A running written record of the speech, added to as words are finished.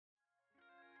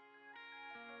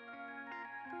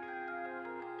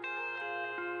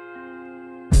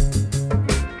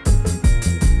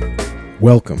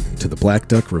Welcome to the Black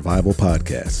Duck Revival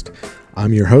Podcast.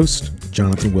 I'm your host,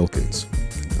 Jonathan Wilkins.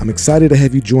 I'm excited to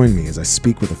have you join me as I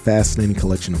speak with a fascinating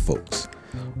collection of folks,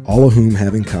 all of whom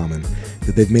have in common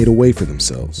that they've made a way for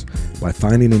themselves by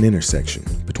finding an intersection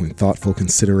between thoughtful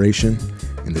consideration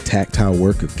and the tactile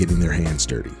work of getting their hands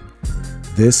dirty.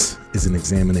 This is an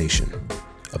examination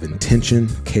of intention,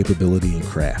 capability, and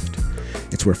craft.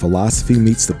 It's where philosophy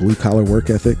meets the blue-collar work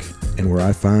ethic and where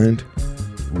I find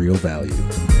real value.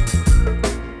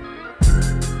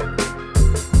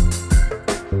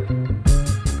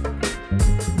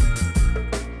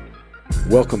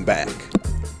 Welcome back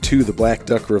to the Black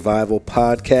Duck Revival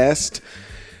Podcast.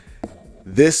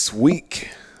 This week,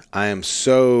 I am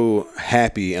so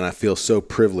happy and I feel so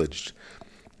privileged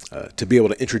to be able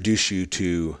to introduce you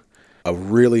to a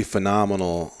really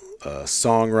phenomenal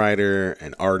songwriter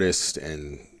and artist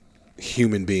and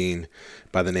human being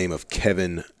by the name of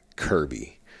Kevin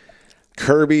Kerby.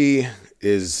 Kerby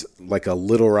is like a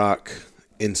Little Rock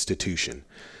institution.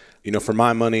 You know, for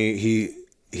my money,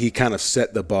 he kind of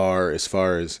set the bar as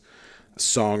far as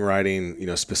songwriting, you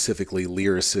know, specifically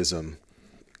lyricism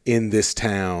in this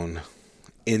town,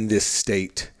 in this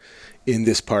state, in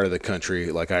this part of the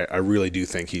country. Like, I really do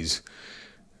think he's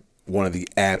one of the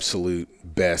absolute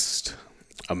best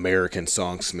American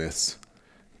songsmiths,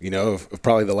 you know, of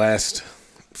probably the last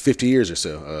 50 years or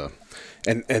so.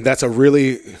 And that's a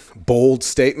really bold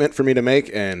statement for me to make,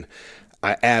 and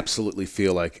I absolutely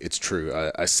feel like it's true.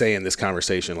 I say in this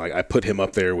conversation, like, I put him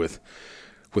up there with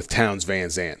Townes Van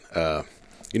Zandt.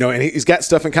 You know, and he's got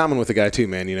stuff in common with the guy too,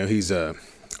 man. You know, he's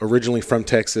originally from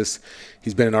Texas.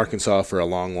 He's been in Arkansas for a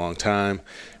long, long time.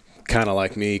 Kind of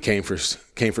like me, came for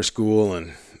school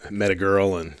and met a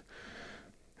girl, and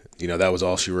you know, that was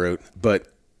all she wrote.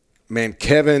 But man,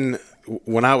 Kevin,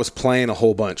 when I was playing a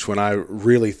whole bunch, when I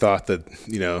really thought that,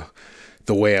 you know,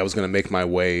 the way I was going to make my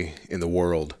way in the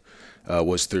world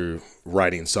was through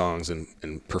writing songs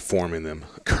and performing them,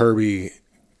 Kerby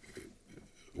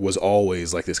was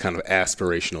always like this kind of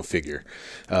aspirational figure.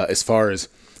 As far as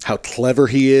how clever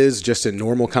he is just in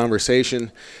normal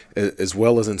conversation, as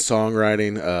well as in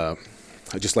songwriting,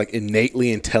 just like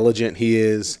innately intelligent he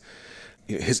is.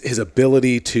 His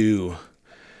ability to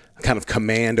kind of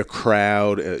command a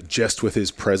crowd just with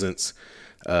his presence.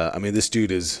 I mean, this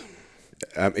dude is,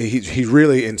 he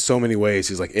really, in so many ways,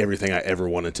 he's like everything I ever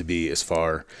wanted to be as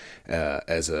far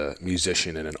as a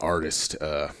musician and an artist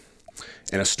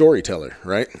and a storyteller,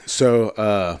 right?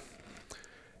 So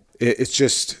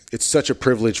it's such a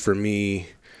privilege for me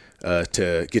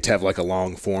to get to have like a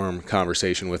long form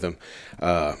conversation with him.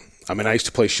 I mean, I used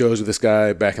to play shows with this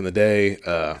guy back in the day.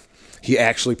 He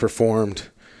actually performed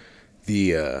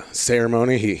the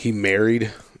ceremony. He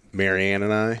married Marianne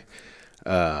and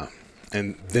I.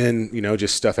 And then, you know,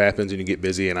 just stuff happens and you get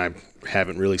busy, and I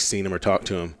haven't really seen him or talked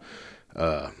to him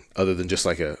other than just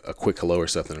like a quick hello or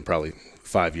something in probably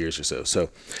 5 years or so. So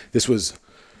this was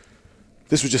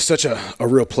just such a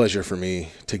real pleasure for me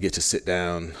to get to sit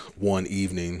down one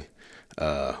evening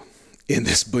in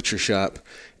this butcher shop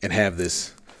and have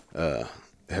this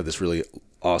really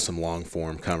awesome long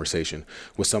form conversation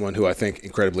with someone who I think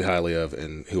incredibly highly of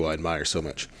and who I admire so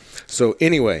much. So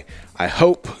anyway, I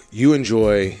hope you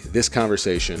enjoy this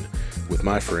conversation with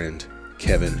my friend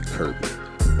Kevin Kerby.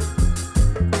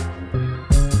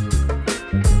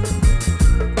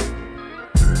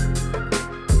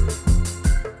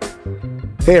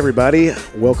 Hey everybody,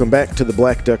 welcome back to the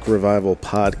Black Duck Revival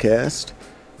Podcast.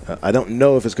 I don't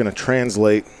know if it's going to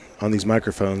translate on these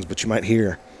microphones, but you might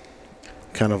hear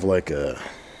kind of like a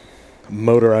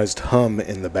motorized hum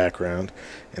in the background,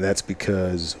 and that's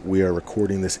because we are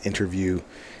recording this interview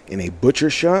in a butcher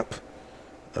shop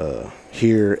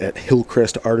here at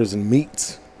Hillcrest Artisan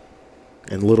Meats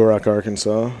in Little Rock,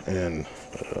 Arkansas, and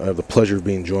I have the pleasure of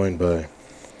being joined by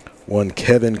one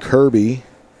Kevin Kerby.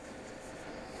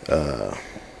 Well,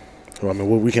 I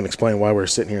mean, we can explain why we're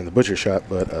sitting here in the butcher shop,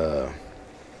 but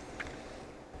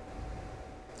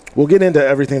we'll get into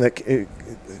everything that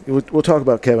we'll talk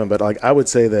about Kevin. But like, I would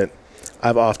say that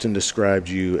I've often described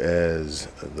you as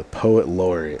the poet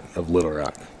laureate of Little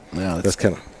Rock. Yeah, that's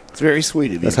kind of, it's very sweet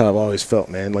of you. That's how I've always felt,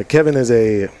 man. Like, Kevin is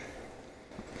a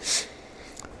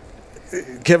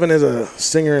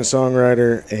singer and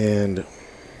songwriter, and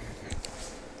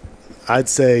I'd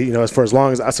say, you know, as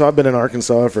long as so I've been in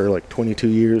Arkansas for like 22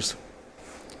 years,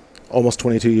 almost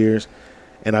 22 years,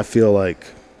 and I feel like,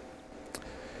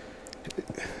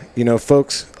 you know,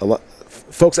 folks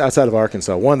outside of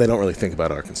Arkansas, one, they don't really think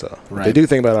about Arkansas. Right. They do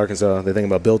think about Arkansas. They think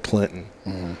about Bill Clinton,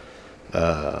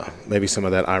 Mm-hmm. maybe some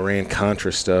of that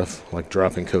Iran-Contra stuff, like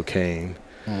dropping cocaine,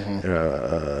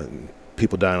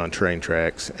 people dying on train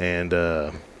tracks, and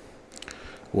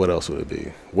what else would it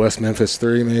be? West Memphis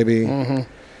 3, maybe.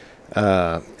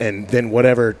 And then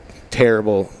whatever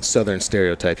terrible Southern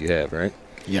stereotype you have, right?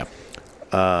 Yep.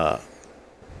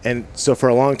 And so for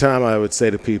a long time, I would say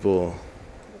to people,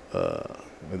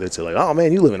 they'd say like, "Oh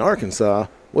man, you live in Arkansas.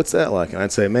 What's that like?" And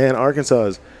I'd say, "Man, Arkansas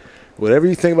is whatever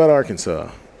you think about Arkansas.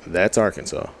 That's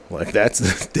Arkansas. Like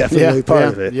that's definitely part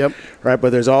of it, Yep. right?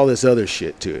 But there's all this other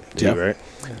shit to it too, Yep. right?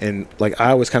 And like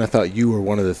I always kind of thought you were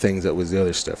one of the things that was the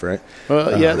other stuff, right?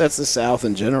 Well, yeah, that's the South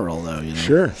in general, though. You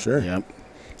know? Sure. Yep.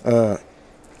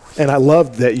 And I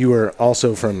loved that you were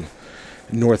also from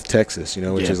North Texas, you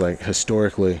know, which Yeah. is like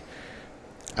historically.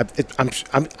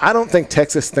 I don't think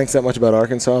Texas thinks that much about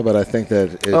Arkansas, but I think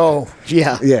that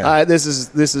yeah.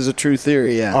 This is a true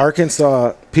theory. Yeah.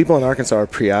 Arkansas people in Arkansas are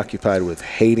preoccupied with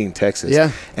hating Texas.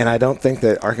 Yeah. And I don't think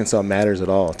that Arkansas matters at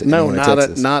all to No, anyone in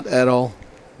Texas. not at all.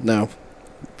 No,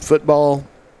 football,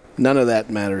 none of that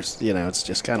matters. You know, it's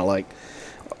just kind of like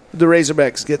the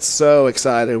Razorbacks get so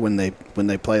excited when they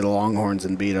play the Longhorns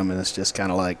and beat them, and it's just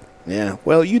kind of like. Yeah,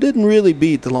 well, you didn't really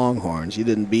beat the Longhorns. You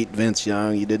didn't beat Vince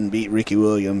Young. You didn't beat Ricky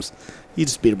Williams. You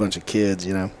just beat a bunch of kids,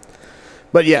 you know.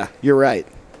 But, yeah, you're right.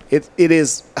 It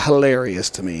is hilarious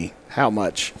to me how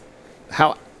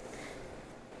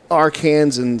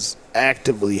Arkansans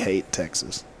actively hate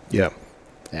Texas. Yeah.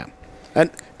 Yeah.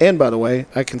 And by the way,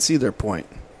 I can see their point.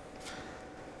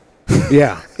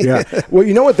 Yeah. Well,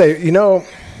 you know what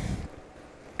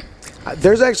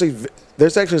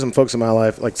there's actually some folks in my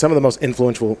life, like some of the most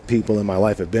influential people in my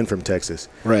life have been from Texas.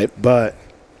 Right. But,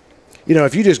 you know,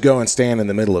 if you just go and stand in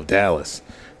the middle of Dallas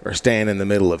or stand in the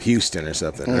middle of Houston or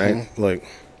something, right? Like,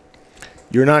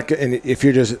 you're not – and if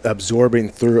you're just absorbing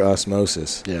through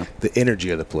osmosis the energy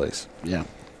of the place. Yeah.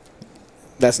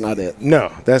 That's not it.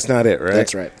 No, that's not it, right?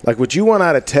 That's right. Like, what you want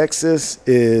out of Texas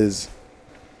is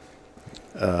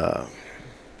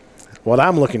what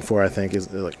I'm looking for, I think,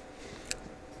 is like –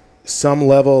 some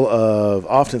level of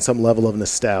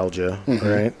nostalgia,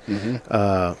 right?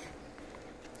 I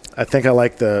think I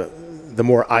like the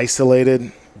more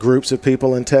isolated groups of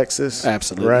people in Texas.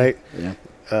 Absolutely. Right?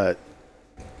 Yeah.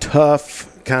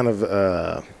 Tough kind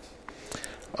of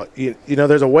you know,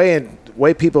 there's a way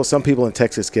some people in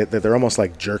Texas get that they're almost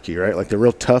like jerky, right? Like they're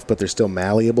real tough but they're still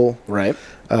malleable. Right.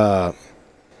 And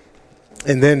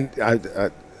then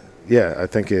I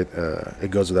think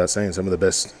it goes without saying some of the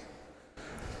best.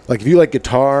 Like if you like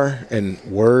guitar and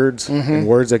words and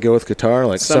words that go with guitar,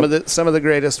 like some of the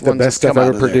greatest ones, the best stuff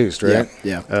ever produced, there. right?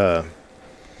 Yeah.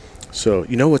 So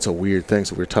you know what's a weird thing?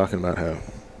 So we were talking about how.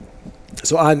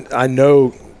 So I've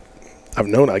known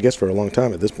I guess for a long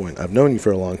time at this point. I've known you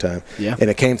for a long time. Yeah. And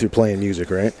it came through playing music,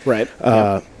 right? Right.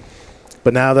 But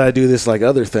now that I do this like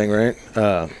other thing, right?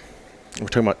 We're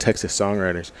talking about Texas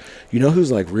songwriters. You know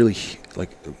who's like really like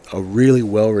a really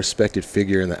well respected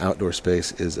figure in the outdoor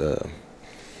space is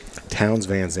Towns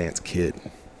Van Zant's kid.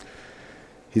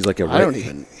 He's like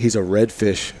he's a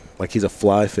redfish, like he's a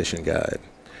fly fishing guide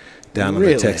down on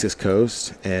the Texas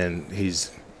coast, and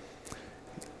he's,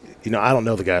 you know, I don't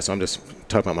know the guy, so I'm just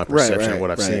talking about my perception of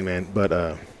what I've seen, man.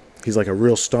 But he's like a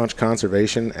real staunch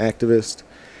conservation activist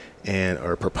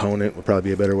or proponent would probably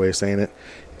be a better way of saying it.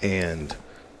 And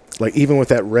like even with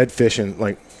that red fishing,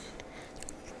 like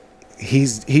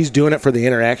he's doing it for the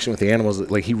interaction with the animals.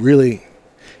 Like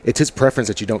it's his preference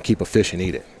that you don't keep a fish and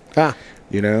eat it.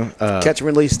 You know? Catch and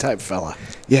release type fella.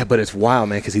 Yeah, but it's wild,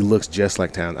 man, because he looks just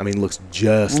like Towns. I mean, looks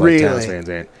just like Towns Van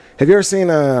Zandt. Have you ever seen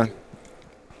you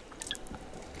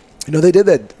know, they did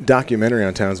that documentary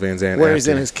on Towns Van Zandt. Where he's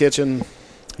in his kitchen.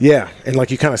 Yeah, and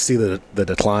like you kind of see the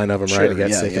decline of him, right? He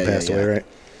got sick and passed away, right?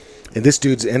 And this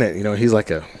dude's in it. You know, he's like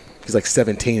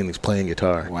 17 and he's playing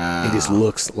guitar. Wow. He just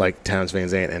looks like Towns Van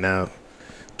Zandt, and now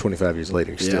 25 years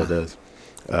later, he still does.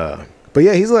 But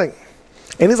yeah, he's like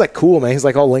cool, man. He's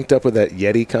like all linked up with that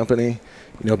Yeti company,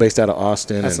 you know, based out of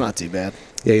Austin. That's not too bad.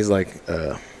 Yeah, he's like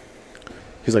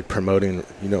promoting.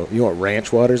 You know what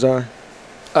ranch waters are?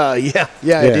 Yeah, I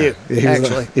do.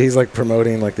 Actually, he's like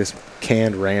promoting like this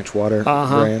canned ranch water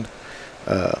brand.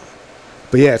 But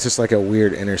yeah, it's just like a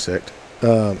weird intersect.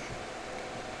 But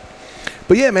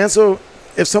yeah, man. So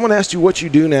if someone asked you what you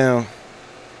do now,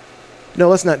 no,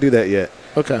 let's not do that yet.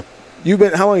 Okay.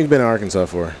 How long have you been in Arkansas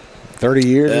for? 30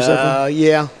 years or something?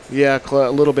 Yeah,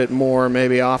 a little bit more,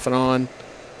 maybe off and on.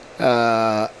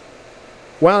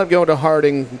 Wound up going to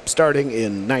Harding starting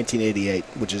in 1988,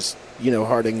 which is, you know,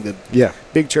 Harding, the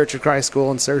big Church of Christ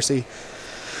school in Searcy.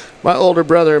 My older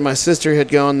brother and my sister had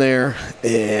gone there,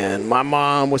 and my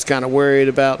mom was kind of worried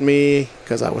about me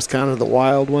because I was kind of the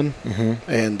wild one.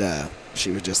 Mm-hmm. And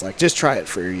she was just like, just try it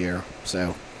for a year.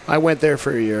 So I went there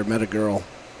for a year, met a girl,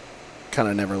 kind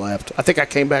of never left. I think I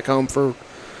came back home for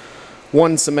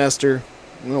one semester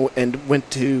and went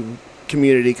to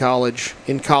community college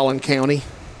in Collin County,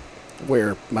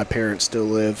 where my parents still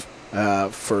live,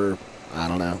 for, I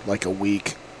don't know, like a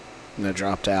week, and I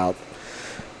dropped out.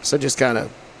 So just kind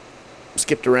of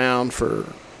skipped around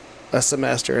for a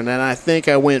semester, and then I think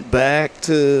I went back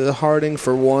to Harding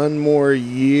for one more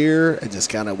year. I just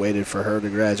kind of waited for her to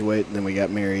graduate, and then we got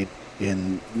married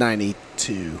in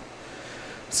 92.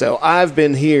 So I've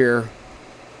been here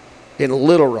in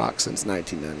Little Rock since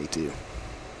 1992.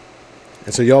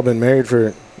 And so y'all been married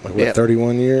for, like, what,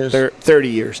 31 years? 30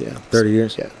 years, yeah. 30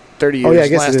 years? Yeah, 30 years. Oh, yeah, I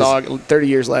guess 30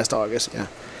 years last August,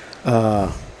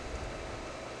 yeah.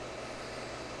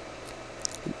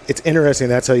 It's interesting.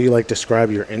 That's how you, like,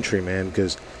 describe your entry, man,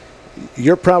 because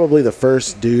you're probably the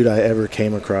first dude I ever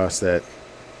came across that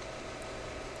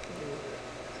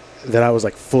I was,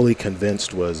 like, fully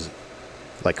convinced was,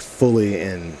 like, fully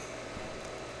and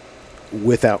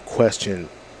without question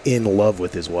in love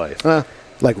with his wife.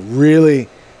 Like, really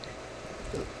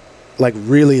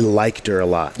liked her a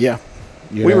lot. Yeah.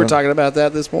 We were talking about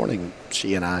that this morning,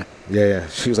 she and I. Yeah.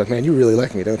 She was like, man, you really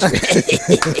like me, don't you?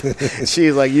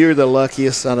 She's like, you're the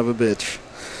luckiest son of a bitch.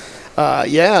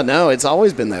 Yeah, no, it's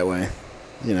always been that way,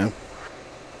 you know.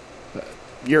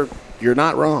 You're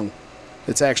not wrong.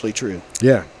 It's actually true.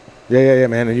 Yeah,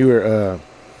 man. And you were...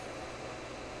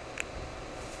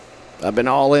 I've been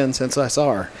all in since I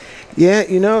saw her. Yeah,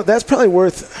 you know, that's probably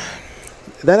worth...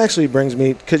 That actually brings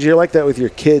me... Because you're like that with your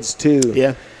kids, too.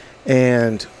 Yeah.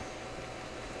 And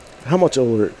how much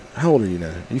older... How old are you now?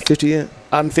 Are you 50 yet?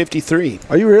 I'm 53.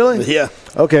 Are you really? Yeah.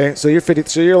 Okay, so you're 50...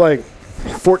 So you're like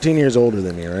 14 years older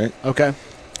than me, right? Okay.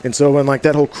 And so when, like,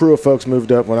 that whole crew of folks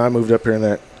moved up, when I moved up here in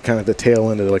that kind of the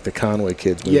tail end of, like, the Conway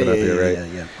kids moving up here, right?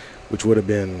 Yeah. Which would have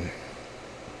been...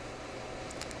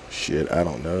 Shit, I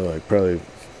don't know. Like, probably...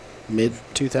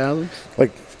 Mid-2000s?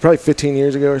 Like, probably 15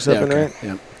 years ago or something, yeah, okay. right?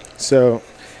 Yeah. So,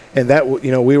 and that,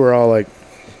 you know, we were all like,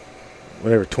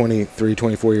 whatever, 23,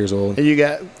 24 years old.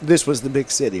 And this was the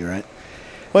big city, right?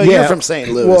 Well, you're from St.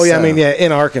 Louis. Well, yeah, so. I mean, yeah,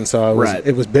 in Arkansas.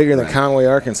 It was bigger than right. Conway,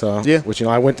 Arkansas. Yeah. Which, you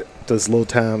know, I went to this little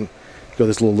town, go to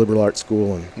this little liberal arts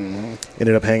school, and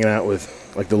ended up hanging out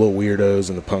with, like, the little weirdos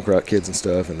and the punk rock kids and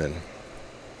stuff. And then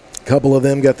a couple of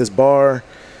them got this bar,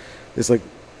 this, like,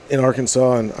 in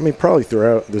Arkansas, and, I mean, probably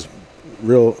throughout this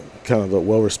real kind of a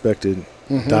well-respected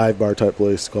dive bar type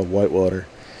place called Whitewater.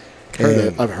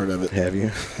 I've heard of it. Have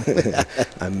you?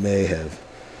 I may have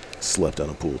slept on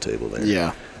a pool table there.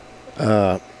 Yeah.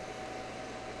 And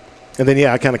then,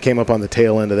 yeah, I kind of came up on the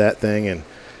tail end of that thing, and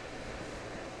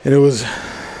it was,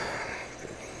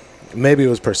 maybe it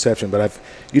was perception, but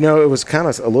it was kind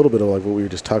of a little bit of like what we were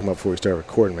just talking about before we started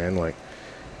recording, man, like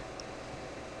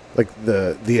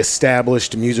the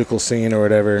established musical scene or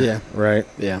whatever. Yeah. Right?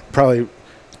 Yeah. Probably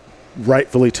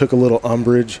rightfully took a little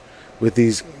umbrage with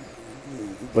these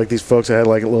folks that had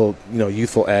like a little, you know,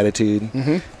 youthful attitude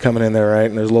coming in there, right?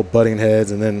 And there's little butting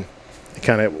heads, and then it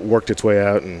kind of worked its way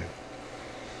out, and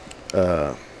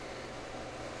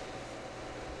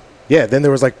then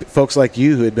there was like folks like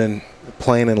you who had been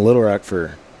playing in Little Rock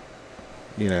for,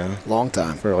 you know, long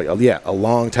time. For like a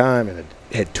long time, and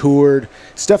had toured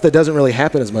stuff that doesn't really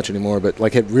happen as much anymore, but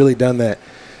like had really done that.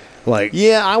 Like,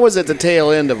 yeah, I was at the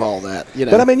tail end of all that, you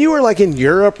know. But I mean, you were like in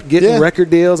Europe getting record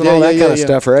deals and all that kind of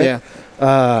stuff, right?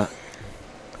 Yeah.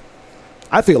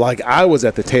 I feel like I was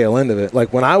at the tail end of it.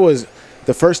 Like when I was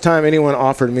the first time anyone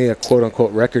offered me a quote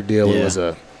unquote record deal, it was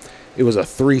a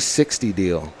 360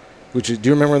 deal. Do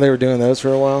you remember when they were doing those for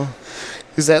a while?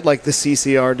 Is that like the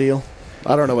CCR deal?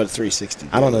 I don't know what a 360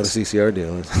 deal I don't know is. what a CCR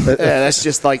deal is. Yeah, that's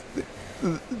just like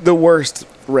the worst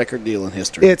record deal in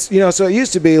history. It's, you know, so it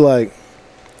used to be like,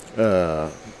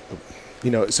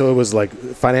 you know, so it was like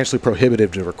financially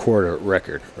prohibitive to record a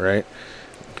record, right?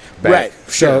 Right.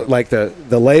 So like the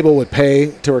label would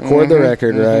pay to record the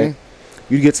record, right?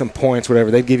 You'd get some points,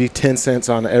 whatever. They'd give you 10 cents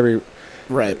on every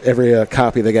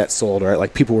copy that got sold, right?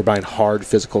 Like people were buying hard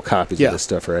physical copies of this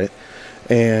stuff, right?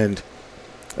 And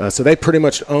so they pretty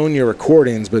much own your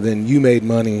recordings, but then you made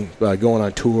money by going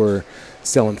on tour,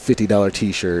 selling $50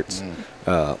 T-shirts,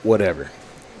 whatever.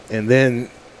 And then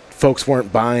folks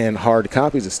weren't buying hard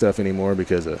copies of stuff anymore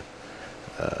because of,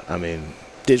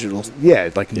 digital. Yeah,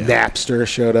 Napster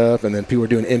showed up, and then people were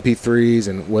doing MP3s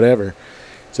and whatever.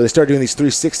 So they started doing these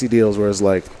 360 deals where it's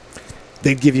like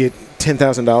they'd give you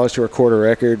 $10,000 to record a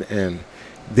record, and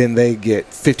then they get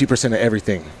 50% of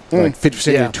everything, like 50%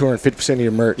 of your tour and 50% of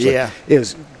your merch. Yeah. Like, it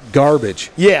was garbage.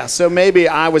 Yeah, so maybe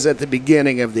I was at the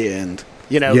beginning of the end.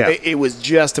 You know, it was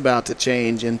just about to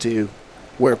change into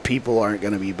where people aren't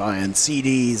going to be buying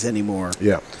CDs anymore.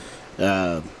 Yeah.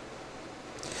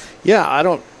 Yeah, I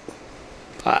don't...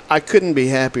 I couldn't be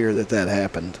happier that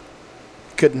happened.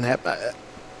 Couldn't happen.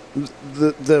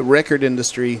 The record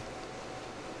industry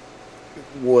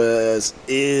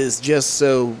is just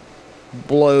so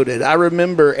bloated. I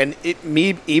remember, and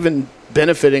me even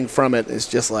benefiting from it is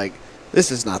just like,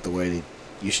 this is not the way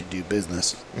you should do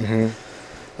business.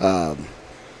 Mm-hmm.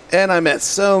 And I met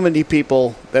so many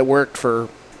people that worked for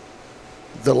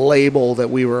the label that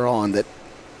we were on that,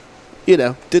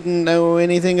 didn't know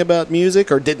anything about music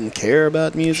or didn't care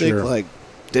about music, Sure. like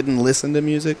didn't listen to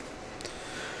music.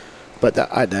 But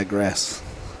I digress.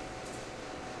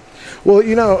 Well,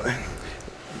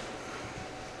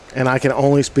 and I can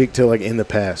only speak to like in the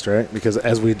past, right? Because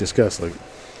as we discussed, like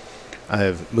I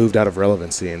have moved out of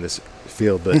relevancy in this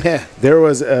field, but there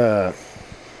was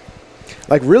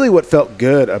like really what felt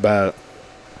good about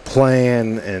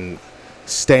playing and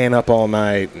staying up all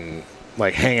night and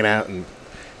like hanging out and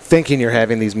thinking you're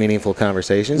having these meaningful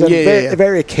conversations and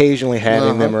very occasionally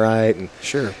having them, right? And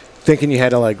sure. Thinking you had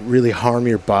to like really harm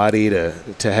your body to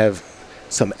have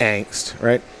some angst,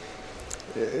 right?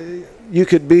 You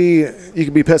could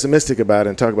be pessimistic about it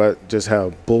and talk about just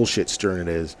how bullshit stern it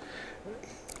is,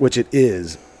 which it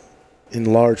is in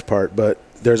large part. But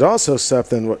there's also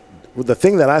something. The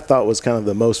thing that I thought was kind of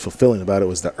the most fulfilling about it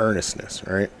was the earnestness,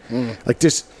 right? Like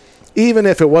just even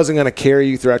if it wasn't going to carry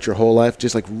you throughout your whole life,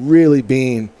 just like really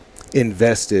being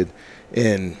invested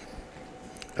in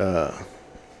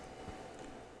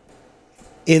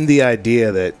the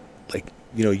idea that like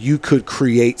you could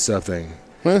create something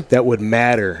that would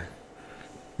matter.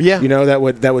 Yeah.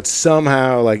 That would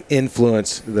somehow like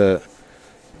influence the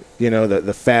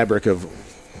fabric of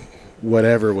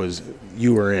whatever was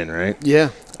you were in, right? Yeah.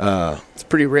 It's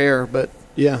pretty rare, but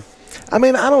yeah. I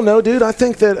mean, I don't know, dude. I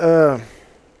think that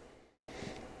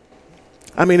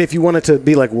if you want it to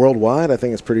be like worldwide, I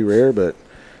think it's pretty rare, but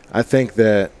I think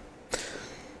that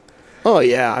oh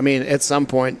yeah, I mean at some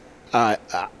point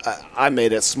I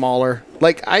made it smaller.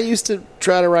 Like I used to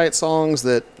try to write songs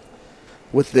that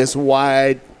with this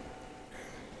wide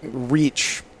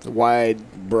reach,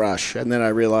 wide brush, and then I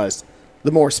realized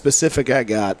the more specific I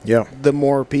got, the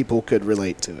more people could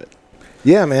relate to it.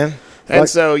 Yeah, man. And like,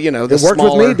 so the it worked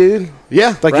smaller, with me, dude.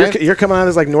 Yeah, like right? you're coming out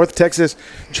as like North Texas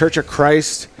Church of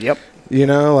Christ. Yep.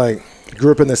 Like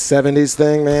grew up in the '70s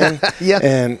thing, man. Yeah.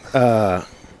 And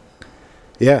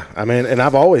yeah, I mean, and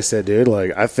I've always said, dude,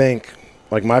 like I think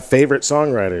like my favorite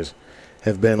songwriters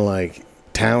have been like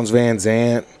Townes Van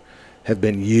Zandt, have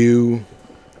been you.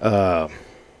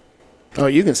 Oh,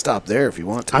 you can stop there if you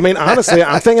want to. I mean, honestly,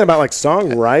 I'm thinking about like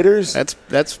songwriters.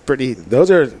 That's pretty.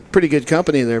 Those are pretty good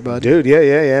company there, bud. Dude,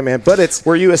 yeah, man. But it's.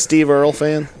 Were you a Steve Earle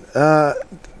fan?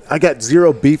 I got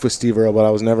zero beef with Steve Earle, but I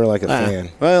was never like a fan.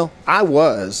 Well, I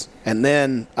was, and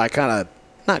then I kind of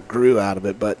not grew out of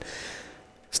it, but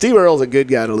Steve Earle's a good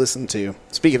guy to listen to.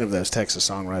 Speaking of those Texas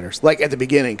songwriters, like at the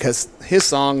beginning, because his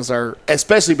songs are,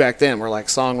 especially back then, were like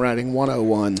songwriting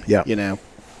 101. Yeah.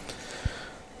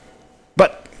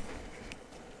 But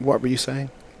what were you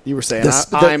saying? You were saying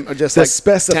I'm just like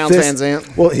Townes Van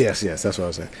Zandt. Well, yes, that's what I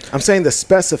was saying. I'm saying the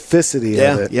specificity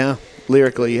of it. Yeah,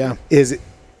 lyrically, yeah.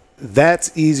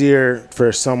 That's easier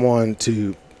for someone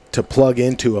to plug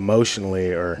into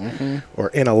emotionally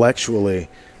or intellectually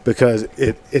because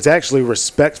it's actually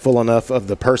respectful enough of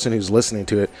the person who's listening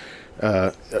to it.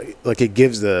 Like it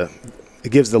gives the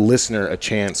listener a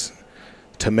chance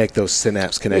to make those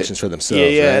synapse connections for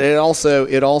themselves. Yeah, right? And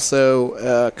it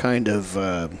also kind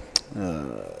of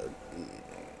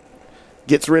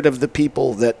gets rid of the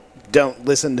people that don't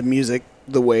listen to music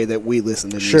the way that we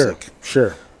listen to music.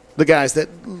 Sure. The guys that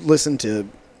listen to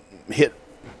hit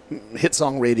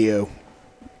song radio,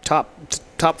 top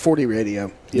 40 radio.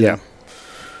 You know?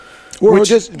 We're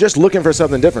just looking for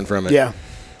something different from it. Yeah.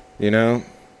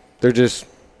 They're just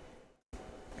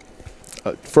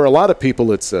for a lot of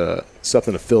people, it's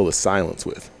something to fill the silence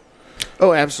with.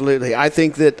 Oh, absolutely. I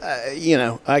think that,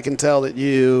 I can tell that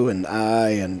you and I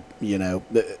and,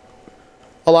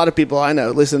 a lot of people I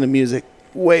know listen to music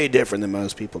way different than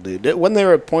most people do. Wasn't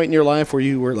there a point in your life where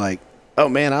you were like, oh,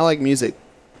 man, I like music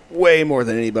way more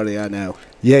than anybody I know?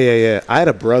 Yeah. I had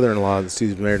a brother-in-law that's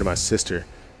married to my sister.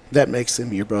 That makes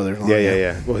him your brother-in-law.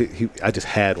 Yeah. Well, I just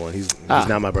had one. He's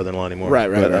not my brother-in-law anymore. Right.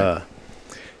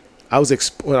 I was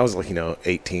when I was like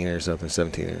 18 or something,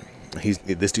 17. He's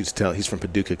from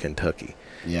Paducah, Kentucky.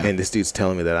 Yeah. And this dude's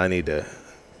telling me that I need to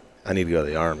go to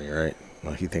the Army, right?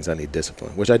 Like he thinks I need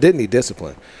discipline, which I did need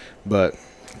discipline, but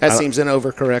that seems an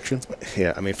overcorrection.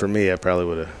 Yeah, I mean for me, it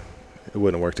wouldn't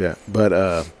have worked out. But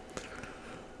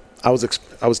I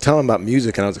was telling him about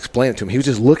music and I was explaining to him. He was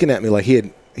just looking at me like he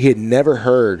had never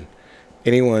heard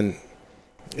anyone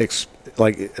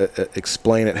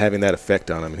explain it having that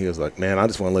effect on him. And he was like, man, I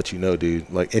just want to let you know, dude.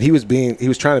 Like, and he was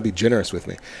trying to be generous with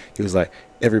me. He was like,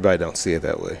 everybody don't see it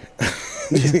that way.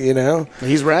 You know?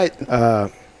 He's right.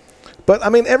 But I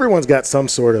mean, everyone's got some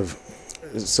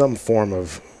form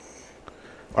of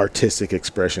artistic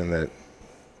expression that,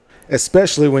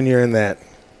 especially when you're in that,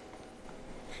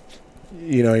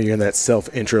 you know, you're in that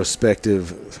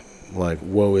self-introspective, like,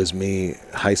 woe is me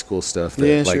high school stuff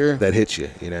that, sure. that hits you,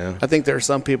 you know? I think there are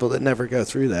some people that never go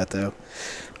through that, though.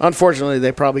 Unfortunately,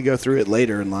 they probably go through it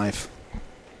later in life.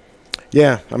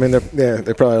 Yeah, I mean,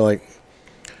 they're probably like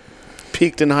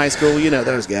peaked in high school. You know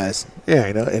those guys. Yeah,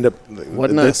 you know, end up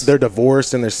us. They're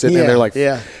divorced and they're sitting in their like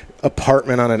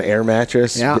apartment on an air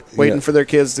mattress. Yeah, waiting for their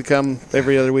kids to come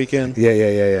every other weekend.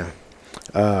 Yeah.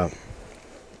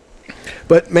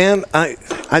 But man, I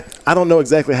don't know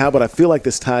exactly how, but I feel like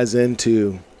this ties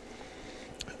into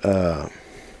I'm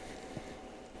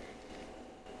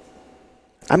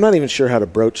not even sure how to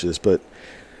broach this, but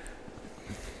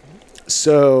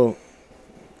so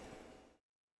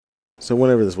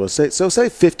whenever this was, say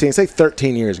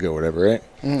 13 years ago, whatever, right?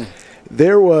 Mm.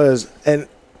 There was and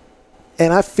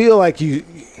I feel like you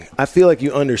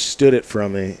understood it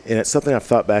from me, and it's something I've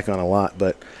thought back on a lot,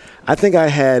 but I think I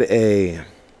had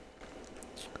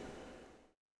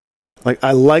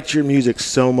I liked your music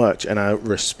so much, and I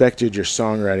respected your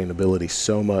songwriting ability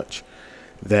so much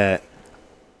that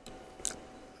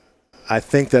I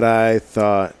thought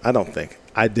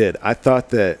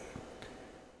that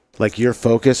like your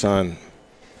focus on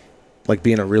like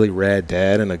being a really rad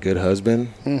dad and a good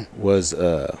husband was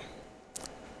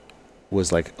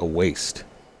like a waste,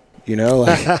 you know?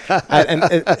 Like,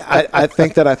 I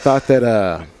think that I thought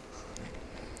that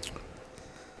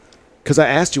because I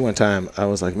asked you one time, I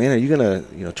was like, man, are you gonna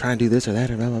try and do this or that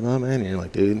or blah blah blah, man? And you're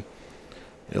like, dude,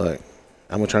 I'm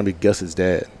gonna try and be Gus's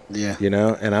dad. Yeah. You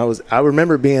know, and I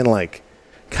remember being like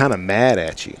kind of mad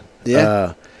at you.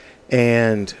 Yeah.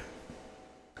 And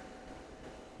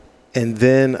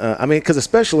then I mean, because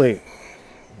especially,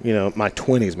 my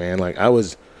 20s, man, like I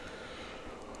was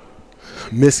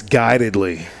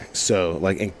misguidedly so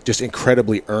like just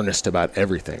incredibly earnest about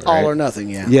everything, right? All or nothing.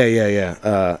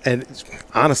 Yeah. And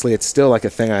honestly, it's still like a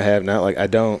thing I have now. Like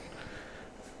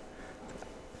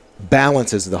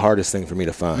balance is the hardest thing for me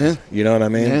to find. Yeah. You know what I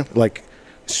mean? Yeah. Like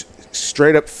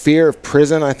straight up fear of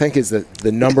prison, I think, is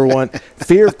the number one.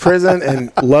 Fear of prison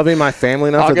and loving my family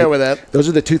enough. I'll go with that. Those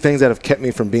are the two things that have kept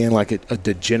me from being like a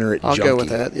degenerate junkie. I'll go with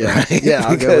that. Yeah. Right? Yeah,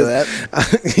 I'll go with that.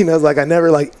 It's like I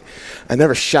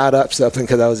never shot up something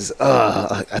because I was just,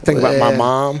 I think about my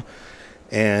mom,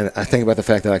 and I think about the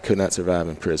fact that I could not survive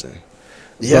in prison.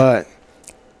 Yeah.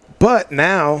 But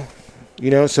now,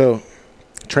 so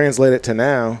translate it to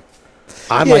now.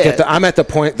 I'm at the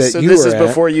point that you were at. So this is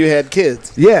before you had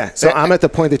kids. Yeah. So I'm at the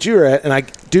point that you were at,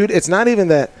 and dude, it's not even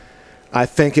that I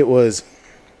think it was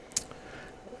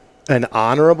an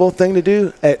honorable thing to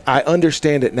do. I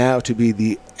understand it now to be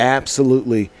the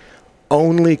absolutely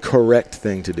only correct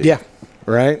thing to do. Yeah.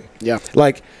 Right? Yeah.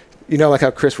 Like, like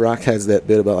how Chris Rock has that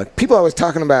bit about like people always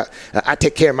talking about I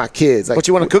take care of my kids. Like, what,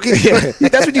 you want a cookie? Yeah,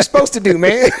 that's what you're supposed to do,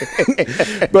 man.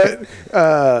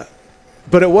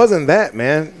 But it wasn't that,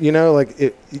 man. Like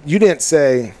you didn't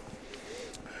say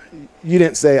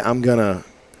I'm gonna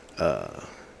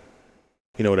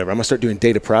whatever. I'm gonna start doing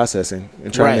data processing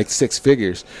and try to make six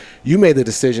figures. You made the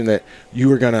decision that you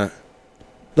were gonna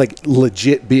like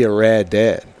legit be a rad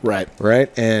dad. Right.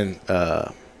 And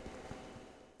I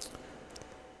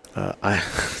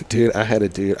had a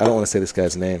dude. I don't want to say this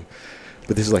guy's name,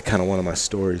 but this is like kind of one of my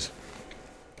stories.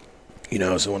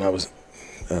 So when I was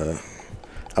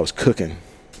cooking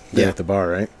at the bar,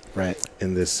 right? Right.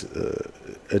 And this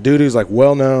a dude who's like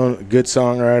well known, good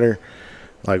songwriter,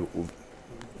 like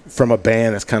from a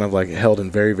band that's kind of like held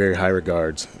in very, very high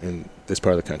regards in this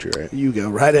part of the country, right? You go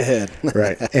right ahead.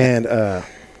 Right. And I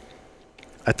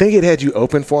think it had you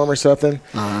open for him or something.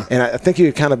 Uh-huh. And I think you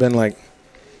had kind of been like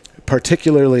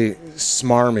particularly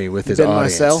smarmy with his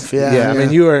audience. Myself, yeah. Yeah. I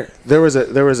mean, there was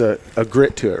a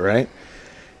grit to it, right?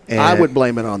 And I would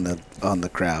blame it on the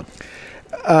crowd.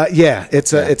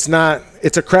 It's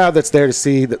a crowd that's there to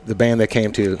see the band they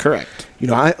came to. Correct.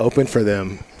 I opened for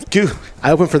them.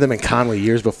 I opened for them in Conway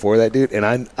years before that, dude,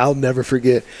 and I'll never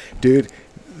forget, dude.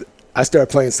 I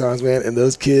started playing songs, man, and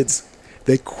those kids,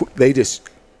 they just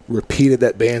repeated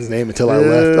that band's name until I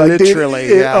left. Like, literally,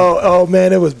 dude, yeah. Oh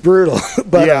man, it was brutal.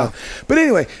 But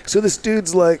anyway, so this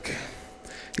dude's like,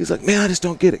 he was like, man, I just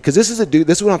don't get it, because this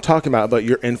is what I'm talking about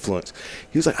your influence.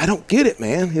 He was like, I don't get it,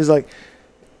 man. He's like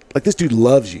this dude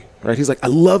loves you, right? He's like, I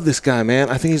love this guy, man.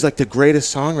 I think he's like the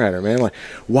greatest songwriter, man. Like,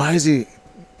 why is he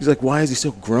He's like, why is he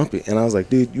so grumpy? And I was like,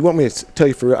 dude, you want me to tell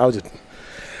you for real?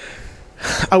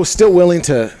 I was still willing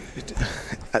to.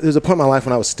 There was a point in my life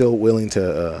when I was still willing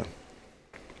to,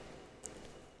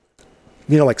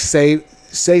 like say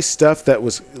stuff that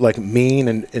was like mean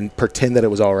and pretend that it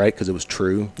was all right because it was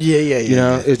true. Yeah.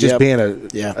 It was just being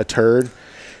a turd.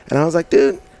 And I was like,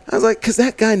 dude, because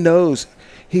that guy knows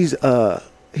he's a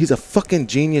fucking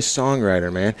genius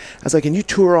songwriter, man. I was like, and you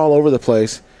tour all over the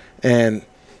place and,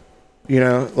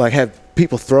 like have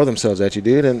people throw themselves at you,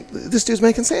 dude. And this dude's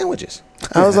making sandwiches.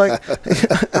 I was like, wow.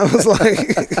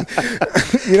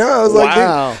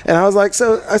 Dude. And I was like,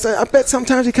 so I said, I bet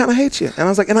sometimes he kind of hates you. And I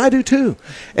was like, and I do too.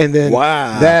 And then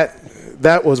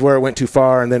that was where it went too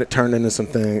far, and then it turned into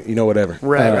something, whatever.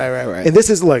 Right. And this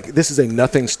is a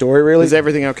nothing story, really. Is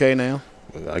everything okay now?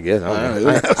 I guess.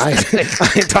 I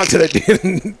ain't talked to that dude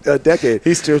in a decade.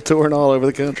 He's still touring all over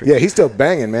the country. Yeah, he's still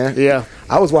banging, man. Yeah.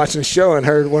 I was watching a show and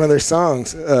heard one of their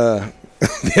songs the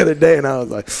other day, and I was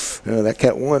like, oh, that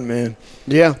cat won, man.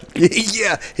 Yeah.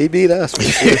 Yeah, he beat us.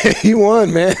 He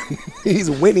won, man. He's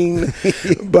winning.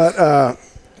 But,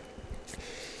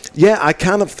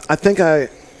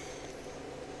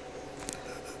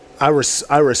 I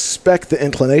respect the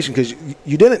inclination because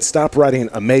you didn't stop writing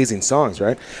amazing songs,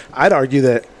 right? I'd argue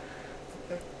that,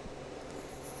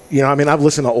 I've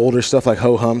listened to older stuff like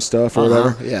ho-hum stuff or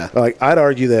whatever. Yeah. Like, I'd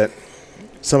argue that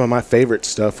some of my favorite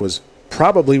stuff was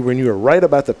probably when you were right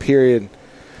about the period,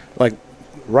 like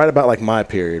right about like my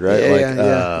period, right?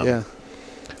 Yeah.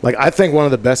 Like, I think one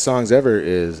of the best songs ever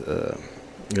is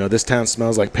This Town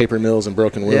Smells Like Paper Mills and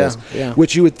Broken Wheels,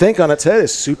 which you would think on its head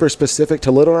is super specific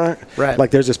to Little Rock. Right.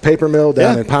 Like there's this paper mill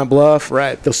down in Pine Bluff.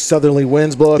 Right. Those southerly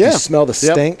winds blow up. You smell the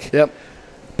stink. Yep.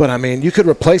 But, you could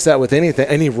replace that with anything,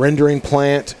 any rendering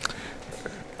plant.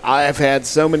 I've had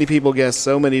so many people guess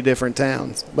so many different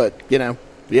towns. But,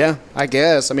 I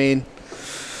guess.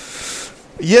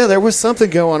 There was something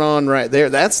going on right there.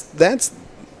 That's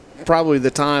probably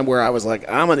the time where I was like,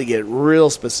 I'm going to get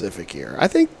real specific here. I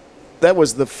think that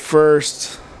was the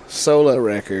first solo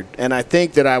record, and I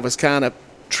think that I was kind of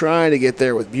trying to get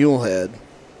there with Mulehead,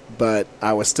 but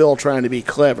I was still trying to be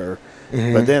clever.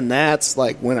 Mm-hmm. But then that's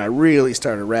like when I really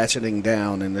started ratcheting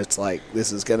down, and it's like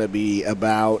this is going to be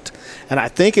about. And I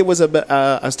think it was about.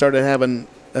 I started having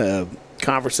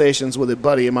conversations with a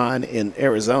buddy of mine in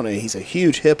Arizona. He's a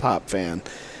huge hip hop fan,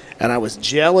 and I was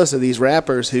jealous of these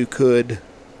rappers who could.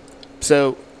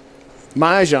 So,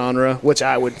 my genre, which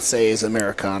I would say is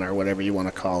Americana or whatever you want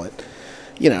to call it,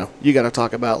 you got to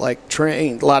talk about like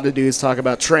train. A lot of dudes talk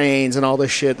about trains and all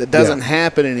this shit that doesn't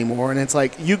happen anymore. And it's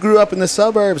like, you grew up in the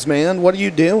suburbs, man. What are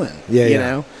you doing? You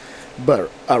know?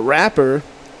 But a rapper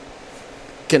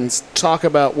can talk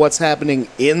about what's happening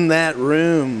in that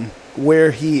room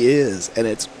where he is, and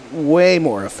it's way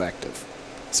more effective.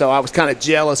 So I was kind of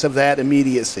jealous of that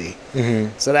immediacy.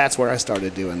 Mm-hmm. So that's where I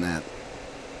started doing that.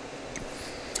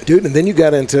 Dude, and then you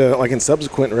got into, like in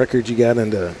subsequent records, you got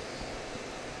into,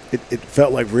 it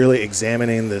felt like really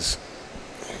examining this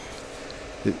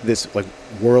like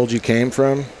world you came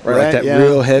from, right? Like that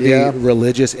real heavy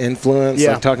religious influence,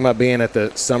 like talking about being at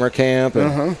the summer camp.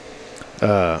 And,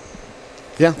 like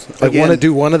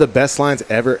one of the best lines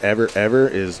ever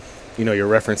is, you're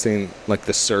referencing like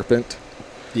the serpent.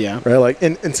 Yeah. Right? Like,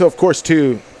 and so of course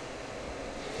too,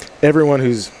 everyone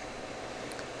who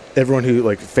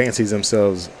like fancies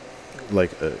themselves like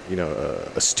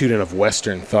a student of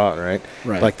Western thought, right?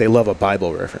 Like they love a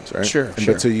Bible reference, right? Sure.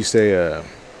 But so you say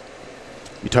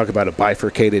you talk about a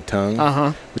bifurcated tongue,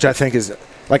 which I think is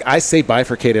like, I say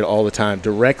bifurcated all the time.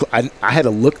 Directly, I had to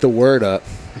look the word up.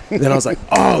 Then I was like,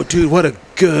 oh, dude, what a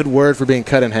good word for being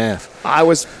cut in half. I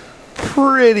was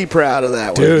pretty proud of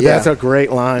that one. Dude, that's a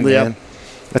great line, man.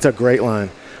 That's a great line.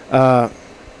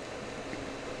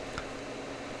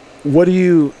 What are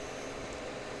you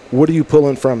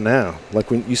pulling from now? Like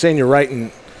when you're saying you're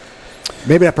writing,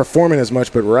 maybe not performing as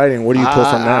much, but writing, what do you pull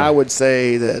from now? I would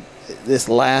say that this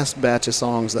last batch of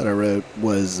songs that I wrote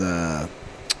was,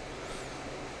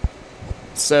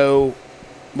 so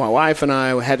my wife and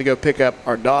I had to go pick up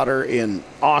our daughter in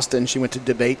Austin. She went to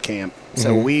debate camp.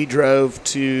 So we drove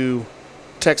to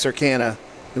Texarkana,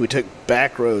 and we took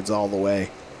back roads all the way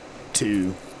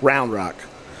to Round Rock,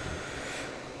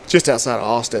 just outside of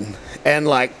Austin. And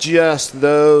like just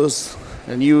those,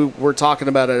 and you were talking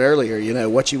about it earlier,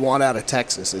 what you want out of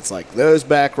Texas. It's like those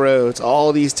back roads,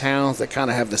 all these towns that kind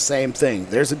of have the same thing.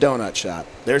 There's a donut shop.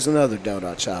 There's another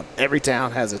donut shop. Every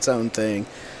town has its own thing.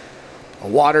 A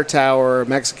water tower, a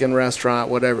Mexican restaurant,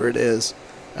 whatever it is.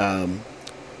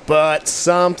 But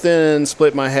something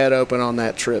split my head open on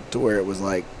that trip to where it was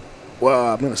like,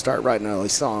 well, I'm going to start writing all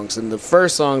these songs. And the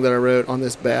first song that I wrote on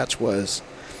this batch was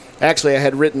Actually, I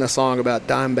had written a song about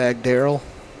Dimebag Darrell.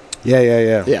 Yeah.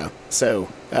 Yeah. So,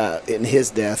 in his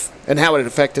death and how it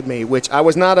affected me, which I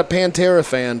was not a Pantera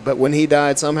fan, but when he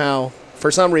died, somehow,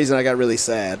 for some reason, I got really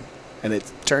sad. And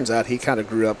it turns out he kind of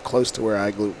grew up close to where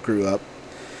I grew up.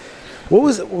 What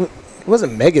was it? It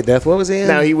wasn't Megadeth. What was he in?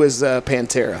 No, he was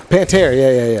Pantera. Pantera,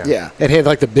 yeah. Yeah. It had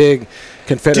like the big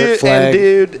Confederate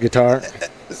flag guitar.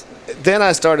 Then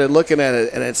I started looking at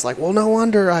it, and it's like, well, no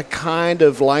wonder I kind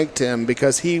of liked him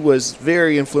because he was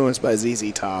very influenced by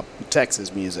ZZ Top,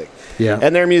 Texas music. Yeah.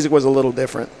 And their music was a little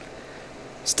different.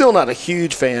 Still not a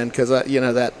huge fan because,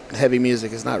 that heavy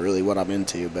music is not really what I'm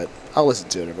into, but I'll listen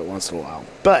to it every once in a while.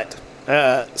 But,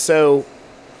 so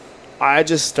I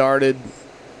just started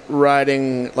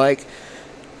writing, like,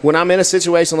 when I'm in a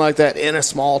situation like that in a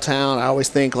small town, I always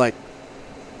think, like,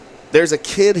 there's a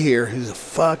kid here who's a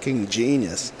fucking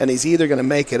genius, and he's either going to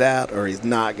make it out or he's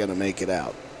not going to make it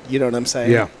out. You know what I'm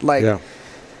saying? Yeah. Like, yeah.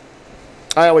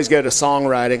 I always go to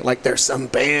songwriting. Like, there's some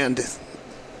band,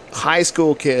 high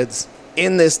school kids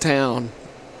in this town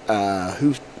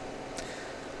who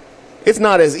it's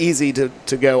not as easy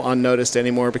to go unnoticed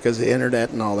anymore because of the internet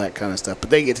and all that kind of stuff.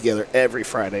 But they get together every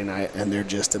Friday night, and they're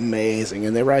just amazing,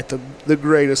 and they write the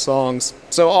greatest songs.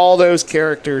 So all those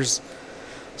characters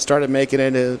started making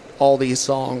it into all these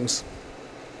songs.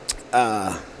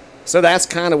 So that's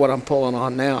kind of what I'm pulling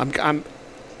on now.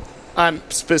 I'm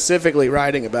specifically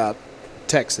writing about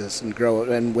Texas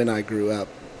and when I grew up,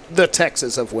 the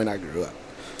Texas of when I grew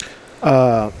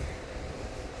up.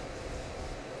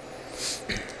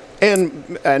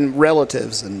 And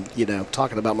relatives, and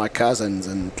talking about my cousins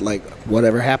and like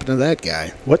whatever happened to that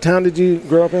guy. What town did you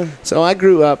grow up in? So I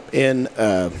grew up in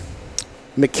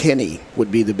McKinney, would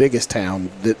be the biggest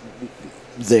town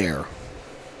there.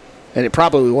 And it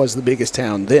probably was the biggest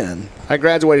town then. I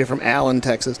graduated from Allen,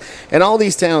 Texas. And all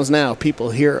these towns now,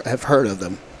 people here have heard of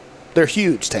them. They're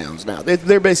huge towns now.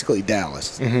 They're basically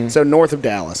Dallas. Mm-hmm. So north of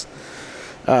Dallas.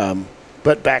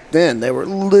 But back then, they were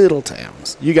little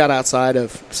towns. You got outside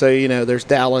of, there's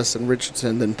Dallas and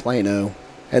Richardson, then Plano,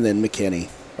 and then McKinney.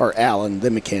 Or Allen,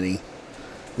 then McKinney,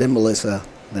 then Melissa.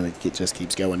 Then it just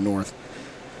keeps going north.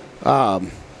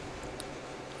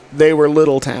 They were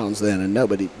little towns then, and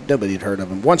nobody had heard of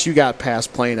them. Once you got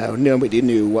past Plano, nobody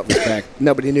knew what was back.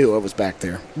 Nobody knew what was back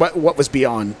there. What was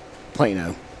beyond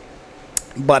Plano.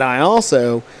 But I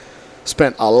also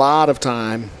spent a lot of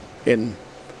time in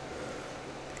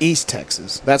East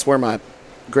Texas. That's where my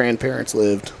grandparents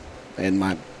lived, and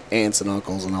my aunts and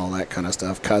uncles and all that kind of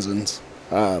stuff, cousins.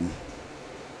 So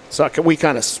we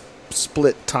kind of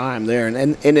split time there,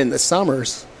 and in the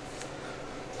summers,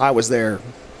 I was there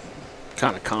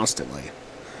kind of constantly.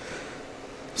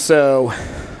 So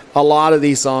a lot of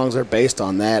these songs are based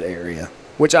on that area,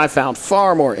 which I found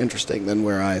far more interesting than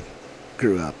where I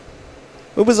grew up.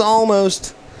 It was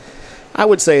almost, I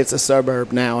would say it's a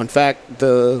suburb now. In fact,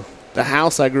 the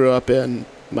house I grew up in,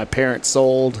 my parents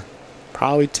sold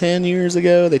probably 10 years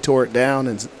ago. They tore it down,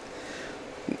 and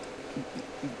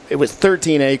it was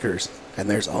 13 acres. And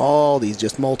there's all these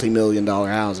just multi-million-dollar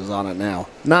houses on it now.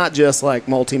 Not just like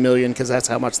multi-million because that's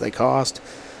how much they cost,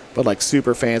 but like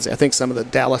super fancy. I think some of the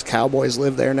Dallas Cowboys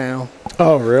live there now.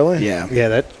 Oh, really? Yeah. Yeah,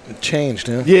 that changed,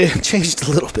 huh? Yeah, it changed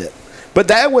a little bit. But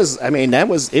it was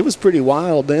pretty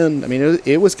wild then. I mean,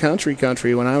 it was country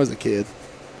when I was a kid.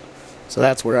 So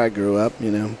that's where I grew up,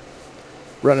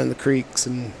 running the creeks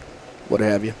and what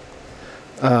have you.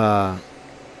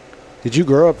 Did you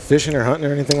grow up fishing or hunting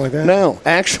or anything like that? No,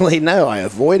 actually, no. I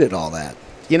avoided all that.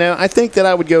 I think that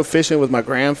I would go fishing with my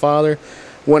grandfather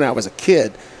when I was a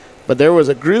kid, but there was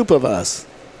a group of us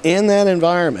in that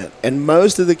environment, and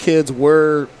most of the kids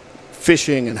were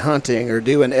fishing and hunting or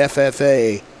doing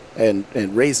FFA and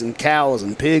raising cows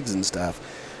and pigs and stuff,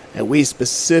 and we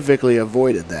specifically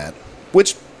avoided that,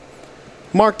 which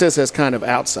marked us as kind of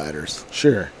outsiders.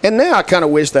 Sure. And now I kind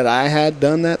of wish that I had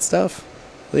done that stuff,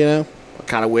 I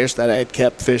kind of wish that I had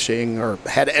kept fishing or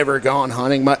had ever gone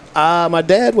hunting. My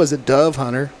dad was a dove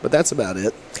hunter, but that's about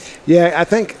it. Yeah, I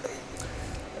think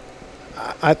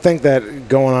that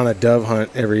going on a dove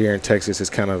hunt every year in Texas is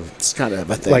kind of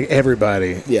a thing. Like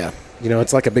everybody. Yeah.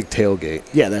 It's like a big tailgate.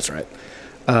 Yeah, that's right.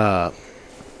 But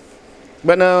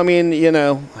no, I mean,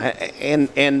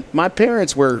 and my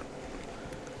parents were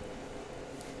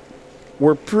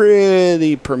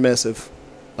pretty permissive.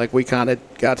 Like, we kind of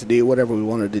got to do whatever we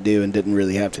wanted to do and didn't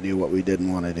really have to do what we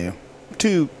didn't want to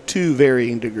do. Two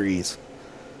varying degrees.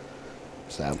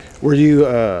 So, were you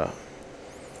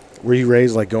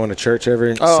raised like going to church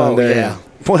every Sunday? Yeah.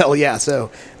 Well, yeah. So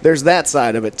there's that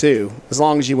side of it too. As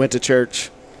long as you went to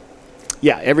church,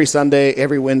 yeah, every Sunday,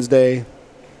 every Wednesday.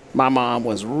 My mom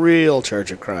was real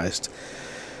Church of Christ.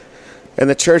 And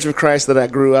the Church of Christ that I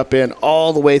grew up in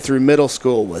all the way through middle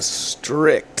school was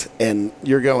strict, and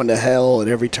you're going to hell at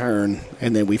every turn.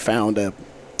 And then we found a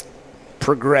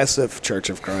progressive Church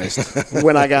of Christ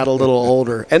when I got a little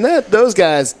older. And those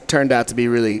guys turned out to be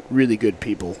really, really good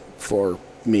people for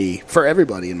me, for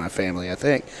everybody in my family, I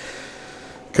think.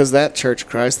 Because that Church of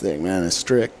Christ thing, man, is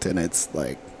strict, and it's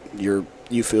like you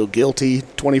feel guilty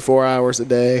 24 hours a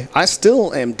day. I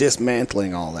still am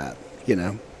dismantling all that, you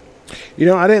know. You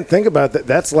know, I didn't think about that.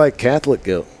 That's like Catholic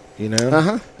guilt, you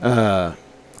know? Uh-huh.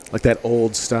 Like that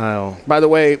old style. By the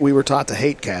way, we were taught to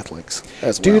hate Catholics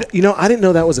as well. Dude, you know, I didn't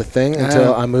know that was a thing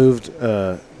until I moved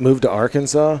to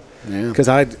Arkansas. Yeah. Because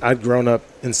I'd grown up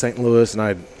in St. Louis, and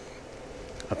I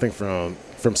think from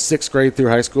 6th grade through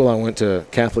high school, I went to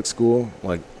Catholic school.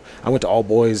 Like, I went to all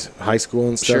boys high school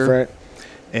and stuff, Sure. right?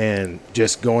 And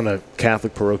just going to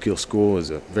Catholic parochial school is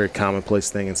a very commonplace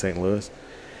thing in St. Louis.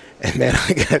 And man,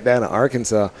 I got down to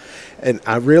Arkansas, and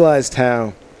I realized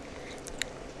how,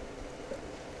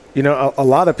 you know, a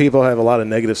lot of people have a lot of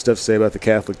negative stuff to say about the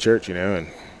Catholic Church, you know, and,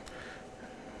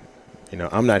 you know,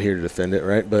 I'm not here to defend it,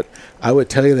 right? But I would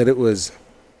tell you that it was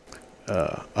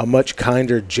a much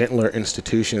kinder, gentler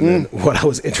institution than what I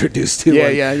was introduced to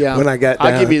when I got down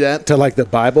I'll give you that. to, like, the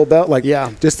Bible Belt. Like,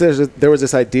 Yeah. just there was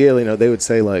this idea, you know, they would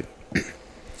say, like,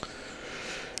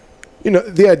 you know,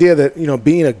 the idea that, you know,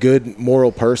 being a good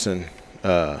moral person,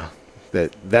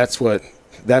 that's what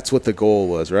the goal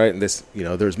was, right? And this, you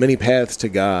know, there's many paths to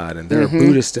God, and there are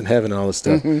Buddhists in heaven and all this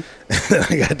stuff.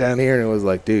 Mm-hmm. I got down here and it was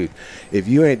like, dude, if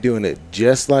you ain't doing it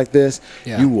just like this,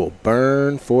 you will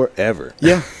burn forever.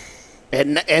 Yeah.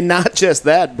 And not just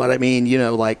that, but I mean, you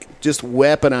know, like just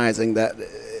weaponizing that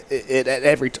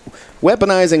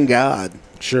weaponizing God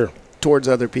Sure. towards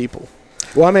other people.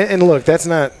 Well, I mean, and look, that's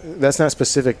not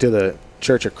specific to the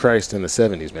Church of Christ in the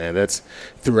 70s, man. That's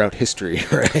throughout history,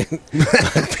 right?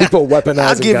 People weaponizing God.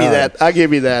 I'll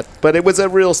give you that. But it was a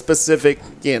real specific,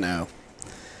 you know.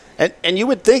 And you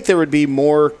would think there would be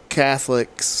more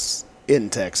Catholics in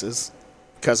Texas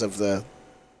because of the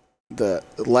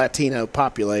Latino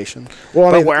population. Well,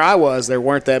 I mean, where I was, there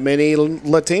weren't that many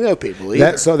Latino people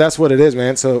either. So that's what it is,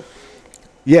 man. So,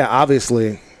 yeah,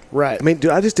 obviously. Right. I mean,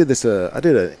 dude, I just did this. I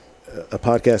did a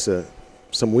podcast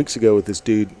some weeks ago with this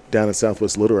dude down in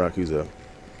Southwest Little Rock who's a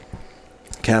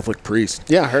Catholic priest.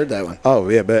 Yeah, I heard that one. Oh,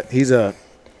 yeah, but he's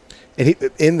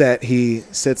he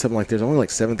said something like there's only like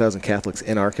 7,000 Catholics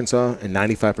in Arkansas, and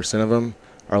 95% of them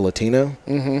are Latino.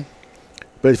 Mm-hmm.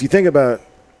 But if you think about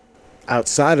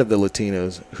outside of the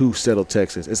Latinos who settled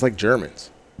Texas, it's like Germans,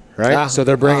 right? So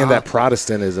they're bringing that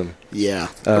Protestantism. Yeah,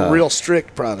 a real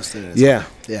strict Protestantism. Yeah.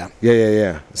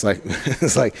 Yeah. It's like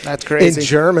that's crazy. In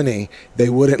Germany, they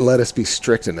wouldn't let us be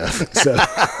strict enough, so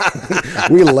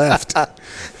we left.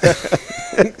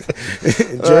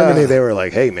 In Germany, they were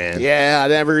like, "Hey, man." Yeah, I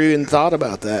never even thought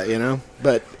about that, you know.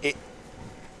 But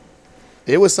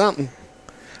it was something.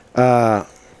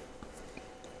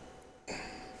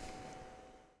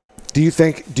 Do you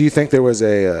think there was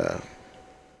a?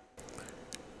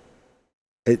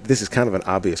 This is kind of an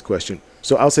obvious question,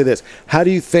 so I'll say this: how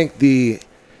do you think the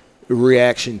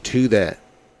reaction to that,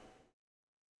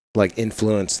 like,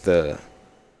 influenced the?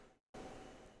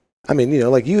 I mean, you know,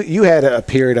 like you had a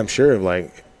period, I'm sure, of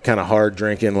like kind of hard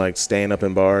drinking, like staying up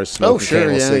in bars, smoking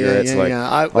Camel cigarettes,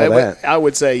 I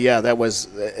would say, that was.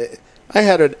 I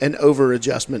had an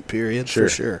over-adjustment period for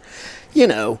sure. You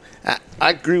know,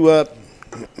 I grew up.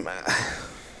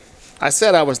 I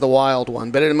said I was the wild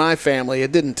one, but in my family,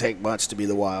 it didn't take much to be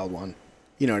the wild one.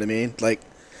 You know what I mean? Like,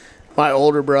 my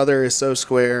older brother is so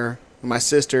square. My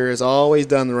sister has always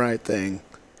done the right thing.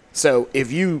 So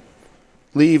if you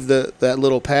leave that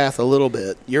little path a little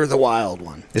bit, you're the wild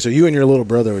one. So you and your little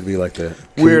brother would be like the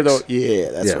weirdo.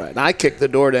 Yeah, that's right. And I kicked the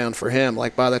door down for him.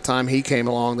 Like, by the time he came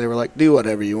along, they were like, do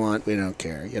whatever you want. We don't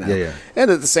care, you know. Yeah.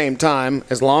 And at the same time,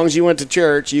 as long as you went to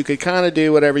church, you could kind of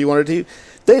do whatever you wanted to.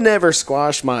 They never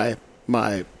squashed my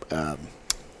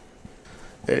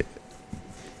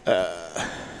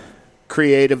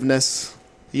creativeness.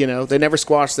 You know, they never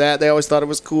squashed that. They always thought it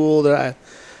was cool that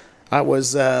I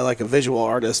was like a visual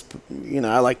artist. You know,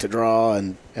 I like to draw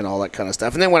and all that kind of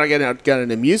stuff. And then when I got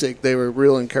into music, they were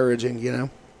real encouraging, you know.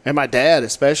 And my dad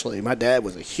especially. My dad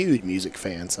was a huge music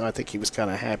fan, so I think he was kind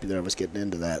of happy that I was getting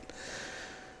into that.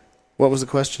 What was the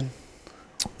question?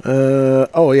 How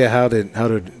did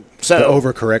the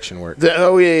overcorrection work?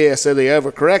 So the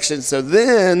overcorrection. So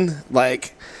then,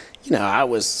 like, you know, I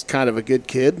was kind of a good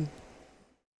kid,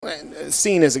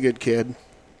 seen as a good kid.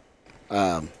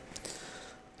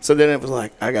 So then it was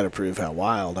like, I got to prove how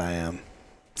wild I am.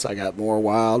 So I got more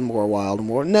wild,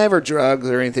 more. Never drugs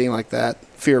or anything like that.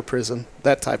 Fear prison,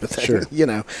 that type of thing, Sure. you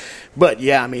know. But,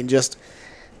 yeah, I mean,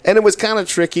 and it was kind of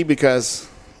tricky because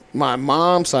my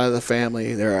mom's side of the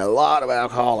family, there are a lot of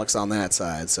alcoholics on that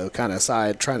side. So kind of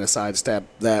trying to sidestep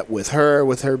that with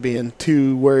her being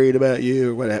too worried about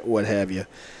you or what have you.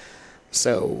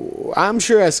 So I'm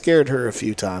sure I scared her a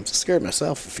few times. I scared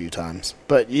myself a few times.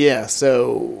 But, yeah,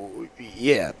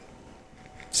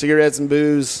 cigarettes and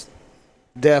booze,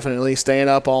 definitely. Staying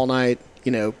up all night,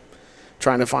 you know,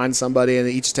 trying to find somebody in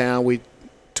each town we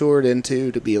toured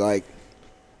into to be like,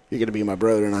 you're going to be my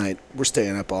bro tonight. We're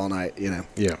staying up all night, you know.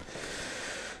 Yeah.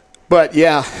 But,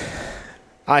 yeah,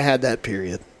 I had that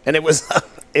period. And it was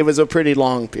a pretty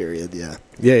long period, yeah.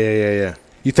 Yeah.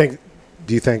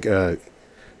 Do you think,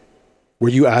 were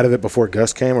you out of it before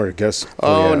Gus came, or Gus?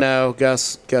 No,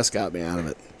 Gus got me out of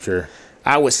it. Sure.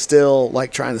 I was still,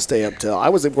 like, trying to stay up till. I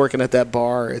was working at that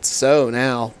bar. It's so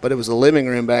now, but it was a living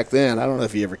room back then. I don't know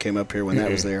if you ever came up here when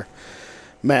that was there.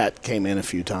 Matt came in a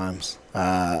few times.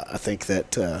 I think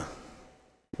that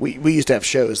we used to have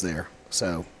shows there.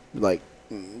 So, like,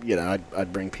 you know,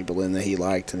 I'd bring people in that he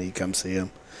liked, and he'd come see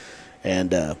them.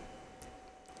 And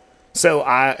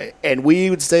and we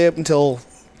would stay up until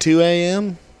 2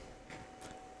 a.m.,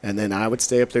 and then I would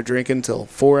stay up there drinking until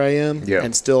 4 a.m.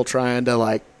 And still trying to,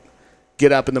 like,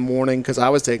 get up in the morning because I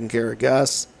was taking care of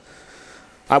Gus.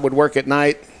 I would work at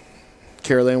night.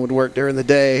 Carolyn would work during the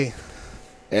day.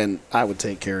 And I would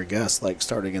take care of Gus, like,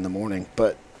 starting in the morning.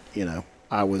 But, you know,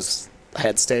 I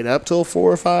had stayed up till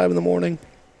 4 or 5 in the morning.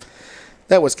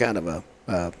 That was kind of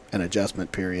an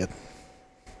adjustment period.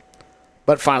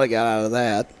 But finally got out of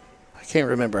that. I can't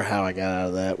remember how I got out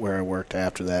of that, where I worked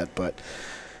after that. But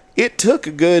it took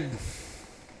a good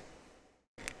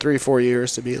 3 or 4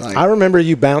 years to be like, I remember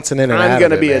you bouncing in and out of it. I'm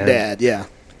going to be a dad, yeah.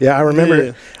 Yeah, I remember.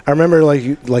 Yeah. I remember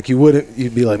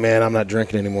you'd be like, man, I'm not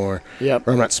drinking anymore. Yep.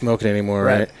 Or I'm not smoking anymore,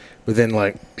 right? But then,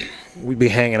 like, we'd be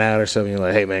hanging out or something. You're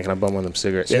like, hey, man, can I bum one of them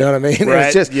cigarettes? You know what I mean?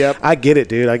 Right. It's just, I get it,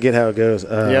 dude. I get how it goes.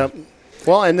 Yep.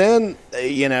 Well, and then,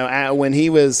 you know, when he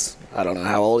was, I don't know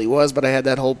how old he was, but I had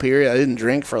that whole period. I didn't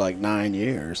drink for like 9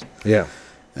 years. Yeah.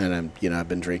 And I've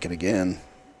been drinking again,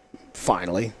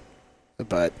 finally.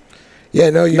 But yeah,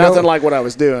 no, nothing like what I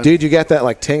was doing, dude. You got that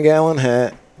like 10-gallon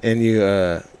hat, and you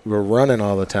were running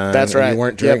all the time. That's right. You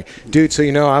weren't drinking, dude. So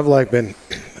I've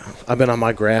been on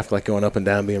my graft, like going up and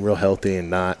down, being real healthy and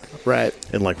not right,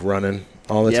 and like running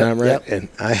all the time, right? And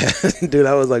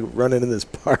I was like running in this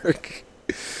park,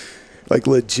 like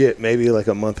legit. Maybe like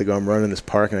a month ago, I'm running this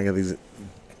park, and I got these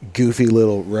goofy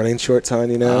little running shorts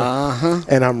on, and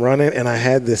I'm running, and I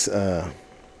had this. I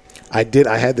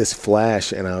had this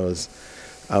flash, and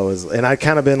and I'd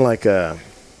kind of been like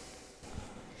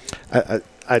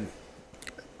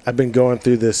I've been going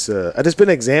through this. I just been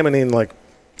examining, like,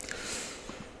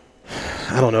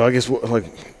 I don't know. I guess like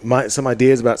some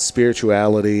ideas about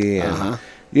spirituality and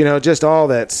just all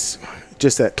that's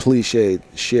just that cliched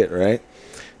shit, right?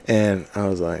 And I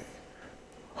was like,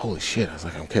 holy shit! I was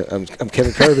like, I'm Kevin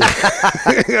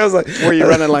Kerby. I was like, were you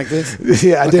running like this?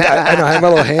 Yeah, I did. I had my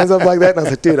little hands up like that, and I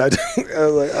was like, dude, I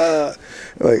was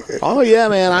like, oh yeah,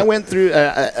 man. I went through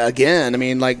again. I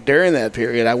mean, like during that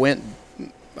period,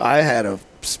 I had a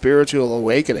spiritual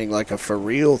awakening, like a for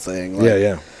real thing. Like,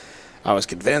 yeah. I was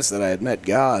convinced that I had met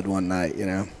God one night,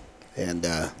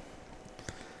 and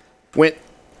went.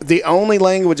 The only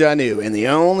language I knew and the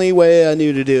only way I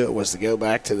knew to do it was to go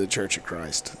back to the Church of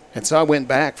Christ. And so I went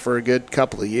back for a good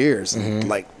couple of years and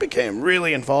like became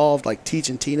really involved, like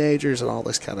teaching teenagers and all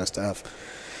this kind of stuff.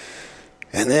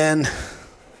 And then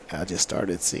I just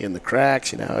started seeing the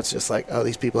cracks. It's just like, oh,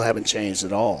 these people haven't changed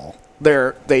at all.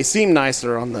 They seem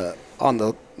nicer on the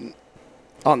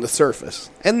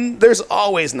surface. And there's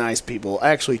always nice people,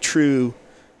 actually true,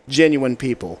 genuine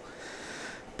people.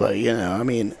 But, I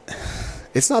mean,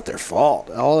 it's not their fault.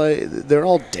 They're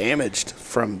all damaged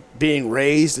from being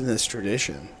raised in this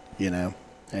tradition,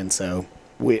 And so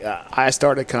I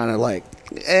started kind of like,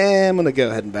 I'm going to go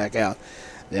ahead and back out.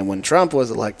 Then when Trump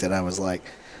was elected, I was like,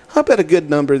 I bet a good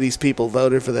number of these people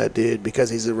voted for that dude because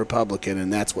he's a Republican,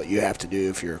 and that's what you have to do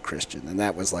if you're a Christian. And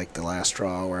that was like the last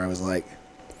straw where I was like,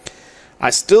 I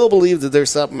still believe that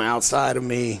there's something outside of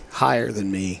me, higher than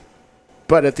me.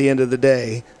 But at the end of the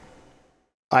day,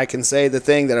 I can say the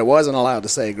thing that I wasn't allowed to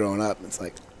say growing up. It's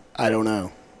like, I don't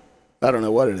know. I don't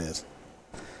know what it is.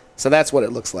 So that's what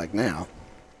it looks like now.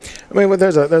 I mean, but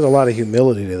there's a lot of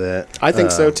humility to that. I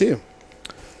think so too.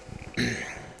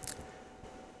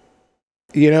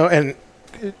 And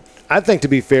I think, to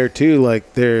be fair too,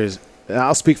 like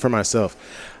I'll speak for myself.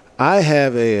 I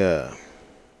have it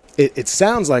it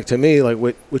sounds like to me like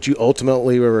what you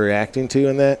ultimately were reacting to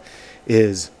in that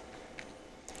is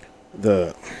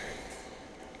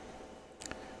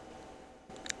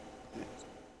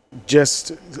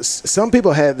some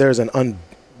people there's an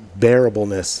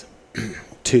unbearableness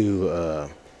to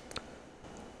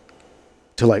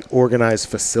like organized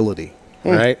facility,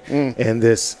 right? And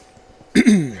this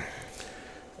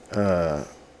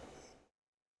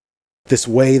this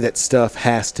way that stuff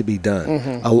has to be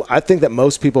done. I think that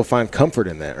most people find comfort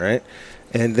in that, right?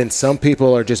 And then some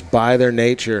people are just by their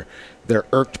nature, they're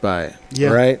irked by it,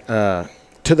 right?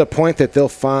 To the point that they'll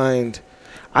find.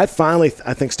 I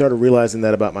think, started realizing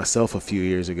that about myself a few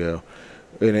years ago,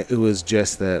 and it was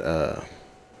just that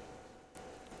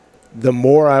the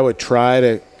more I would try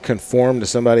to conform to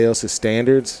somebody else's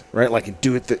standards, right? Like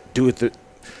do it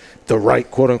the right,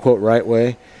 quote unquote, right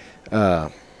way.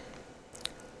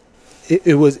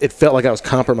 It felt like I was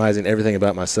compromising everything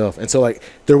about myself, and so like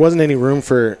there wasn't any room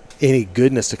for any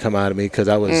goodness to come out of me because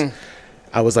I was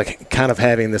like kind of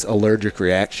having this allergic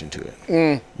reaction to it.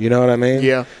 You know what I mean?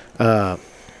 Yeah.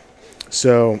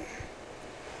 So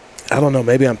I don't know.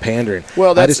 Maybe I'm pandering.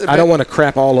 Well, I don't want to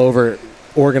crap all over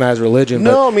organized religion.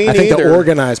 No, but me I think neither. the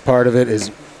organized part of it is.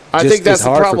 I think that's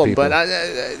the problem. But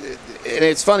and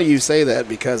it's funny you say that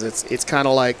because it's kind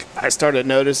of like I started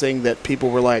noticing that people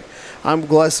were like, "I'm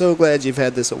so glad you've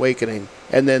had this awakening,"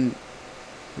 and then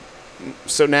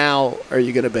so now are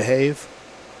you going to behave?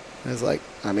 I was like,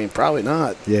 I mean, probably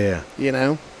not. Yeah. You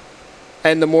know.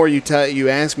 And the more you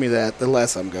ask me that, the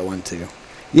less I'm going to.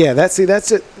 Yeah, that's it.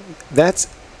 That's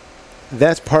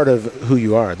part of who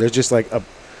you are. There's just like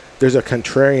there's a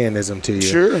contrarianism to you.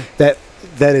 Sure. That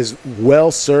is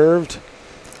well served.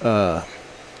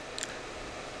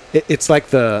 It's like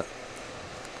the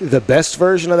best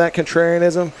version of that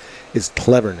contrarianism is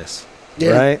cleverness.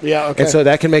 Yeah. Right? Yeah, okay. And so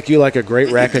that can make you like a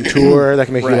great raconteur. That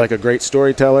can make Right. you like a great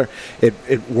storyteller.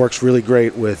 It works really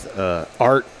great with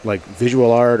art, like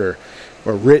visual art or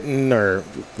written or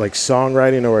like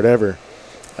songwriting or whatever.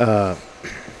 But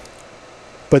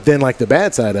then like the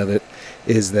bad side of it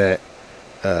is that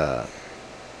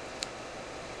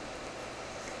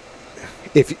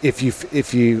if you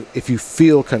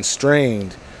feel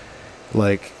constrained,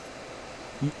 like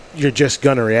you're just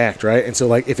gonna react, right? And so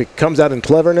like if it comes out in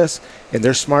cleverness and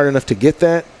they're smart enough to get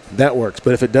that works.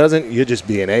 But if it doesn't, you'll just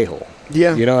be an a-hole.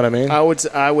 Yeah. You know what I mean? I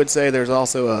would say there's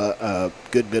also a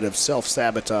good bit of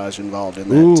self-sabertage involved in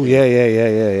that Ooh, too. yeah.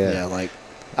 Yeah, like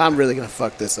I'm really gonna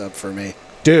fuck this up for me.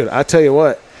 Dude, I tell you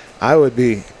what, I would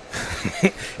be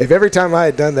if every time I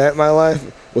had done that in my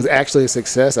life was actually a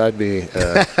success, I'd be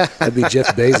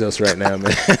Jeff Bezos right now,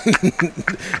 man.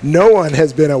 No one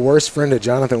has been a worse friend of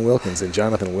Jonathan Wilkins than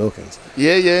Jonathan Wilkins.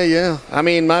 Yeah. I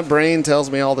mean, my brain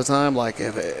tells me all the time, like,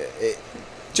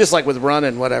 just like with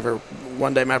running, whatever.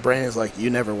 One day my brain is like, you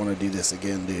never want to do this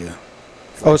again, do you?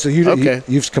 Oh, so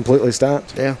you've completely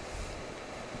stopped? Yeah.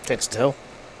 Can't tell.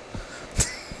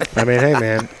 I mean, hey,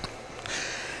 man.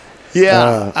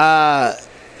 Yeah. I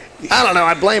don't know.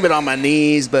 I blame it on my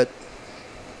knees, but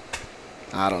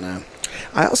I don't know.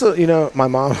 I also, my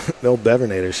mom, the old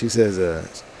Bevernator, she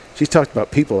says, she's talked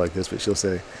about people like this, but she'll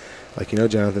say, like,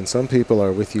 Jonathan, some people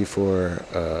are with you for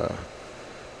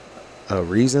a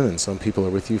reason and some people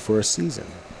are with you for a season.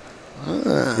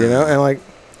 And like,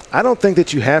 I don't think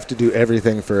that you have to do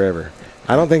everything forever.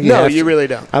 I don't think you really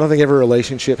don't. I don't think every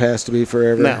relationship has to be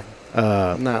forever.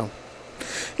 No. No.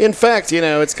 In fact,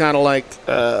 it's kind of like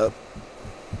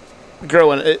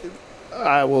growing.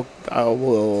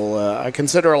 I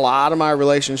consider a lot of my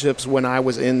relationships when I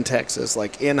was in Texas,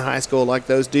 like in high school, like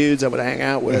those dudes I would hang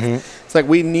out with. Mm-hmm. It's like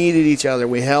we needed each other.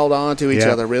 We held on to each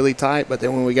other really tight. But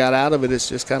then when we got out of it, it's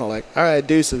just kind of like, all right,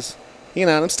 deuces. And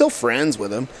I'm still friends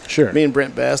with him. Sure. Me and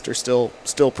Brent Best are still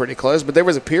pretty close. But there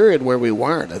was a period where we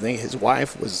weren't. I think his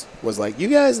wife was like, you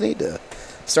guys need to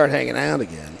start hanging out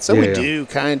again. So we do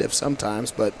kind of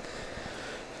sometimes. But,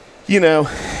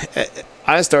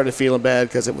 I started feeling bad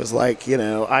because it was like,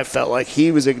 I felt like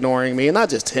he was ignoring me. And not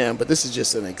just him, but this is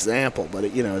just an example. But,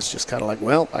 it's just kind of like,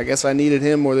 well, I guess I needed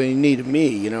him more than he needed me.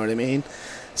 You know what I mean?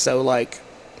 So, like,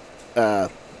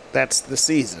 that's the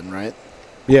season, right?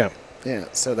 Yeah. Yeah,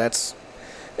 so that's...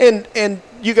 And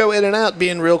you go in and out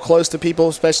being real close to people,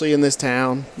 especially in this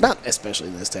town. Not especially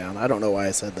in this town. I don't know why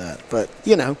I said that. But,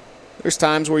 there's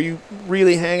times where you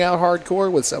really hang out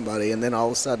hardcore with somebody, and then all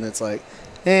of a sudden it's like,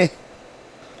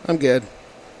 I'm good.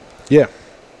 Yeah.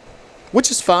 Which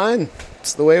is fine.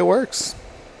 It's the way it works.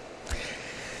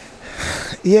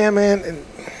 Yeah, man.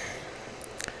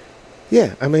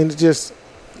 Yeah, I mean,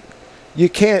 you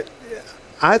can't...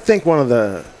 I think one of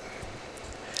the...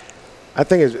 I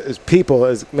think as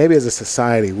people, maybe as a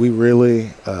society, we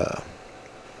really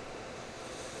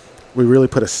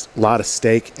put a lot of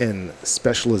stake in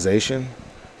specialization,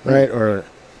 right? Or,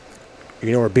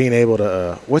 or being able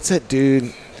to, what's that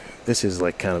dude? This is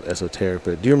like kind of esoteric,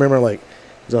 but do you remember like,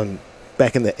 it was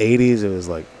back in the 80s, it was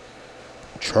like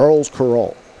Charles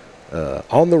Kuralt,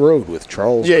 On the Road with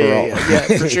Charles Kuralt. Yeah,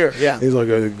 for sure, yeah. He's like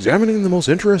examining the most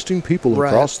interesting people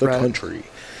across the country.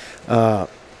 And,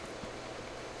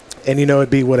 it'd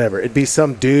be whatever. It'd be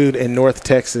some dude in North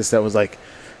Texas that was like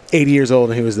 80 years old,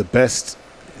 and he was the best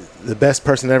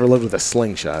person that ever lived with a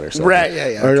slingshot or something. Right,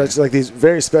 yeah. Or it's like these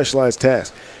very specialized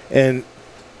tasks. And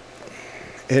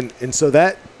so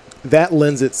that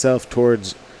lends itself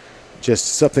towards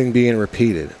just something being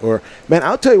repeated. Or, man,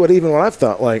 I'll tell you what I've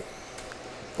thought, like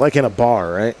in a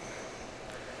bar, right?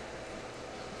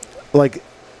 Like,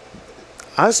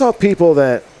 I saw people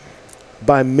that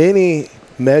by many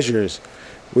measures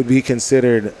would be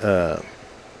considered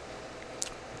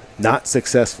not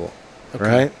successful,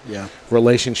 right? Yeah.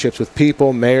 Relationships with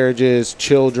people, marriages,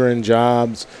 children,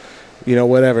 jobs,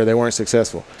 whatever. They weren't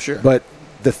successful. Sure. But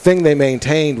the thing they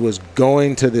maintained was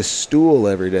going to this stool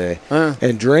every day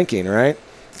and drinking, right?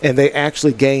 And they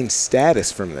actually gained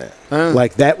status from that.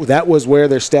 Like that was where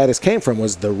their status came from,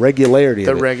 was the regularity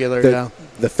of it.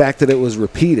 The fact that it was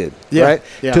repeated, right?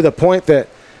 Yeah. To the point that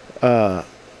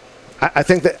I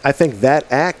think that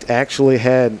act actually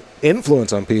had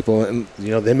influence on people, and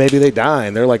then maybe they die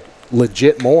and they're like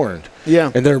legit mourned,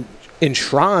 and they're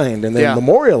enshrined and they're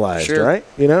memorialized, right?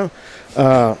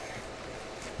 But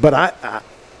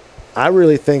I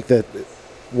really think that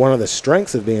one of the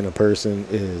strengths of being a person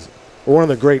is, or one of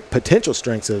the great potential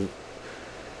strengths of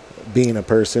being a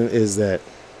person is that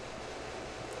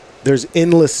there's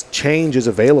endless changes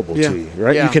available to you,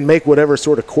 right? You can make whatever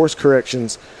sort of course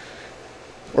corrections,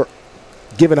 or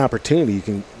given opportunity,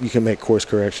 you can make course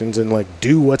corrections and like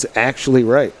do what's actually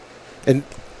right. And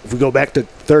if we go back to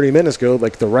 30 minutes ago,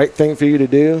 like the right thing for you to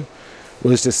do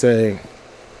was to say,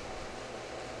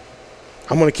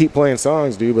 I'm going to keep playing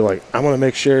songs, dude, but like I'm going to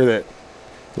make sure that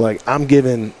like I'm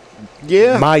giving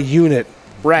my unit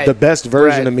the best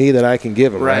version of me that I can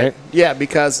give them, right? Yeah,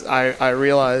 because I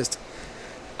realized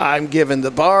I'm giving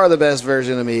the bar the best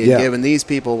version of me and giving these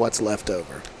people what's left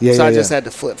over. So I just had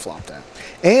to flip-flop that.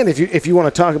 And if you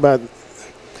want to talk about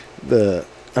the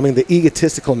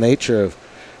egotistical nature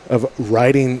of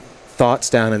writing thoughts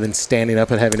down and then standing up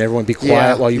and having everyone be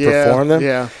quiet while you perform them.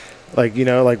 Yeah. Like,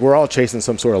 like we're all chasing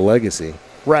some sort of legacy.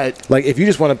 Right. Like if you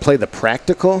just want to play the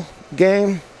practical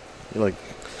game, you're like,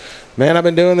 man, I've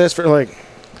been doing this for like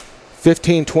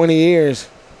 15, 20 years.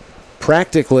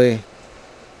 Practically,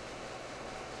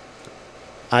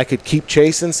 I could keep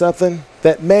chasing something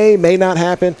that may not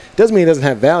happen. Doesn't mean it doesn't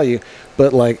have value,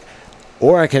 but like,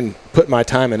 or I can put my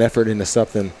time and effort into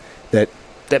something that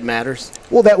matters.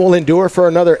 Well, that will endure for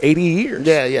another 80 years.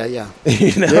 Yeah.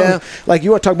 Like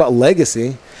you want to talk about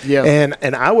legacy. Yeah.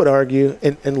 And I would argue,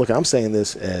 and look, I'm saying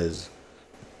this as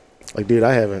like, dude,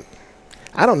 I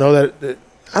don't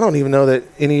even know that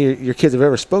any of your kids have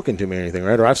ever spoken to me or anything,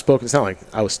 right? Or I've spoken. It's not like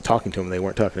I was talking to them; they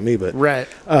weren't talking to me. But right.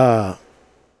 I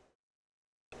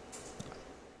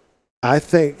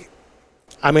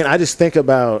just think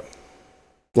about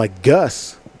like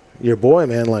Gus, your boy,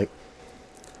 man. Like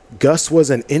Gus was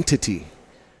an entity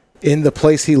in the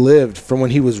place he lived from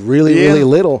when he was really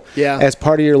little. Yeah. As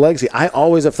part of your legacy, I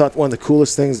always have thought one of the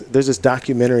coolest things. There's this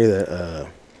documentary that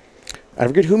I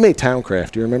forget who made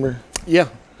Towncraft. Do you remember? Yeah.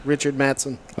 Richard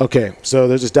Matheson. Okay, so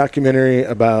there's this documentary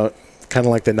about kind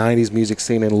of like the 90s music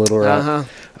scene in Little Rock.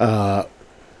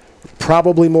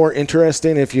 Probably more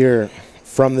interesting if you're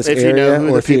from this area, you know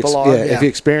who or if if you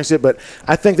experience it. But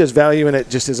I think there's value in it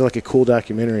just as like a cool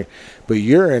documentary. But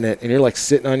you're in it, and you're like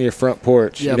sitting on your front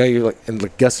porch. Yep. You're like, and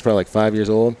like Gus is probably like 5 years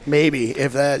old. Maybe,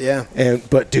 if that, yeah.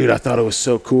 But dude, I thought it was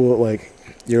so cool. Like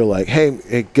you're like,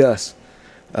 hey Gus,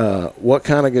 what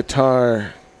kind of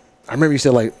guitar? I remember you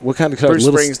said, like, what kind of guitar? Bruce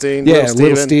Springsteen.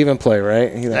 Little Steven play, right?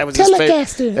 And that was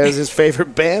his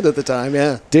favorite band at the time,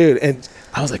 yeah. Dude, and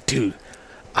I was like, dude,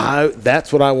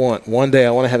 that's what I want. One day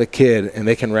I want to have a kid, and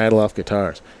they can rattle off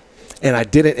guitars. And I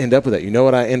didn't end up with that. You know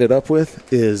what I ended up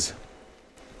with is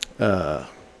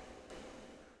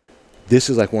this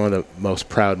is like one of the most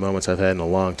proud moments I've had in a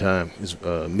long time. Is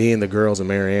me and the girls and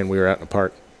Marianne, we were out in the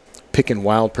park picking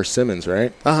wild persimmons,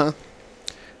 right? Uh-huh.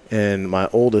 And my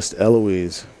oldest,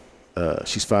 Eloise,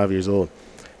 she's 5 years old.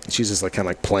 And she's just like kind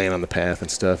of like playing on the path and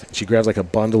stuff. And she grabs like a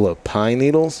bundle of pine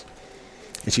needles,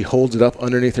 and she holds it up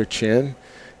underneath her chin,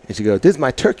 and she goes, "This is my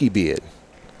turkey beard."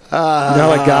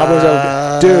 Like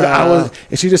gobblers. Dude,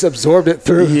 and she just absorbed it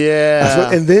through.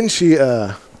 Yeah. And then she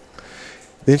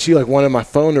then she like wanted my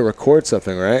phone to record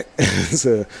something, right?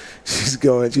 So she's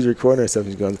recording herself.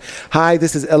 She's going, "Hi,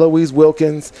 this is Eloise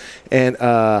Wilkins, and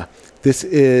this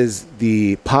is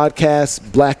the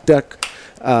podcast Black Duck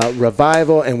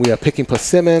Revival, and we are picking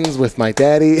persimmons with my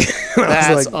daddy."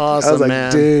 That's awesome, I was like,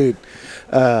 man. dude,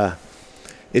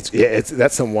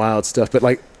 that's some wild stuff. But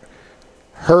like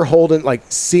her holding, like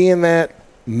seeing that,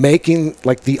 making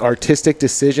like the artistic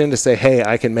decision to say, "Hey,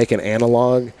 I can make an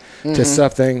analog to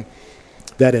something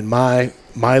that in my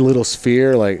little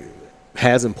sphere like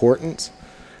has importance,"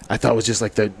 I thought was just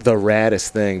like the raddest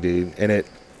thing, dude. And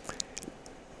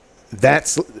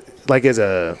that's like as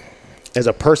a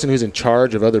person who's in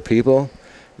charge of other people,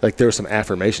 like there was some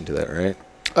affirmation to that, right?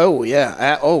 Oh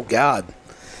yeah. Oh God.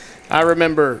 I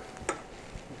remember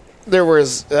there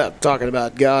was talking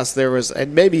about Gus. There was,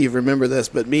 and maybe you remember this,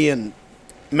 but me and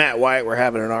Matt White were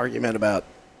having an argument about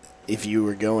if you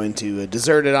were going to a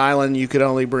deserted island, you could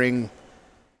only bring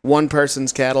one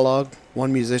person's catalog,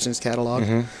 one musician's catalog,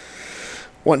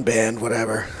 one band,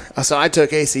 whatever. So I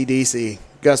took AC/DC.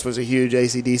 Gus was a huge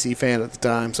AC/DC fan at the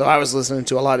time, so I was listening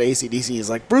to a lot of AC/DC. He's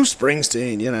like, Bruce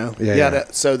Springsteen, you know. Yeah.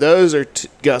 So those are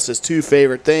Gus's two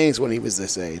favorite things when he was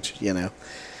this age, you know.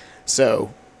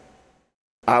 So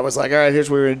I was like, all right, here's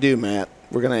what we're going to do, Matt.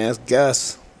 We're going to ask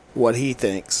Gus what he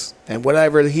thinks, and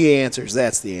whatever he answers,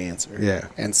 that's the answer. Yeah.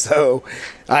 And so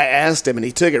I asked him, and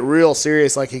he took it real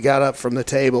serious. Like he got up from the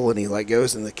table and he like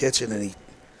goes in the kitchen and he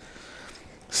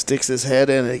sticks his head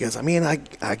in and he goes, I mean, I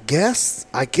guess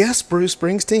Bruce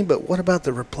Springsteen, but what about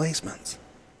the Replacements?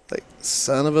 Like,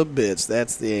 son of a bitch,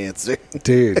 that's the answer,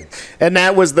 dude. And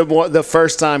that was the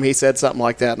first time he said something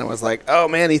like that, and I was like, oh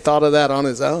man, he thought of that on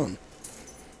his own.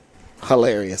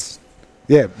 Hilarious.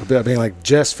 Yeah, but being like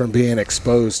just from being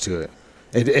exposed to it,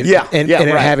 and it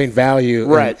right. having value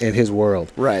right. in his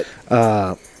world. Right.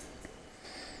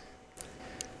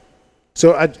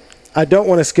 So I don't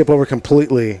want to skip over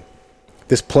completely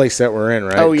this place that we're in,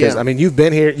 right? Oh yeah. I mean, you've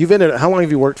been here. How long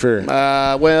have you worked for?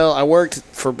 Well, I worked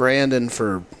for Brandon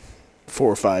for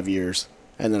 4 or 5 years,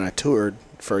 and then I toured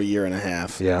for a year and a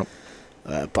half. Yeah.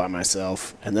 By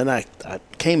myself, and then I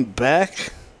came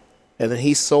back. And then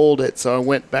he sold it, so I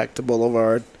went back to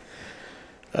Boulevard.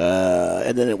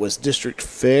 And then it was District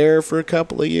Fair for a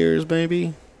couple of years,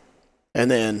 maybe.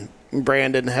 And then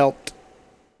Brandon helped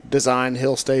design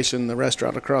Hill Station, the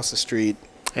restaurant across the street,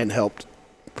 and helped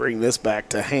bring this back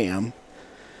to Ham.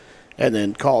 And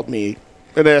then called me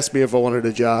and asked me if I wanted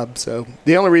a job. So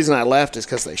the only reason I left is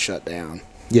because they shut down.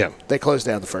 Yeah. They closed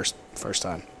down the first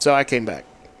time. So I came back.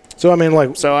 So I mean,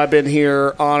 like, so I've been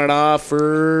here on and off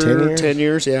for 10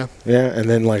 years, yeah. Yeah, and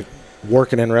then like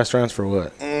working in restaurants for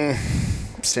what?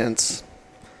 Since,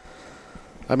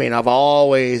 I mean, I've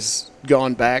always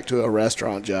gone back to a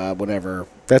restaurant job whenever.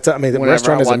 The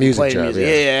restaurant is a music job.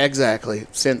 Yeah, exactly.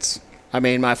 Since, I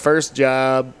mean, my first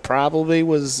job probably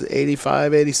was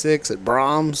 85, 86 at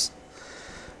Brahms,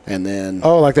 and then.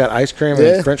 Oh, like that ice cream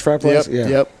and French fry place.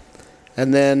 Yep.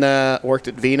 And then worked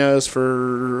at Vino's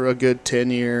for a good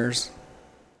 10 years.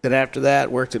 Then after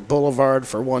that, worked at Boulevard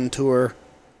for one tour,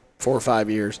 4 or 5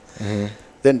 years. Mm-hmm.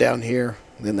 Then down here.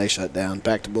 Then they shut down.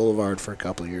 Back to Boulevard for a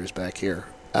couple of years back here.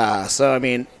 So, I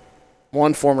mean,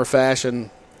 one form or fashion,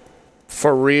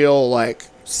 for real, like,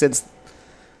 since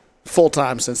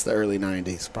full-time since the early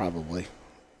 90s, probably.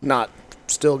 Not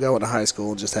still going to high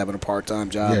school and just having a part-time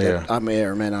job that I may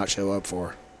or may not show up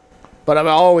for. But I've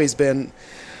always been...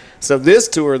 So this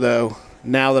tour, though,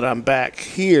 now that I'm back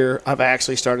here, I've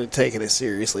actually started taking it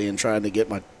seriously and trying to get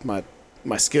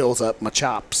my skills up, my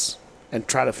chops, and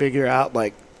try to figure out,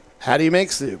 like, how do you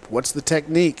make soup? What's the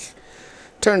technique?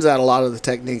 Turns out a lot of the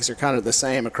techniques are kind of the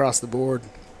same across the board.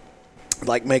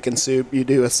 Like making soup, you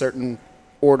do a certain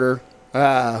order.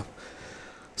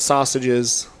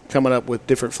 Sausages, coming up with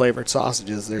different flavored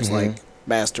sausages, there's, like,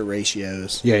 master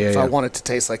ratios. If I want it to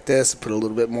taste like this, put a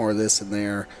little bit more of this in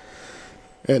there.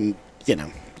 And, you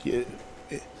know,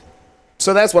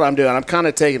 so that's what I'm doing. I'm kind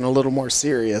of taking it a little more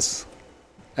serious.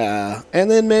 And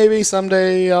then maybe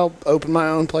someday I'll open my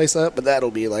own place up, but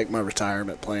that'll be like my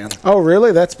retirement plan. Oh,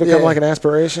 really? That's become like an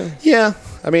aspiration? Yeah.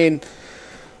 I mean,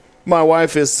 my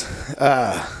wife is,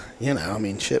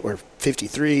 we're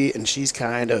 53, and she's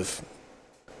kind of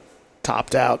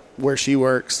topped out where she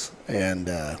works and,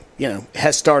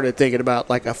 has started thinking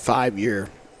about like a 5-year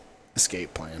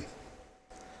escape plan.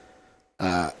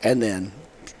 And then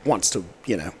wants to,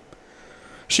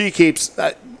 she keeps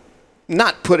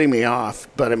not putting me off,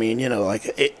 but I mean, like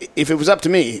if it was up to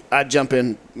me, I'd jump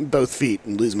in both feet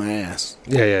and lose my ass.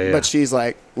 Yeah. But she's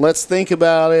like, let's think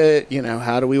about it.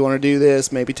 How do we want to do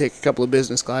this? Maybe take a couple of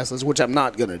business classes, which I'm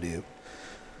not going to do.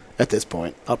 at this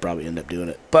point. I'll probably end up doing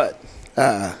it. But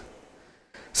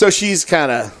so she's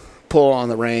kind of pull on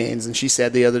the reins, and she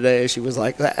said the other day, she was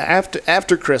like,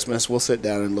 after Christmas, we'll sit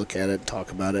down and look at it,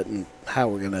 talk about it, and how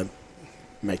we're going to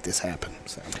make this happen.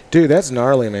 So. Dude, that's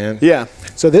gnarly, man. Yeah.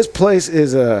 So this place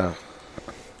is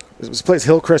this place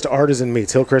Hillcrest Artisan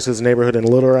Meats. Hillcrest is a neighborhood in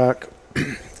Little Rock,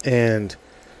 and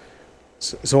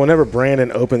so whenever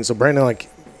Brandon opened, so Brandon, like,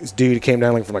 this dude came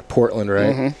down, like, from, like, Portland,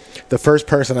 right? Mm-hmm. The first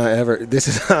person this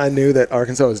is how I knew that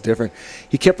Arkansas was different.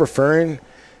 He kept referring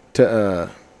to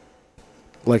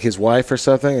like his wife or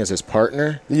something as his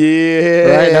partner. Yeah.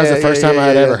 Right? That was the first time I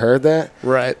had ever heard that.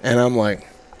 Right. And I'm like,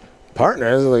 partner?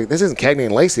 I was like, this isn't Cagney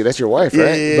and Lacey. That's your wife,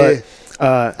 right? Yeah.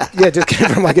 But, it just came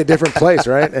from, like, a different place,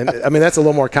 right? And, I mean, that's a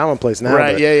little more commonplace now.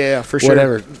 Right, yeah, for sure.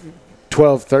 Whatever,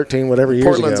 12, 13, whatever years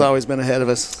Portland's ago. always been ahead of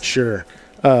us. Sure.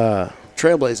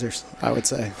 Trailblazers, I would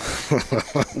say.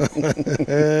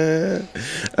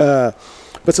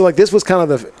 But so, like, this was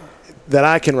kind of that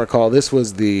I can recall, this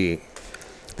was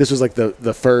like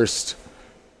the first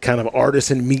kind of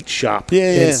artisan meat shop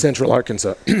in Central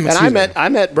Arkansas. And I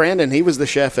met Brandon. He was the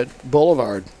chef at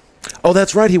Boulevard. Oh,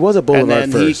 that's right. He was at Boulevard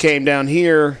and then first. He came down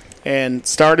here and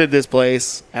started this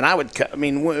place. And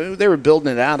they were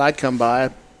building it out. I'd come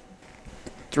by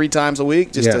 3 times a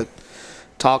week just to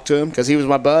talk to him because he was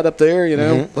my bud up there, you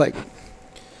know. Mm-hmm. Like,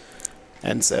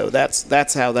 and so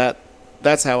that's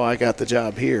how I got the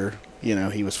job here. You know,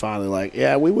 he was finally like,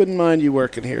 "Yeah, we wouldn't mind you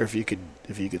working here if you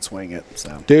could swing it."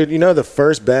 So, dude, you know, the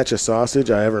first batch of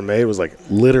sausage I ever made was like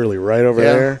literally right over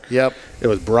there. Yep. It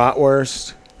was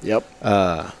bratwurst. Yep.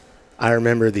 I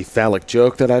remember the phallic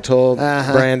joke that I told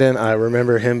Brandon. I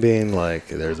remember him being like,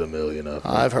 "There's a million of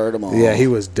them." I've heard them all. Yeah, he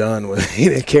was done with it. He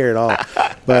didn't care at all.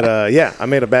 But I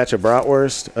made a batch of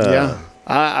bratwurst.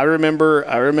 I remember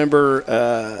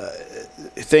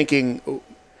thinking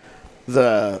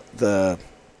the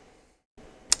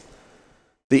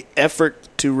effort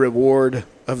to reward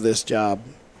of this job,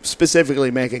 specifically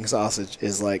making sausage,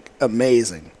 is like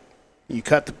amazing. You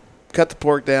cut the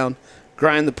pork down,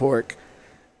 grind the pork,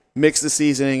 mix the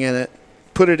seasoning in it,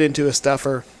 put it into a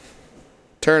stuffer,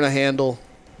 turn a handle,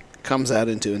 comes out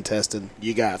into intestine.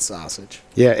 You got sausage.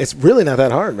 Yeah, it's really not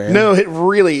that hard, man. No, it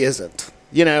really isn't.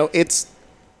 You know, it's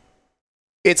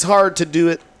hard to do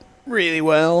it really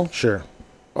well. Sure.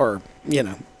 Or, you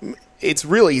know, it's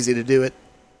real easy to do it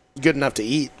good enough to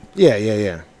eat.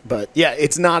 Yeah. But, yeah,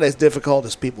 it's not as difficult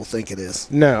as people think it is.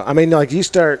 No, I mean, like,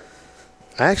 I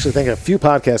actually think a few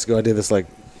podcasts ago I did this, like,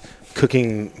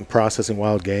 cooking and processing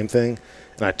wild game thing,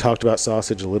 and I talked about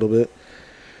sausage a little bit.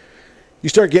 You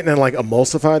start getting in, like,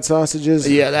 emulsified sausages.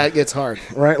 Yeah, that gets hard.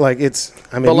 Right? Like,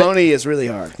 bologna is really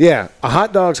hard. Yeah. A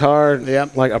hot dog's hard. Yeah.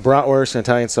 Like a bratwurst, an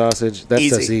Italian sausage, that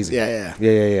stuff's easy.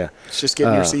 Yeah. It's just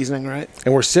getting your seasoning right.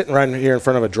 And we're sitting right here in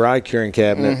front of a dry curing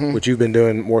cabinet, which you've been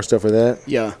doing more stuff with that.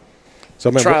 Yeah.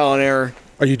 So trial and error.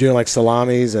 Are you doing, like,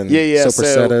 salamis and So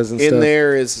soprasettas and stuff? in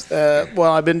there is,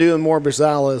 I've been doing more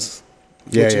bersalas,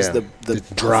 which is the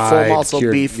dry full muscle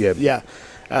cured beef. Yeah.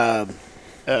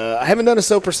 I haven't done a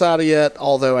sopressata yet,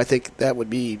 although I think that would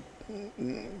be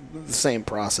the same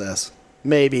process.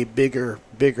 Maybe bigger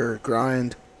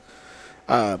grind.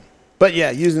 But,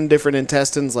 yeah, using different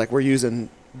intestines. Like, we're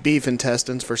using beef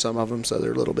intestines for some of them, so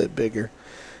they're a little bit bigger.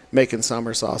 Making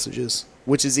summer sausages,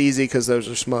 which is easy because those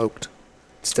are smoked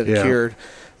instead of cured.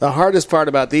 The hardest part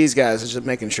about these guys is just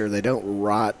making sure they don't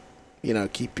rot, you know,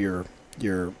 keep your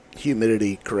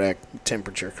humidity correct,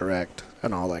 temperature correct,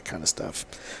 and all that kind of stuff.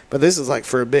 But this is like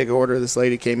for a big order. This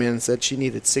lady came in and said she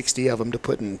needed 60 of them to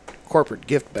put in corporate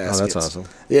gift baskets. Oh, that's awesome.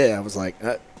 Yeah, I was like,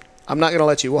 I'm not going to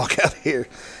let you walk out of here.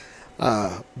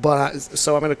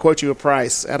 So I'm going to quote you a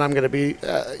price, and I'm going to be,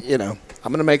 I'm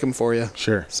going to make them for you.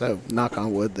 Sure. So knock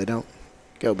on wood, they don't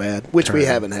go bad, which we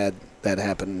haven't had that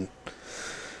happen.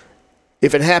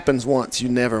 If it happens once, you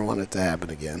never want it to happen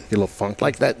again. Get a little funky.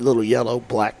 Like that little yellow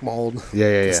black mold.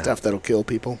 Yeah. The stuff that'll kill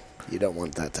people. You don't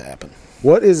want that to happen.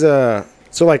 What is so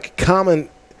like common?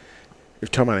 You're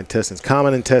talking about intestines.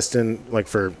 Common intestine, like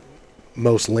for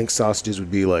most link sausages,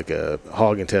 would be like a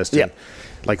hog intestine. Yeah.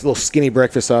 Like little skinny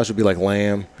breakfast sausage would be like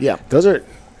lamb. Yeah. Those are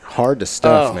hard to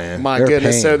stuff, man. My They're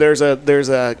goodness. pain. So there's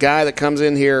a guy that comes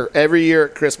in here every year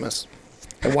at Christmas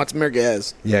and wants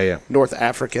merguez. Yeah. North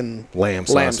African lamb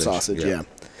sausage. Yeah.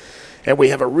 And we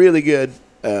have a really good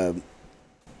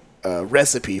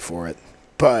recipe for it.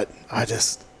 But I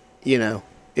just,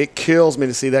 it kills me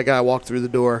to see that guy walk through the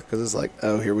door because it's like,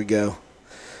 oh, here we go.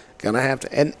 Gonna have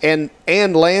to.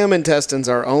 And lamb intestines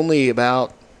are only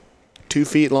about 2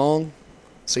 feet long.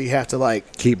 So you have to,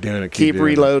 like, keep doing it. Keep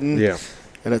reloading. Yeah.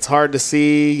 And it's hard to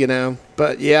see,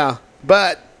 But, yeah.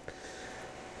 But,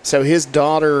 so his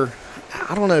daughter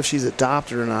I don't know if she's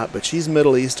adopted or not, but she's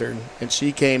Middle Eastern, and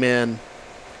she came in,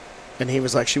 and he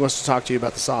was like, she wants to talk to you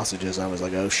about the sausages. I was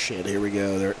like, oh, shit, here we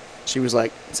go. She was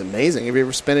like, it's amazing. Have you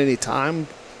ever spent any time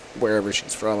wherever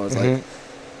she's from? I was like,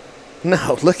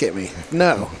 no, look at me.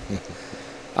 No.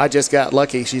 I just got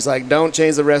lucky. She's like, don't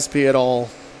change the recipe at all.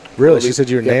 Really? She said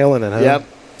you were nailing it, huh?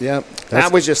 Yep. I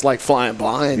was just like flying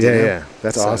blind. Yeah.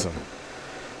 That's awesome.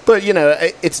 But,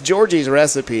 it's Georgie's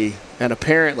recipe, and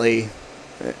apparently,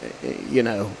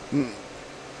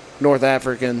 North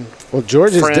African. Well,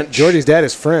 Georgie's dad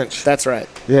is French. That's right.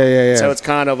 Yeah. So it's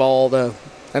kind of all an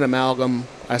amalgam,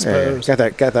 I suppose. Yeah.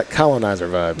 Got that colonizer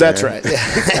vibe. That's man. right.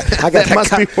 Yeah. That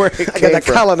must be where it came I got that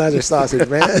from. colonizer sausage,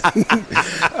 man.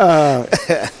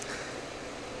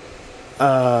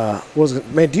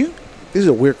 This is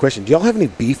a weird question. Do y'all have any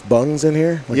beef bungs in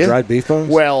here? Like dried beef bungs?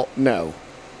 Well, no.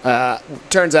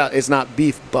 Turns out it's not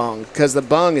beef bung, because the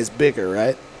bung is bigger,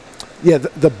 right? Yeah,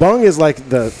 the bung is like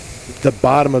the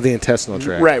bottom of the intestinal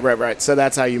tract. Right. So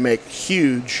that's how you make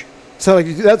huge. So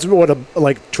that's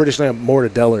what traditionally a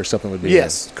mortadella or something would be.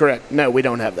 Yes, correct. No, we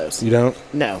don't have those. You don't?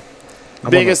 No.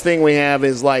 The biggest thing we have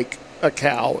is like a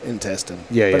cow intestine.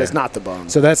 Yeah. But it's not the bung.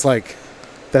 So that's like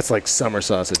summer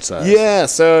sausage size. Yeah.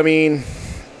 So I mean,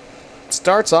 it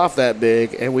starts off that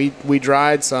big, and we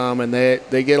dried some, and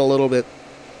they get a little bit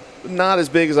not as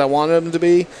big as I wanted them to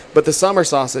be, but the summer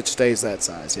sausage stays that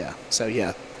size. Yeah. So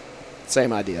yeah,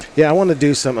 same idea. Yeah, I want to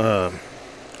do some. I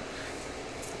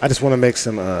just want to make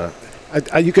some.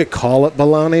 You could call it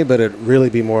bologna, but it'd really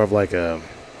be more of like a.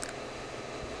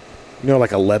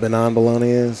 Like a Lebanon bologna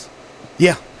is.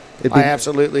 Yeah, I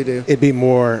absolutely do. It'd be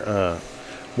more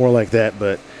like that.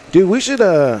 But dude, we should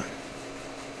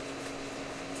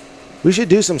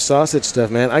do some sausage stuff,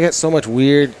 man. I got so much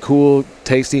weird, cool,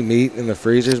 tasty meat in the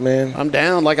freezers, man. I'm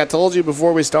down. Like I told you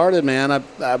before we started, man, I'm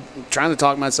trying to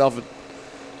talk myself into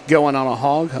going on a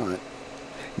hog hunt.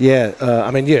 Yeah,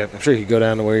 I'm sure you could go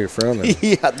down to where you're from. And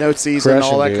yeah, no season,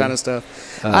 all that kind of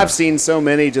stuff. I've seen so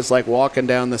many just like walking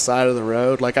down the side of the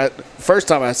road. Like first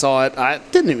time I saw it, I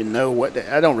didn't even know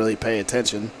I don't really pay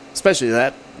attention, especially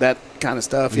that kind of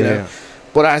stuff, you know.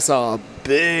 But I saw a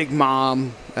big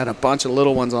mom and a bunch of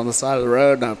little ones on the side of the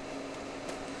road, and I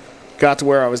got to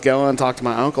where I was going, talked to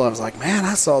my uncle. I was like, man,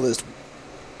 I saw this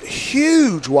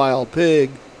huge wild pig.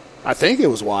 I think it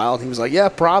was wild. He was like, yeah,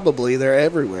 probably. They're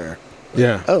everywhere.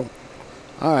 Yeah. Oh,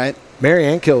 all right. Mary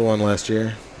Ann killed one last year.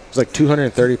 It was like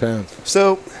 230 pounds.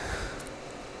 So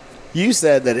you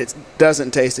said that it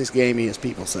doesn't taste as gamey as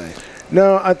people say.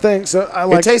 No, I think so.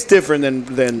 It tastes different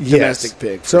than domestic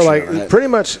pig. So sure, right? Pretty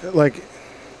much like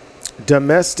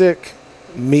domestic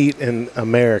meat in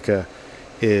America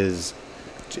is,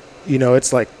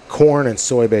 it's like corn and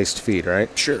soy based feed, right?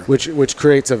 Sure. Which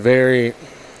creates a very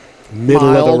middle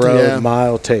of the road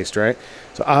mild taste, right?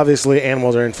 So obviously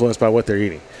animals are influenced by what they're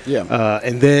eating. Yeah.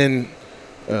 And then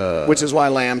which is why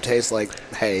lamb tastes like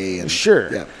hay. And,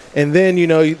 sure. Yeah. And then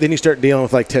you start dealing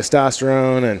with like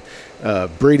testosterone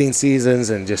and breeding seasons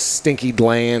and just stinky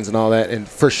glands and all that. And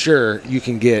for sure you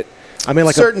can get. I mean,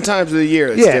 like certain times of the year,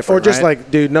 it's different, or just right?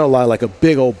 like, dude, no lie, like a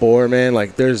big old boar, man.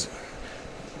 Like there's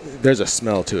a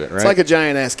smell to it, right? It's like a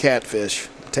giant ass catfish.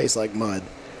 It tastes like mud.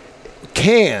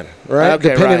 Right? Okay,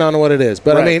 depending on what it is.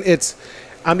 But I mean,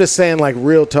 I'm just saying, like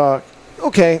real talk.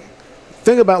 Okay,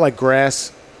 think about like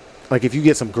grass. Like if you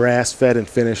get some grass fed and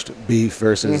finished beef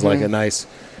versus like a nice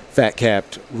fat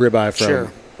capped ribeye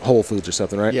from Whole Foods or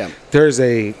something, right? Yeah. There's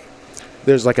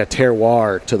like a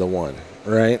terroir to the one,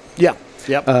 right? Yeah.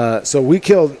 Yep. So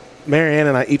Mary Ann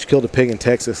and I each killed a pig in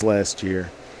Texas last year.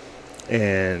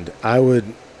 And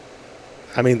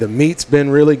the meat's been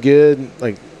really good.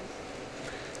 Like,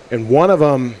 and one of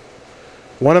them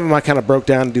I kind of broke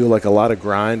down to do like a lot of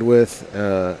grind with,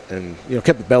 and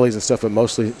kept the bellies and stuff, but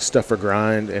mostly stuff for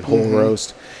grind and whole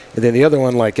roast. And then the other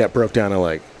one like got broke down to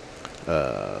like,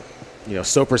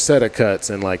 sopressata cuts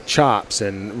and like chops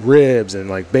and ribs and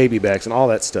like baby backs and all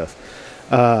that stuff.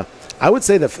 I would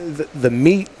say the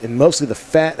meat and mostly the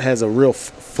fat has a real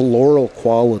floral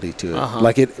quality to it.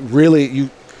 Like it really,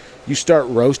 you start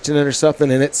roasting it or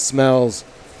something and it smells.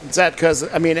 Is that because,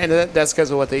 and that's because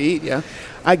of what they eat, yeah?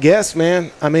 I guess, man.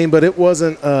 but it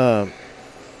wasn't,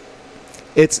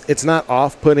 it's not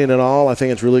off-putting at all. I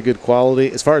think it's really good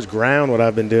quality. As far as ground, what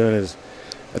I've been doing is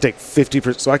I take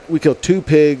 50%. So we killed 2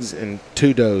 pigs and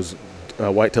 2 does,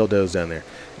 whitetail does down there.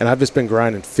 And I've just been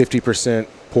grinding 50%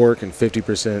 pork and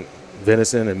 50%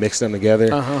 venison and mix them together,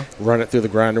 run it through the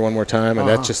grinder one more time, and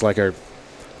that's just like our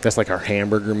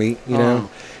hamburger meat, you know.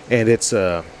 And it's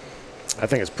I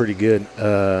think it's pretty good.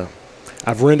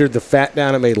 I've rendered the fat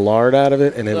down and made lard out of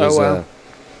it, and it was wow.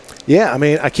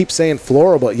 I keep saying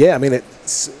floral, but yeah,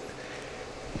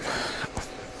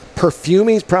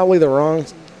 perfumey is probably the wrong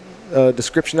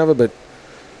description of it, but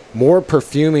more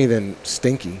perfumey than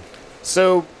stinky.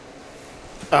 So,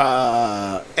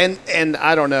 and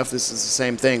I don't know if this is the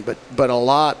same thing, but a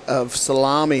lot of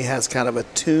salami has kind of a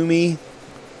toomey,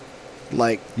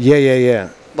 like Yeah.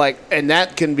 and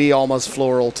that can be almost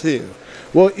floral too.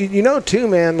 Well, you know, too,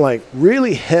 man, like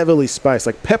really heavily spiced,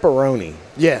 like pepperoni.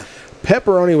 Yeah,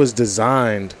 Pepperoni was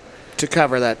designed to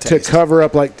cover that taste. to cover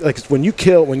up like when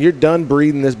you're done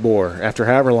breeding this boar after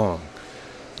however long,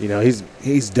 you know,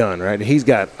 he's done, right? And he's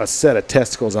got a set of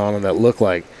testicles on him that look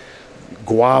like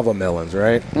guava melons,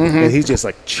 right? Mm-hmm. And he's just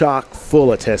like chock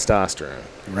full of testosterone.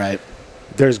 Right.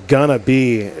 There's gonna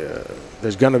be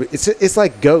it's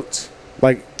like goats,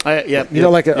 like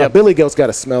a billy goat's got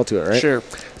a smell to it, right? Sure.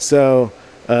 So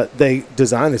they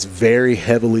designed this very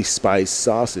heavily spiced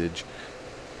sausage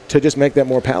to just make that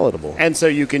more palatable. And so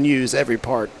you can use every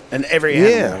part and every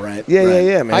animal, right?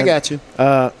 Yeah, man. I got you.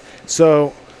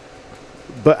 So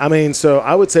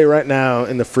I would say right now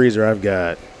in the freezer I've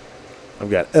got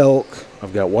elk,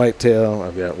 I've got whitetail,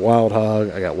 I've got wild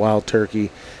hog, I got wild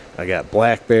turkey, I got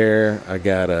black bear, I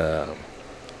got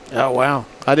Oh wow!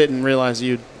 I didn't realize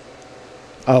you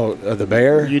the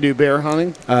bear. You do bear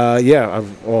hunting? Yeah.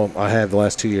 I have the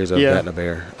last 2 years I've gotten a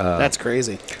bear. That's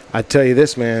crazy. I tell you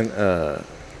this, man.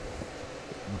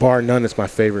 Bar none, it's my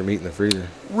favorite meat in the freezer.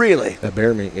 Really? That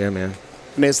bear meat, yeah, man.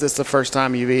 And is this the first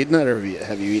time you've eaten it, or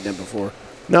have you eaten it before?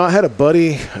 No, I had a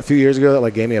buddy a few years ago that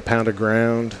like gave me a pound of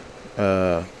ground,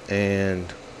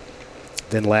 and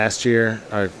then last year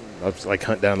I was like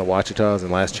hunting down the Wachitas, and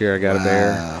last year I got a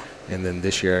bear, and then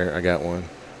this year I got one.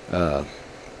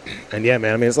 And yeah,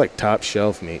 man, I mean it's like top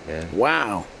shelf meat, man.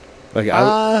 Wow. Like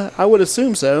I would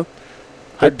assume so.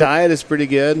 Their diet is pretty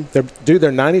good. They're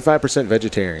 95%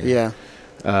 vegetarian. Yeah.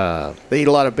 They eat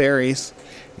a lot of berries.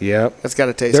 Yep. That's got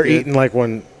to taste They're good. eating like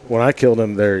when I killed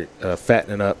them, they're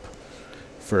fattening up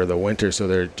for the winter, so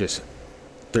they're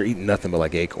eating nothing but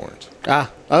like acorns.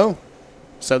 Oh.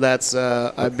 So that's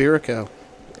Iberico.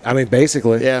 I mean,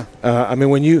 basically. Yeah. I mean,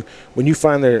 when you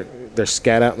find their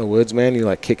scat out in the woods, man, you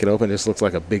like kick it open, it just looks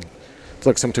like it's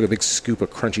like someone took a big scoop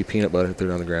of crunchy peanut butter and threw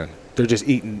it on the ground. They're just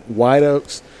eating white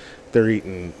oaks. They're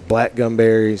eating black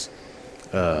gumberries.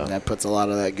 That puts a lot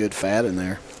of that good fat in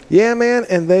there. Yeah, man,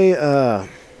 and they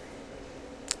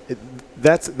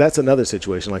that's another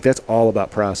situation. Like that's all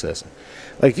about processing.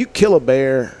 Like you kill a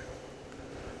bear.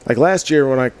 Like last year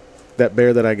when that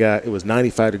bear that I got, it was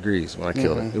 95 degrees when I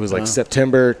killed it. It was like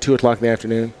September, 2:00 in the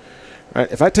afternoon.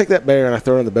 Right? If I take that bear and I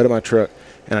throw it in the bed of my truck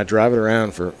and I drive it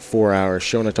around for 4 hours,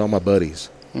 showing it to all my buddies,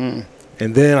 and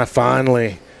then I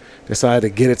finally decide to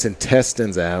get its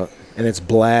intestines out and its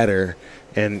bladder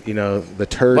and the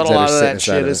turds. But a lot of that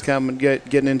shit is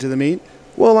getting into the meat.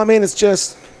 Well, I mean, it's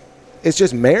just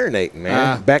marinating,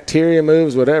 man. Bacteria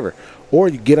moves, whatever. Or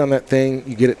you get on that thing,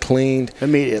 you get it cleaned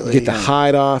immediately, you get the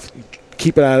hide off, you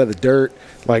keep it out of the dirt.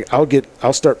 Like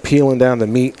I'll start peeling down the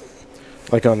meat,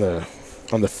 like on the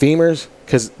femurs,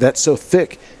 because that's so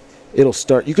thick. It'll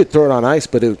start. You could throw it on ice,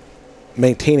 but it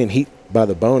maintaining heat by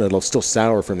the bone, it'll still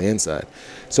sour from the inside.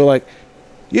 So like,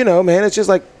 man, it's just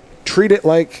like treat it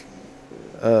like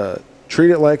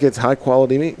it's high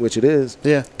quality meat, which it is.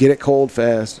 Yeah. Get it cold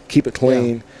fast, keep it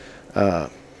clean. Yeah.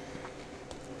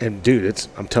 And dude,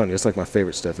 I'm telling you, it's like my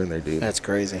favorite stuff in there, dude. That's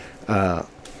crazy.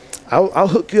 I'll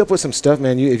hook you up with some stuff,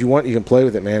 man. If you want, you can play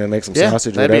with it, man, and make some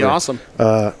sausage. That'd whatever. be awesome.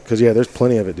 Because there's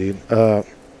plenty of it, dude.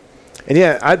 And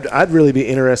yeah, I'd really be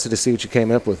interested to see what you came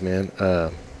up with, man.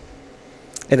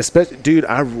 And especially, dude,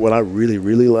 what I really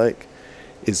really like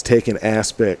is taking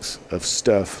aspects of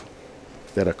stuff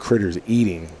that a critter's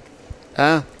eating.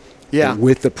 Yeah.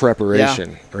 With the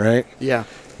preparation, right? Yeah.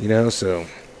 So.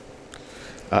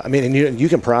 I mean, and you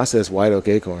can process white oak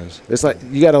acorns. It's like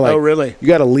you gotta like. Oh, really? You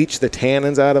gotta leach the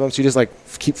tannins out of them. So you just like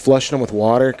keep flushing them with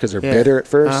water because they're bitter at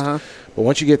first. But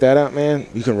once you get that out, man,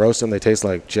 you can roast them. They taste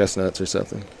like chestnuts or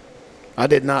something. I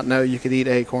did not know you could eat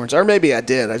acorns, or maybe I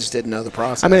did. I just didn't know the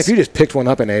process. I mean, if you just picked one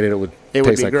up and ate it, it would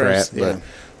taste be like gross, crap.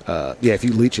 But if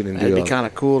you leach it and it'd be kind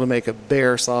of cool to make a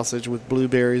bear sausage with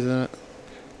blueberries in it.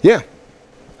 Yeah.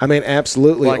 I mean,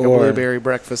 absolutely. Like a blueberry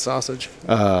breakfast sausage.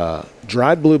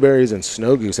 Dried blueberries and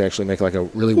snow goose actually make like a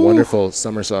really wonderful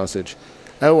summer sausage.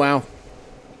 Oh, wow.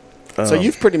 So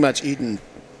you've pretty much eaten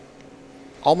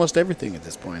almost everything at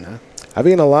this point, huh? I've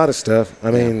eaten a lot of stuff.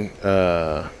 I mean,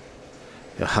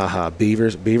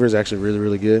 beavers. Beavers actually really,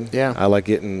 really good. Yeah. I like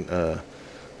getting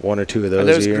one or two of those. Are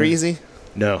those a year. greasy?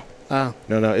 No. Oh.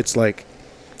 No. It's like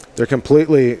they're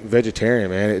completely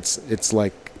vegetarian, man. It's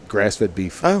like grass-fed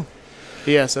beef. Oh.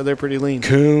 Yeah, so they're pretty lean.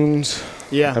 Coons.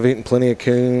 Yeah. I've eaten plenty of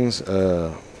coons.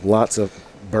 Lots of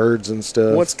birds and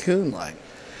stuff. What's coon like?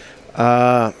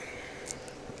 I'd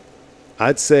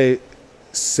say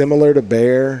similar to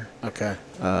bear. Okay.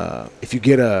 If you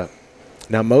get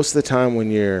now most of the time when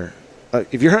you're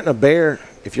if you're hunting a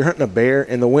bear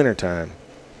in the wintertime,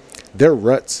 their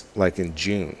rut's like in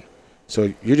June.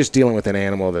 So you're just dealing with an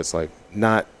animal that's like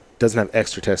doesn't have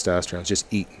extra testosterone, it's just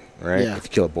eating, right? Yeah. If you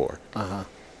kill a boar. Uh-huh.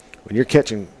 When you're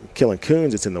killing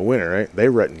coons, it's in the winter, right? They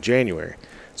rut in January.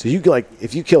 So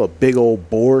if you kill a big old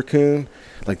boar coon,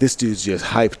 like this dude's just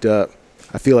hyped up.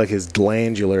 I feel like his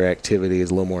glandular activity is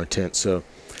a little more intense. So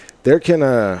I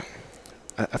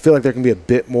feel like there can be a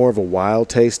bit more of a wild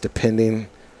taste depending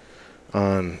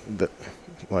on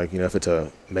if it's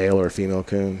a male or a female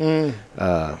coon.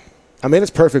 I mean,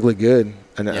 it's perfectly good,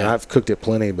 and I've cooked it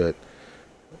plenty, but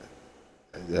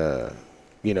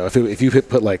if you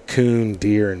put like coon,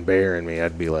 deer, and bear in me,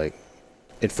 I'd be like,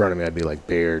 in front of me, I'd be like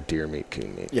bear, deer meat,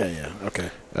 coon meat. Yeah, okay.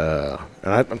 And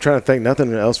I'm trying to think,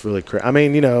 nothing else really. I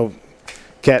mean,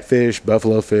 catfish,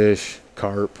 buffalo fish,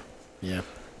 carp. Yeah.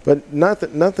 But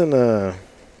nothing.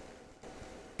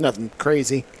 Nothing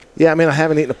crazy. Yeah, I mean, I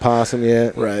haven't eaten a possum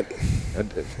yet. Right.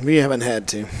 We haven't had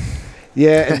to.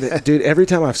 Yeah, and dude, every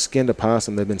time I've skinned a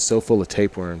possum, they've been so full of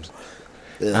tapeworms.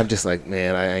 Ugh. I'm just like,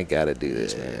 man, I ain't got to do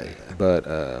this, man.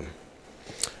 But,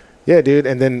 yeah, dude,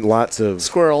 and then lots of...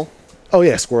 Squirrel. Oh,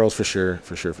 yeah, squirrels for sure.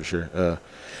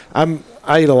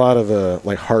 I eat a lot of,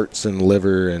 like, hearts and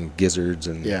liver and gizzards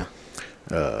and... Yeah.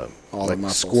 All like the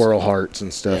muscles. Squirrel hearts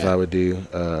and stuff. Yeah. I would do.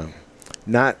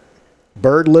 Not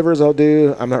bird livers. I'll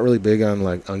do. I'm not really big on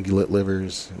like ungulate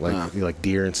livers, like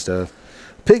deer and stuff.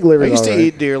 Pig liver. I used to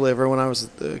eat deer liver when I was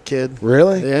a kid.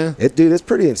 Really? Yeah. Dude, it's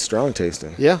pretty strong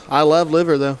tasting. Yeah, I love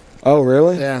liver though. Oh,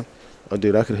 really? Yeah. Oh,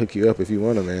 dude, I could hook you up if you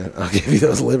want them, man. I'll give you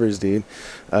those livers, dude.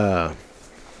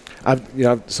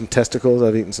 I've some testicles.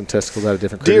 I've eaten some testicles out of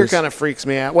different critters. Deer kind of freaks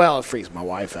me out. Well, it freaks my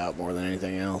wife out more than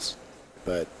anything else.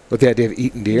 But the idea of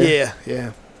eating deer?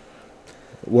 Yeah.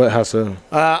 What? How so?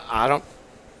 I don't.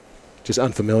 Just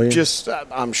unfamiliar?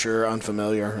 I'm sure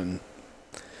unfamiliar, and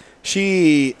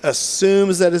she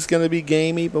assumes that it's going to be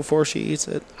gamey before she eats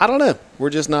it. I don't know. We're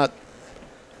just not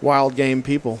wild game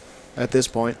people at this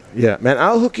point. Yeah, man.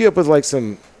 I'll hook you up with like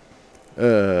some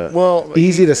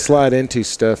easy to slide into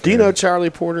stuff. Do you know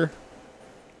Charlie Porter?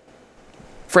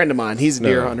 Friend of mine. He's a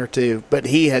deer hunter too, but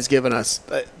he has given us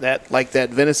that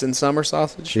venison summer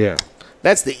sausage. Yeah.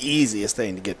 That's the easiest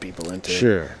thing to get people into.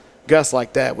 Sure. Gus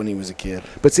liked that when he was a kid.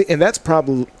 But see, and that's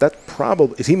probably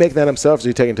is he making that himself or is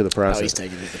he taking it to the process? Oh, he's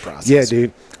taking it to the process. Yeah,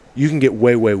 dude. You can get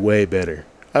way, way, way better.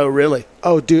 Oh, really?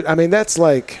 Oh, dude. I mean, that's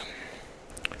like,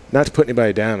 not to put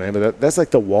anybody down, man, but that's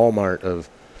like the Walmart of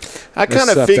I kind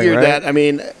of figured right? that. I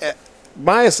mean,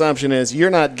 my assumption is you're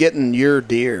not getting your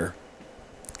deer.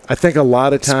 I think a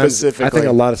lot of times Specifically.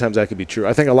 that could be true.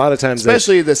 I think a lot of times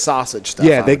especially the sausage stuff.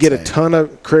 Yeah, they get a ton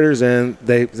of critters in.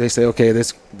 They say, okay,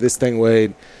 this thing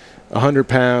weighed 100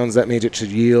 pounds. That means it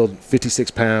should yield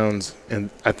 56 pounds.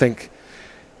 And I think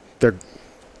they're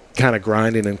kind of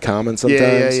grinding in common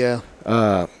sometimes. Yeah.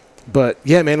 But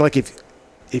yeah, man, like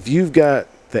if you've got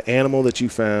the animal that you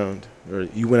found or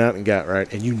you went out and got,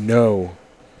 right, and you know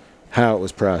how it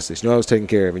was processed, you know how it was taken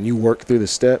care of, and you work through the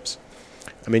steps,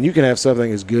 I mean, you can have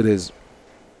something as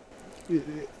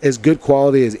good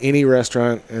quality as any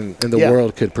restaurant in the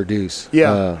world could produce.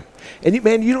 Yeah. And you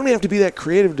don't even have to be that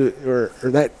creative or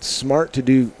that smart to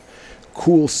do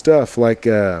cool stuff. Like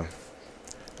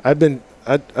I've been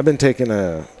taking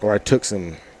I took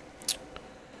some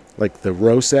like the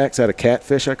roe sacks out of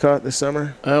catfish I caught this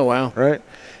summer. Oh wow! Right,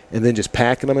 and then just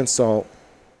packing them in salt,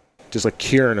 just like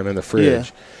curing them in the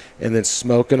fridge, and then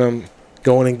smoking them,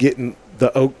 going and getting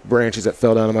the oak branches that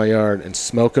fell down in my yard and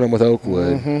smoking them with oak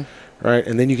wood, right?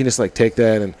 And then you can just like take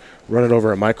that and run it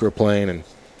over a microplane and,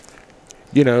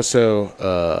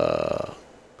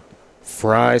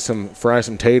 fry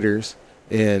some taters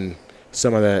in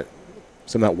some of that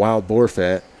wild boar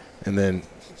fat and then,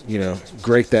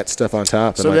 grate that stuff on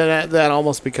top. So then that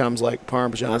almost becomes like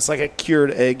Parmesan. It's like a cured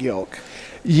egg yolk.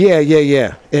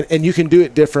 Yeah. And you can do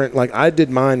it different. Like I did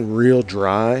mine real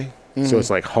dry. So it's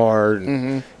like hard.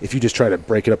 And if you just try to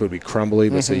break it up, it would be crumbly.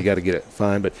 But so you got to get it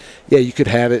fine. But yeah, you could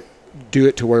do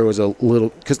it to where it was a little,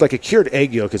 because like a cured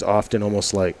egg yolk is often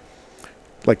almost like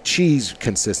cheese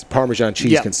Parmesan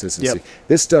cheese consistency. Yep.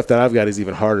 This stuff that I've got is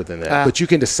even harder than that. But you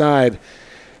can decide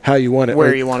how you want it,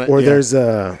 where you want it. Or there's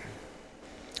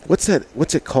what's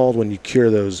it called when you cure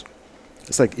those?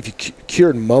 It's like if you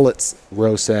cured mullets,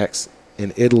 roe sacks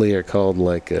in Italy are called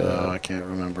like I can't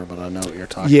remember, but I know what you're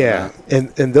talking about. Yeah,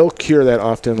 and they'll cure that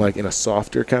often like in a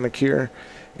softer kind of cure,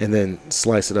 and then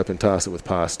slice it up and toss it with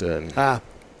pasta. And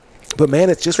but man,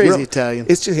 it's just crazy Italian.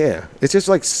 It's just it's just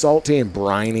like salty and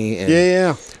briny and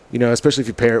You know, especially if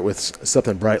you pair it with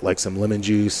something bright like some lemon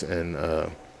juice and,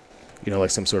 you know,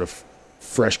 like some sort of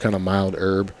fresh kind of mild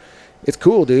herb. It's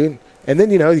cool, dude. And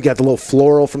then, you know, you got the little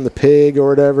floral from the pig or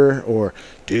whatever. Or,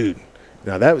 dude,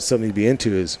 now that was something to be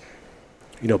into is,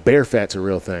 you know, bear fat's a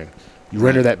real thing. You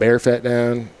render that bear fat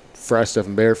down, fry stuff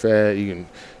in bear fat. You can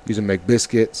use them to make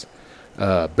biscuits,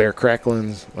 bear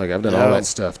cracklings. Like, I've done all that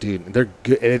stuff, dude. They're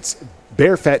good. And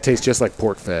bear fat tastes just like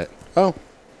pork fat. Oh.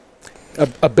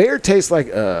 A bear tastes like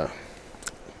a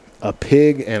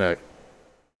pig and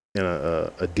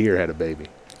a deer had a baby.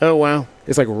 Oh, wow.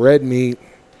 It's like red meat.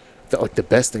 Felt like the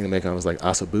best thing to make on was like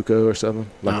asabuco or something.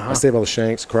 Like I save all the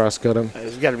shanks, cross cut them.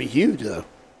 It's got to be huge, though.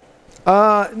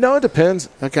 No, it depends.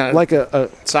 Okay. Like a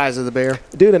size of the bear?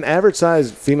 Dude, an average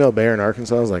size female bear in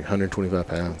Arkansas is like 125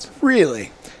 pounds.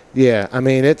 Really? Yeah, I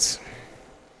mean,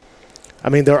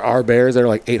 there are bears that are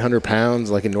like 800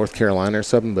 pounds, like in North Carolina or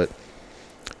something, but,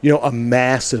 you know, a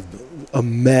massive,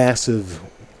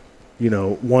 you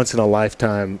know, once in a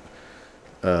lifetime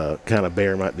kind of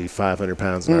bear might be 500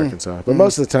 pounds in Arkansas. But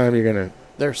most of the time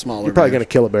they're smaller. You're probably going to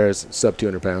kill a bear that's sub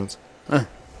 200 pounds.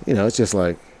 You know, it's just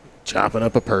like chopping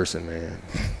up a person, man.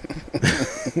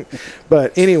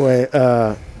 But anyway,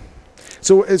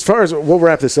 so as far as, we'll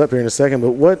wrap this up here in a second,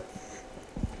 but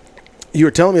you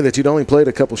were telling me that you'd only played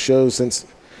a couple shows since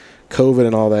COVID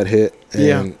and all that hit,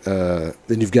 and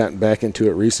then you've gotten back into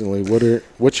it recently.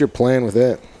 What's your plan with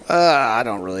that? I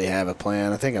don't really have a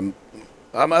plan. I think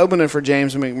I'm opening for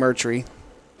James McMurtry.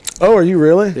 Oh, are you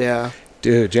really? Yeah.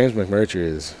 Dude, James McMurtry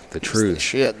is the truth. The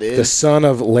shit, dude. The son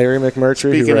of Larry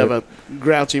McMurtry. Speaking of a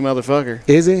grouchy motherfucker.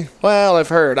 Is he? Well, I've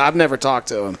heard. I've never talked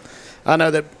to him. I know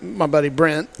that my buddy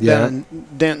Brent down in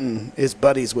Denton is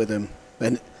buddies with him.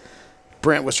 And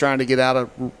Brent was trying to get out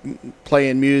of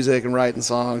playing music and writing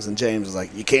songs, and James was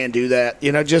like, you can't do that.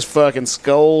 You know, just fucking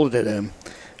scolded him.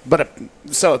 But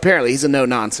so apparently he's a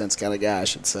no-nonsense kind of guy, I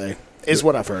should say, is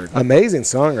what I've heard. Amazing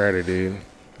songwriter, dude.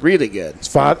 Really good.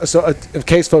 So in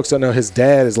case folks don't know, his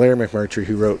dad is Larry McMurtry,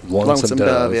 who wrote Lonesome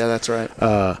Dove. Yeah, that's right.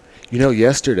 You know,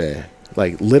 yesterday,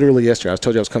 like literally yesterday, I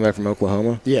told you I was coming back from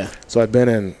Oklahoma. Yeah. So I've been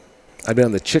on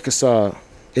the Chickasaw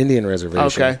Indian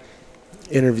Reservation. Okay.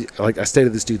 I stayed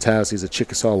at this dude's house. He's a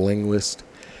Chickasaw linguist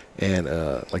and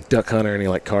like duck hunter, and he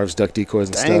like carves duck decoys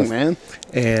and stuff. Dang, man.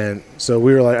 And so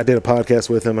I did a podcast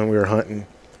with him, and we were hunting,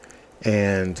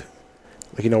 and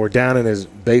like, you know, we're down in his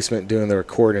basement doing the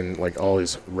recording, like all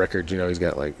his records. You know, he's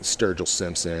got like Sturgill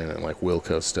Simpson and like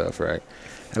Wilco stuff, right?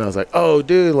 And I was like, oh,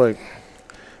 dude, like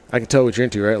I can tell what you're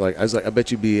into, right? Like I was like, I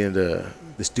bet you'd be into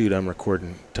this dude I'm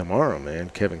recording tomorrow, man,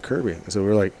 Kevin Kerby. And so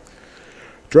we're like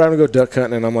driving to go duck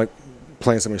hunting, and I'm like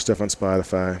playing some of your stuff on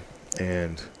Spotify,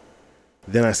 and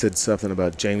then I said something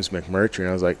about James McMurtry, and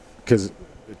I was like, because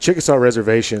Chickasaw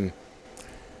Reservation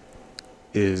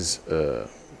is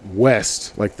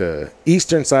west, like the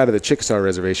eastern side of the Chickasaw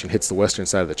Reservation hits the western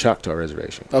side of the Choctaw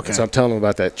Reservation. Okay. So I'm telling them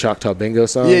about that Choctaw bingo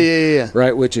song. Yeah.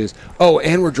 Right, which is,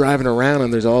 and we're driving around,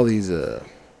 and there's all these, these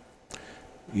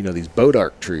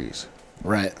bodark trees.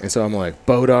 Right. And so I'm like,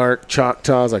 bodark,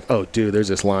 Choctaw. I was like, oh, dude, there's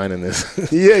this line in this.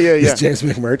 This James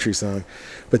McMurtry song.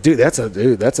 But dude, that's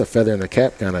a feather in the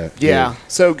cap kind of. Yeah.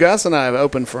 So Gus and I have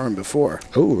opened for him before.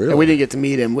 Oh, really? And we didn't get to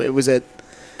meet him. It was at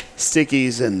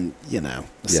Sticky's, and the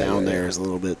sound there is a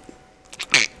little bit.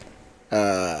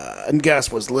 And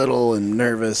Gus was little and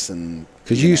nervous, and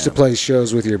because you used to play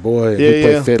shows with your boy, and he'd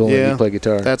play fiddle and you play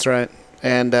guitar. That's right.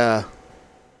 And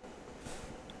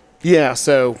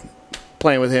so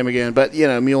playing with him again. But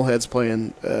Mulehead's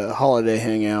playing holiday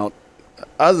hangout.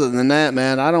 Other than that,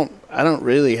 man, I don't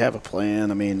really have a plan.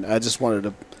 I mean, I just wanted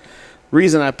to.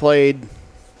 Reason I played.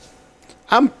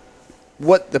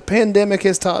 What the pandemic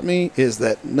has taught me is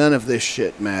that none of this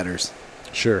shit matters.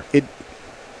 Sure.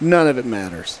 None of it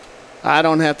matters. I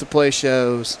don't have to play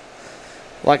shows.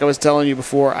 Like I was telling you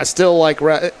before, I still like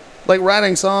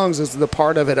writing songs is the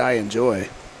part of it I enjoy.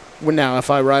 Now,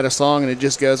 if I write a song and it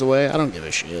just goes away, I don't give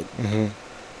a shit.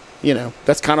 Mm-hmm.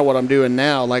 That's kind of what I'm doing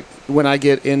now. Like when I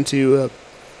get into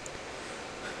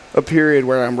a period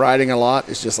where I'm writing a lot,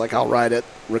 it's just like I'll write it,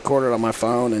 record it on my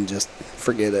phone, and just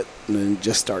forget it, and then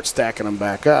just start stacking them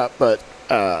back up. But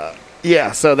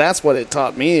so that's what it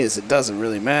taught me, is it doesn't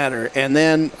really matter. And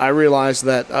then I realized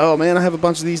that, oh man, I have a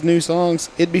bunch of these new songs.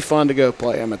 It'd be fun to go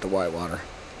play them at the Whitewater.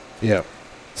 Yeah.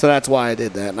 So that's why I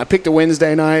did that. And I picked a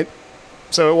Wednesday night,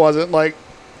 so it wasn't like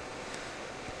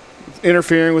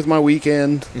interfering with my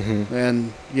weekend. Mm-hmm.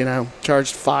 And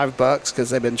charged $5 because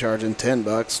they've been charging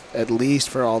 $10 at least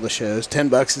for all the shows.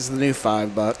 $10 is the new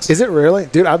 $5. Is it really,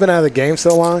 dude? I've been out of the game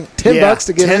so long. $10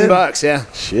 to get in. $10, yeah.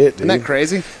 Shit, dude. Isn't that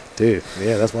crazy? Dude,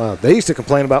 yeah, that's wild. They used to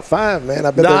complain about 5, man.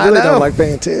 I bet No, they I really know. don't like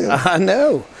paying 10. I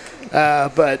know.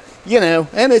 But,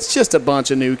 and it's just a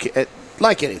bunch of new kids.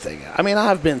 Like anything. I mean,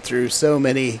 I've been through so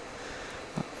many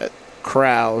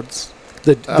crowds.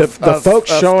 The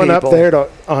folks of showing people.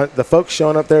 the folks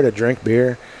showing up there to drink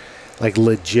beer, like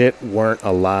legit weren't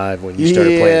alive when you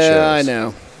started playing shows. Yeah, I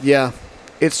know. Yeah,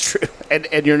 it's true, and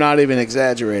you're not even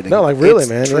exaggerating. No, like really, It's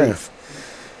man. truth.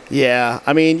 Yeah,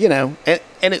 I mean, and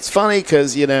it's funny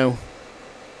because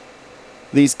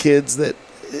these kids that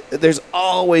there's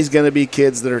always going to be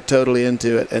kids that are totally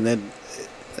into it, and then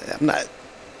I'm not.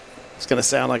 It's going to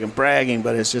sound like I'm bragging,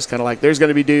 but it's just kind of like there's going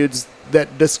to be dudes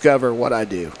that discover what I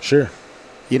do. Sure.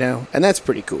 And that's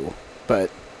pretty cool, but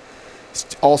it's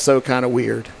also kind of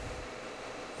weird,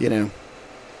 that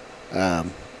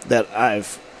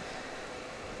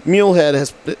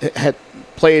Mulehead had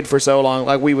played for so long,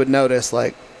 like we would notice,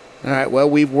 like, all right, well,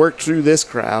 we've worked through this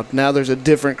crowd. Now there's a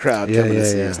different crowd coming to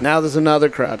see us. Now there's another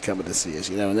crowd coming to see us,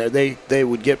 and they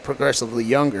would get progressively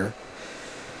younger,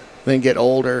 then get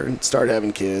older and start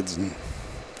having kids and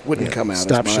wouldn't come out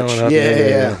stop as much. showing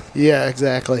up. Yeah,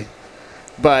 exactly.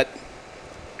 But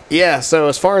yeah, so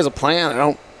as far as a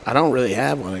plan, I don't really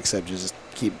have one except just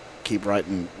keep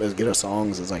writing as good of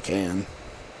songs as I can.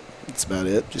 That's about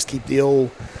it. Just keep the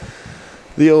old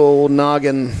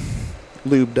noggin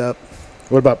lubed up.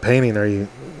 What about painting? Are you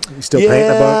still painting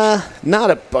a bunch?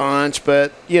 Not a bunch,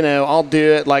 but I'll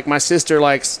do it. Like my sister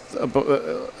likes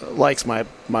my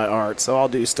art, so I'll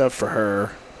do stuff for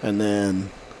her. And then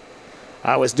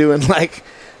I was doing like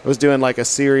a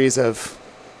series of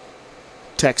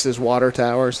Texas water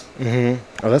towers. Mm-hmm.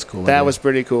 Oh, that's cool. That was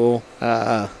pretty cool.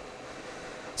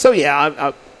 So yeah,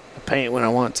 I paint when I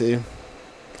want to.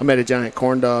 I made a giant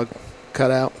corn dog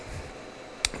cutout.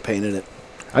 Painted it.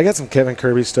 I got some Kevin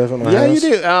Kerby stuff in my house. Yeah, you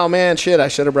do. Oh man, shit! I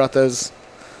should have brought those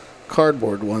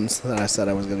cardboard ones that I said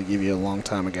I was going to give you a long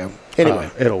time ago. Anyway,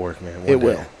 it'll work, man. It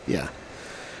will. Yeah.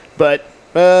 But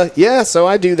yeah, so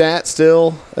I do that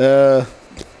still.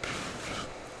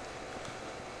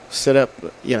 Set up,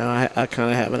 I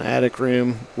kind of have an attic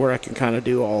room where I can kind of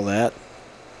do all that.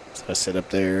 So I sit up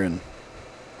there and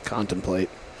contemplate.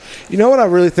 You know what I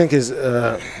really think is,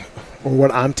 or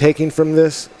what I'm taking from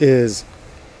this is,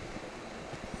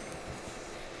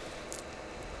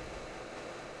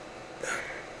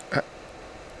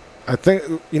 I think,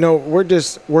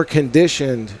 we're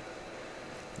conditioned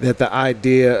that the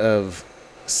idea of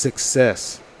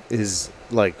success is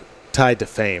like tied to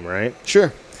fame, right?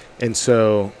 Sure. And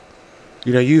so,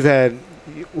 you've had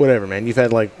whatever, man. You've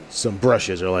had like some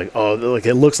brushes, or like, oh, like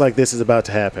it looks like this is about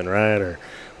to happen, right? Or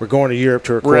we're going to Europe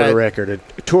to record a record, and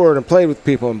toured and played with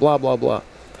people, and blah blah blah.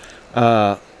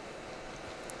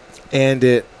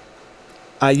 And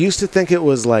I used to think it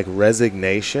was like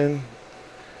resignation,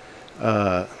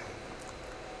 the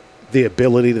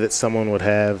ability that someone would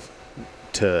have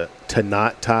to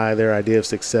not tie their idea of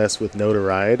success with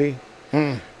notoriety.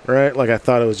 Right? Like I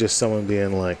thought it was just someone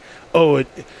being like, "Oh, it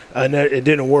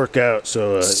didn't work out,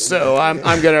 so I'm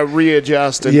going to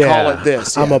readjust and call it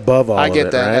this." Yeah. I'm above all of it. I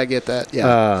get that. Right? I get that.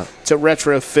 Yeah. To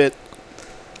retrofit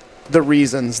the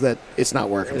reasons that it's not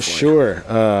working for you. Sure.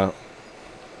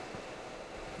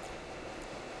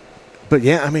 But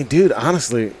yeah, I mean, dude,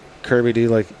 honestly, Kerby,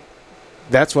 dude, like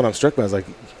that's what I'm struck by. Is like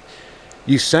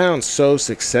you sound so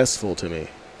successful to me,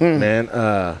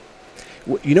 man.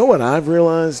 You know what I've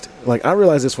realized? Like, I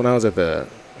realized this when I was at the,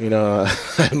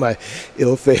 my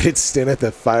ill-fated stint at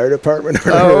the fire department.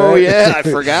 Oh, right? Yeah, I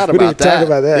forgot about that. We didn't talk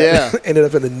about that. Yeah. Ended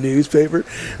up in the newspaper.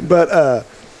 But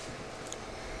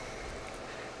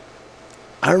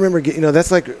I remember,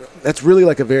 that's really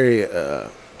like a very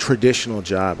traditional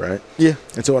job, right? Yeah.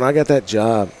 And so when I got that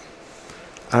job,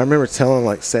 I remember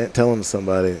telling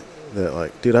somebody that,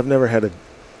 like, dude, I've never had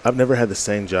the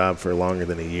same job for longer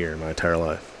than a year in my entire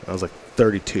life. I was like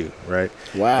 32, right?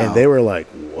 Wow. And they were like,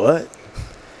 what?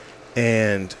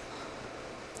 And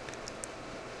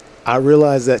I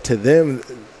realized that to them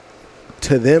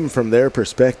from their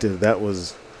perspective, that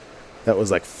was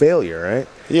like failure, right?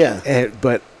 Yeah.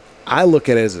 But I look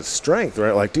at it as a strength,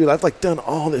 right? Like, dude, I've like done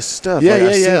all this stuff. Yeah,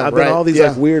 like, I've been all these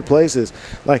like weird places.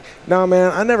 Like, no,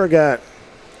 man, I never got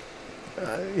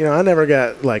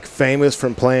like famous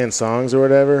from playing songs or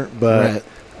whatever, but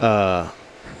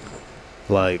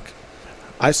like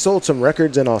I sold some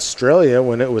records in Australia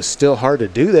when it was still hard to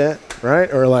do that,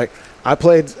 right? Or like I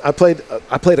played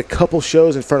a couple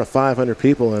shows in front of 500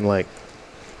 people, and like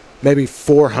maybe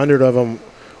 400 of them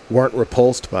weren't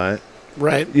repulsed by it,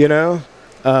 right?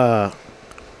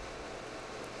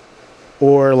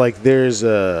 Or like there's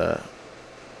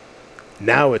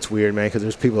Now it's weird, man, because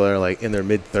there's people that are like in their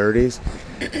mid-30s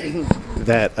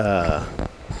that,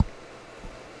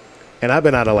 and I've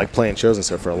been out of like playing shows and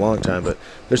stuff for a long time, but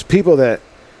there's people that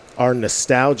are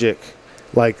nostalgic,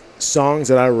 like songs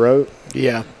that I wrote.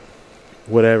 Yeah.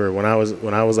 Whatever. When I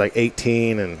was like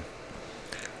 18 and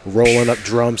rolling up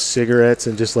drum cigarettes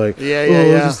and just like, I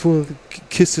just want to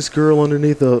kiss this girl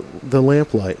underneath the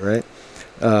lamplight, right?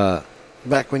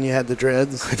 Back when you had the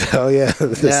dreads. Oh yeah,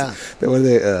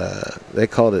 they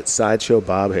called it sideshow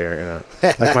bob hair.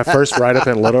 Like my first write up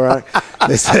in Little Rock,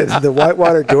 they said the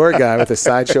Whitewater door guy with the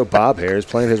sideshow bob hair is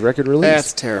playing his record release.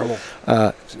 That's terrible,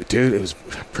 dude. It was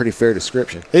a pretty fair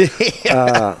description.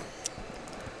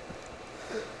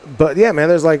 But yeah, man,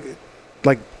 there's like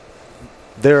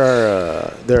there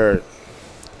are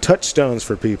touchstones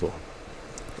for people,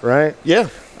 right? Yeah.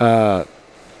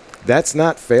 That's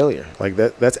not failure. Like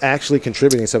that's actually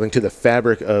contributing something to the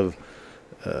fabric of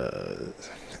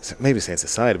maybe saying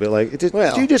society, but like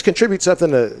you just contribute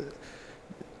something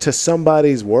to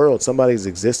somebody's world, somebody's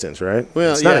existence, right?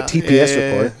 Well, it's not a TPS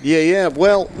report. Yeah.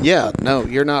 Well, yeah. No,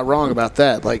 you're not wrong about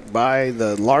that. Like by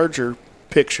the larger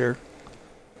picture,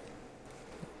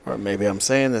 or maybe I'm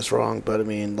saying this wrong, but I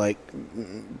mean like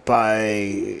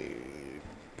by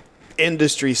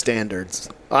industry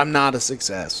standards, I'm not a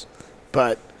success,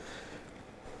 but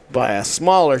by a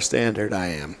smaller standard, I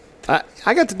am.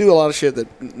 I got to do a lot of shit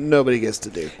that nobody gets to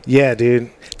do. Yeah,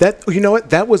 dude. That, you know what?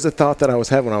 That was the thought that I was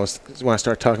having when I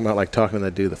started talking about like talking to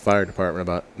the dude at the fire department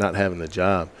about not having the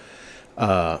job.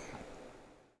 You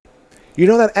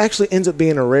know, that actually ends up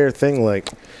being a rare thing. Like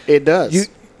it does.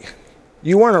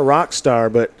 You weren't a rock star,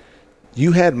 but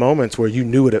you had moments where you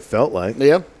knew what it felt like.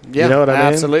 Yeah. You know what I mean?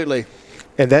 Absolutely.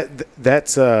 And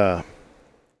that's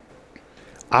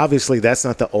obviously that's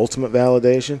not the ultimate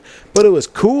validation, but it was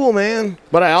cool, man.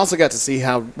 But I also got to see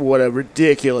what a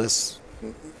ridiculous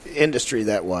industry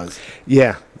that was.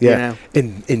 Yeah. You know?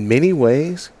 In many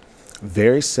ways,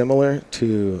 very similar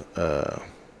to,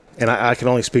 and I can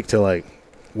only speak to like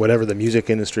whatever the music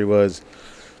industry was,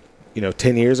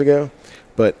 10 years ago,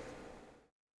 but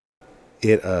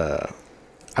I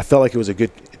felt like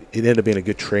it ended up being a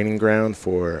good training ground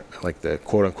for like the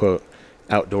quote unquote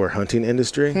outdoor hunting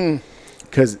industry.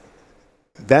 Because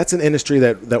that's an industry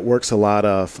that works a lot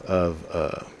of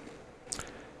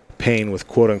pain with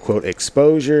quote-unquote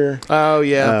exposure. Oh,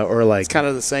 yeah. Or like it's kind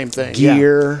of the same thing.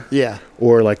 Gear. Yeah.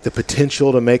 Or like the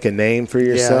potential to make a name for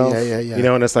yourself. Yeah.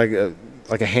 And it's like a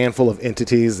handful of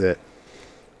entities that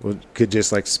could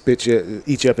just like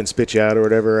eat you up and spit you out or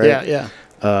whatever, right? Yeah.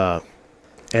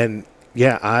 And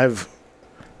yeah,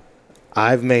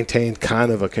 I've maintained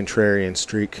kind of a contrarian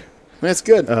streak. That's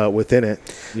good. Within it,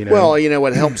 Well,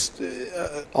 what helps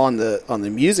on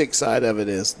the music side of it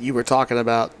is you were talking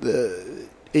about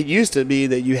it used to be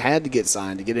that you had to get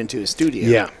signed to get into a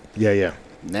studio. Yeah.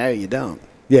 Now you don't.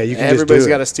 Yeah, you can. Everybody's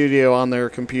got a studio on their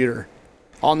computer,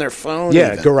 on their phone.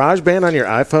 Yeah, even. GarageBand on your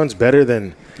iPhone's better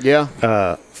than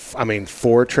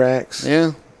 4 tracks.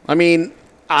 Yeah, I mean,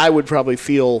 I would probably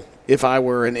feel if I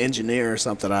were an engineer or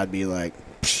something, I'd be like,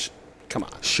 psh, come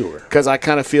on. Sure. Because I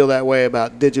kind of feel that way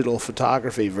about digital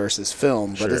photography versus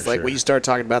film. But it's like when you start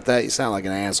talking about that, you sound like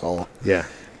an asshole. Yeah.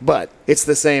 But it's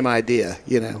the same idea,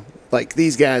 Like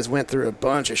these guys went through a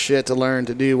bunch of shit to learn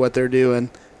to do what they're doing.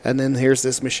 And then here's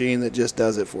this machine that just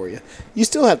does it for you. You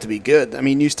still have to be good. I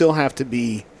mean,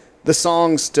 the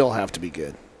songs still have to be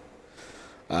good.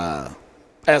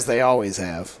 As they always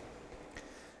have.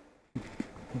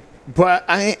 But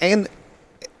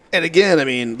And again, I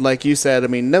mean, like you said,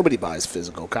 nobody buys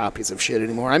physical copies of shit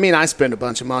anymore. I mean, I spend a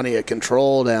bunch of money at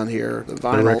Control down here, the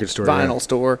vinyl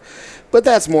store. But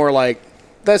that's more like,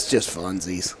 that's just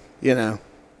funsies,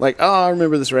 Like, I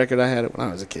remember this record, I had it when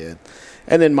I was a kid.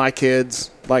 And then my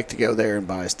kids like to go there and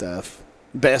buy stuff.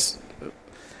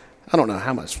 I don't know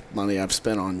how much money I've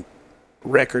spent on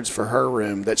records for her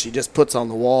room that she just puts on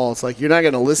the wall. It's like, you're not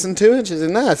going to listen to it? She said,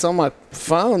 no, it's on my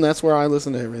phone. That's where I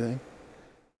listen to everything.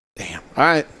 Damn. All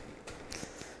right.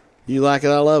 You like it,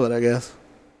 I love it, I guess.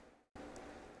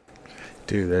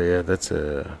 Dude, that's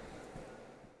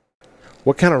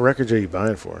what kind of records are you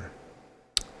buying for?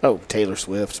 Oh, Taylor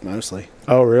Swift's mostly.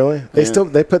 Oh, really?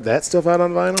 They put that stuff out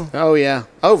on vinyl? Oh, yeah.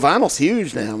 Oh, vinyl's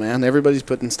huge now, man. Everybody's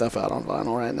putting stuff out on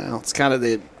vinyl right now. It's kind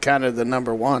of the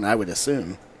number one, I would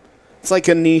assume. It's like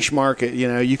a niche market,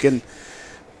 You can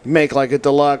make like a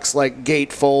deluxe, like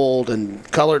gatefold and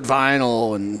colored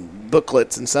vinyl and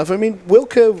booklets and stuff. I mean,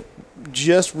 Wilco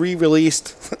just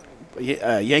re-released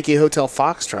Yankee Hotel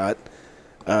Foxtrot,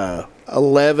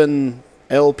 11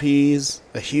 LPs,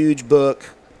 a huge book,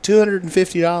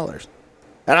 $250.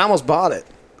 And I almost bought it.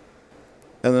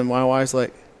 And then my wife's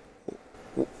like,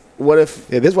 what if?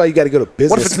 Yeah, this is why you got to go to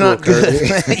business What if it's school, not good?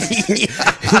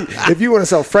 Kerby. If you want to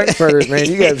sell frankfurters, man,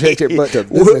 you got to take your butt to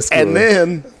business school. And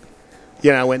then,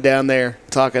 I went down there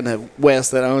talking to Wes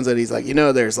that owns it. He's like,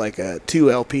 there's like a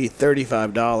 2 LP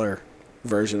 $35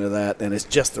 version of that, and it's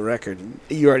just the record.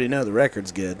 You already know the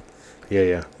record's good.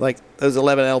 Yeah. Like those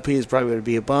 11 LPs probably going to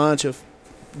be a bunch of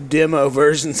demo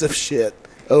versions of shit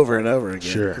over and over again.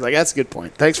 Sure. Like that's a good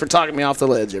point. Thanks for talking me off the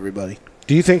ledge, everybody.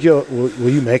 Do you think will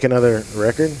you make another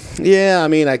record? Yeah, I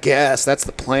mean, I guess that's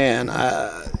the plan.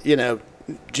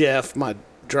 Jeff, my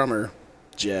drummer,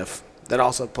 that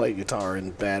also played guitar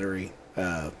in Battery,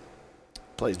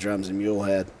 plays drums in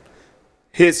Mulehead.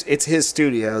 It's his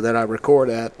studio that I record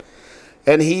at,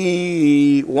 and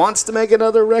he wants to make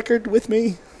another record with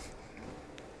me.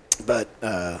 But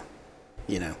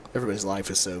everybody's life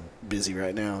is so busy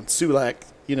right now. Sulak,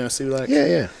 Sulak?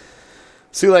 Yeah.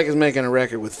 Sulak is making a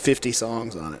record with 50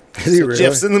 songs on it. Is he really?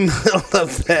 Jeff's in the middle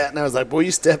of that, and I was like, boy,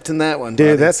 you stepped in that one, Dude,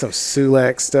 buddy. that's some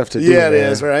Sulak stuff to do, Yeah, it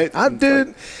man. is, right?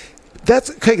 That's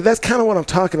kind of what I'm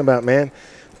talking about, man.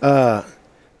 The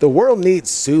world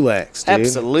needs Sulaks, dude.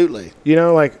 Absolutely.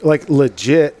 Like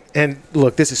legit. And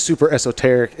look, this is super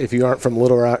esoteric if you aren't from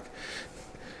Little Rock.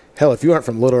 Hell, if you aren't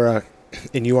from Little Rock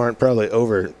and you aren't probably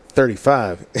over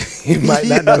 35, you might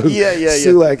not know who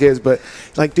Sulak is. But,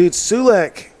 like, dude,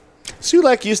 Sulak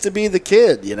used to be the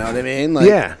kid, you know what I mean? Like,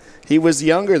 yeah. He was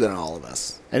younger than all of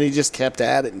us. And he just kept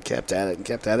at it and kept at it and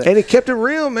kept at it. And he kept it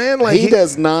real, man. Like he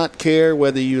does not care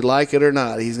whether you like it or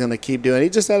not. He's going to keep doing it. He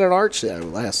just had an art show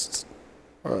last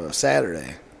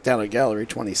Saturday down at Gallery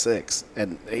 26.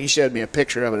 And he showed me a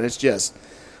picture of it. And it's just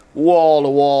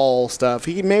wall-to-wall stuff.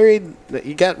 He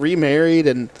got remarried,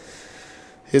 and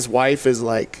his wife is,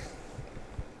 like,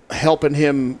 helping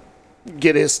him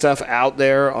get his stuff out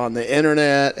there on the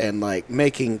internet and, like,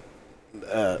 making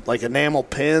like enamel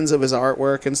pins of his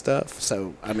artwork and stuff.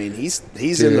 So I mean, he's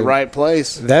Dude, in the right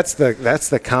place. That's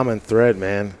the common thread,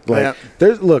 man. Like,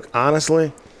 yeah.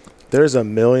 Honestly, there's a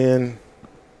million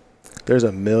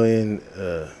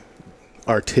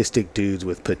artistic dudes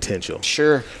with potential.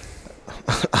 Sure.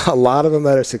 A lot of them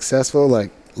that are successful,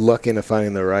 like, luck into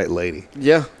finding the right lady.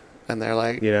 Yeah. And they're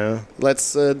like,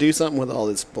 let's do something with all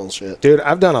this bullshit. Dude,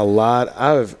 I've done a lot.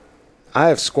 I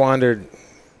have squandered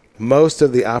most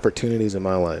of the opportunities in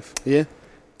my life. Yeah.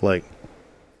 Like,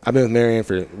 I've been with Marianne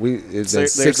for it's been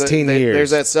 16 years. There's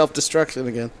that self-destruction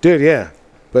again. Dude, yeah.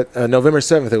 But November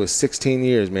 7th, it was 16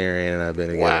 years Marianne and I've been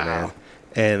together, man.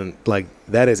 And, like,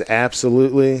 that is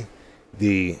absolutely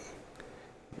the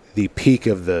peak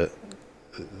of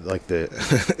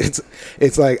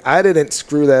it's like I didn't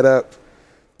screw that up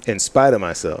in spite of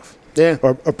myself. Yeah.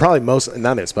 Or probably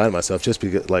not in spite of myself, just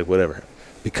because, like, whatever.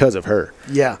 Because of her.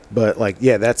 Yeah. But, like,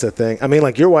 yeah, that's a thing. I mean,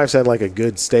 like, your wife's had, like, a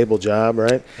good, stable job,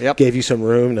 right? Yep. Gave you some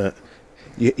room to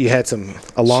you had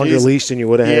a longer leash than you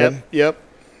would have had. Yep.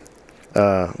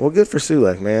 Well, good for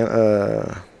Sulak, man.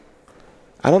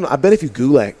 I don't know. I bet if you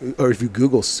Google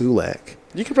Sulak,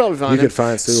 you could probably find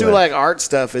Sulak. Sulak art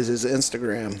stuff is his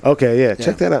Instagram. Okay, yeah.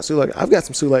 Check that out, Sulak. I've got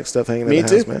some Sulak stuff hanging in the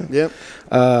house, man. Yep.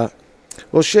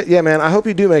 Well, shit, yeah, man. I hope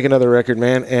you do make another record,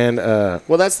 man. And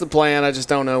well, that's the plan. I just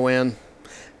don't know when.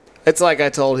 It's like I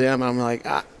told him. I'm like,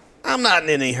 I'm not in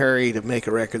any hurry to make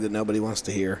a record that nobody wants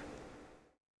to hear.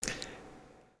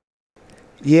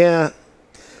 Yeah,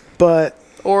 but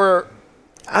or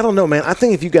I don't know, man. I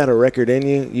think if you got a record in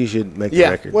you, you should make the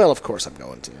record. Well, of course I'm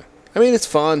going to. I mean, it's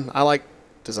fun. I like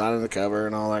designing the cover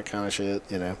and all that kind of shit,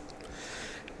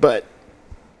 But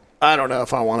I don't know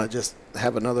if I want to just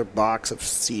have another box of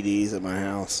CDs at my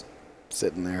house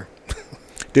sitting there.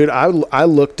 Dude, I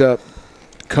looked up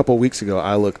a couple weeks ago.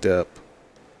 I looked up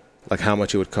like how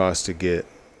much it would cost to get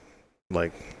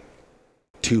like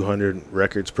 200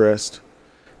 records pressed.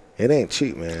 It ain't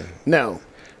cheap, man. No.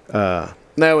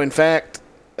 No, in fact,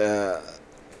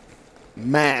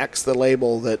 Max, the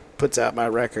label that puts out my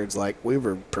records, like, we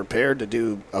were prepared to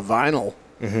do a vinyl.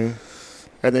 Mm-hmm.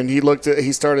 And then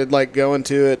he started like going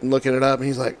to it and looking it up, and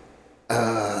he's like,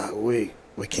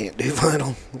 we can't do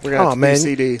vinyl. We're gonna have to do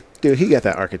CD. Dude, he got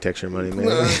that architecture money, man.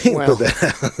 Well,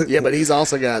 yeah, but he's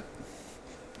also got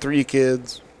 3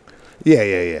 kids.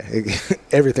 Yeah.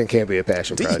 Everything can't be a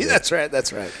passion project. That's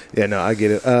right. Yeah, no, I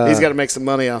get it. He's got to make some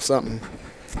money off something.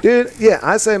 Dude, yeah,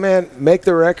 I say, man, make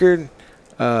the record.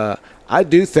 I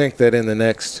do think that in the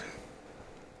next,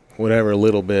 whatever,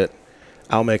 little bit,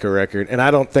 I'll make a record. And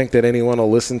I don't think that anyone will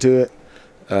listen to it.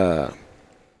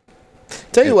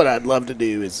 Tell you what I'd love to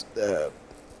do is,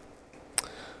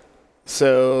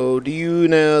 so do you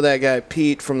know that guy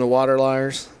Pete from the Water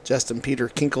Liars? Justin Peter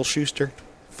Kinkelschuster?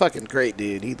 fucking great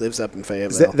dude. He lives up in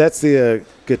Fayetteville. That's the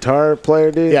guitar player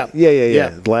dude? Yeah.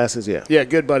 Yeah. Glasses, yeah. Yeah,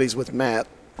 good buddies with Matt.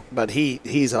 But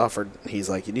he's offered, he's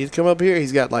like, you need to come up here.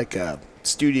 He's got like a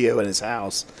studio in his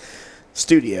house.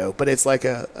 But it's like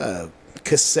a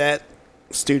cassette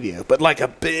studio, but like a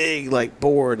big like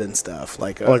board and stuff.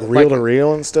 Like reel to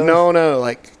reel and stuff? No,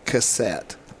 like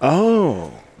cassette.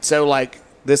 Oh. So like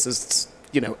this is,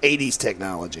 80s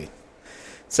technology.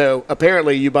 So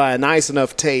apparently you buy a nice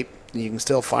enough tape, you can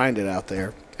still find it out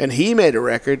there. And he made a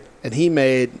record, and he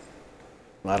made,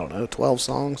 12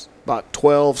 songs. About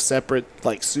 12 separate,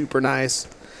 like, super nice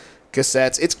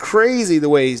cassettes. It's crazy the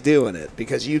way he's doing it,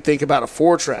 because you think about a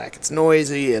 4-track. It's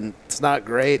noisy, and it's not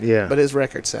great. Yeah. But his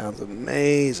record sounds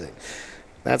amazing.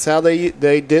 That's how they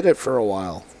did it for a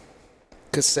while.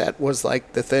 Cassette was,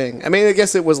 like, the thing. I mean, I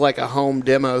guess it was, like, a home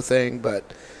demo thing, but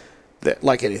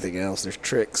like anything else, there's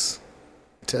tricks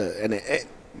to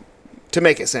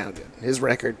make it sound good. His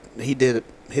record, he did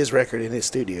his record in his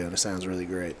studio, and it sounds really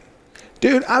great.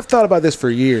 Dude, I've thought about this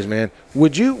for years, man.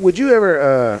 Would you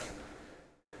ever?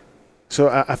 So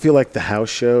I feel like the house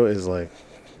show is like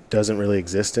doesn't really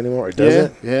exist anymore. Or does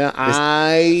it? Yeah.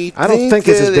 I don't think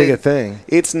it's as big a thing.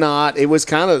 It's not. It was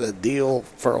kind of the deal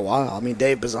for a while. I mean,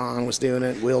 Dave Bazan was doing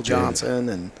it, Will Johnson,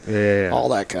 and all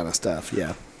that kind of stuff.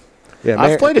 Yeah. Yeah.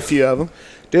 I've played a few of them,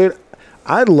 dude.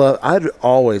 I'd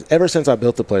always, ever since I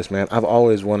built the place, man, I've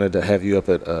always wanted to have you up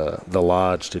at the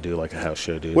Lodge to do like a house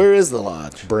show, dude. Where is the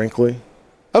Lodge? Brinkley.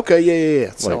 Okay,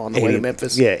 yeah. So like on the way to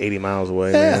Memphis? Yeah, 80 miles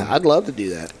away, yeah, man. I'd love to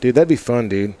do that. Dude, that'd be fun,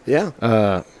 dude.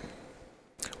 Yeah.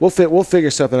 We'll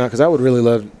figure something out, because I would really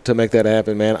love to make that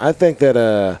happen, man. I think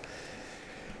that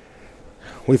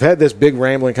we've had this big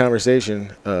rambling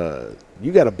conversation.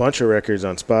 You got a bunch of records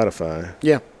on Spotify.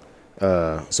 Yeah.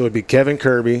 So it'd be Kevin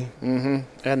Kerby. Mm-hmm.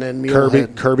 And then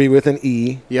Mulehead. Kerby with an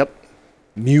E. Yep.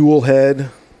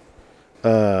 Mulehead.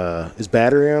 Is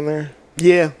Battery on there?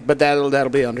 Yeah, but that'll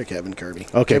be under Kevin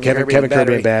Kerby. Okay, Kevin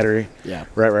Kerby and Battery. Yeah.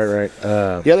 Right.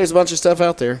 Yeah, there's a bunch of stuff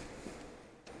out there.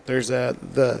 There's I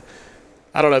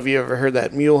don't know if you ever heard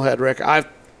that Mulehead record. I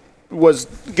was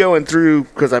going through,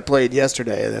 because I played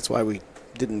yesterday. That's why we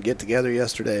didn't get together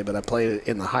yesterday, but I played it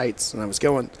in the Heights, and I was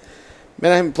going,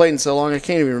 man, I haven't played in so long, I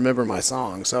can't even remember my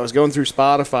songs. So I was going through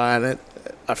Spotify, and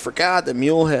I forgot that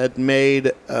Mulehead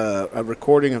made a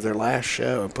recording of their last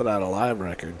show and put out a live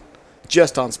record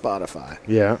just on Spotify.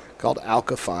 Yeah. Called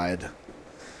Alkified.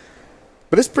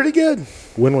 But it's pretty good.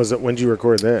 When was it? When did you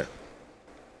record that?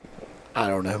 I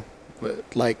don't know.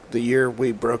 But like the year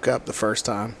we broke up the first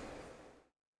time.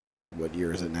 What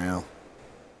year is it now?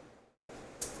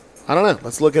 I don't know.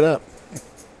 Let's look it up.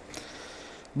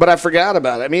 But I forgot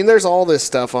about it. I mean, there's all this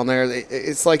stuff on there.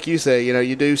 It's like you say,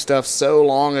 you do stuff so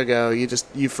long ago,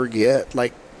 you forget.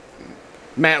 Like,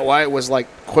 Matt White was, like,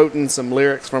 quoting some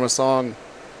lyrics from a song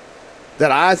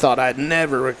that I thought I'd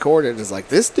never recorded. It's like,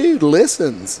 this dude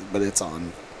listens. But it's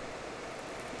on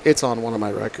one of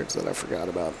my records that I forgot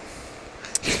about.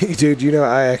 Dude,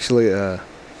 I actually,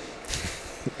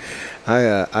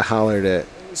 I hollered at,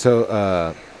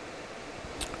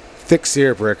 Thick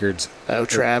Syrup Records. Oh,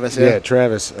 Travis. Yeah,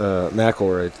 Travis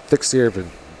McElroy. Thick Syrup had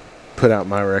put out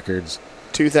my records.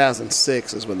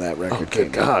 2006 is when that record came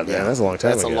out. God, man, that's a long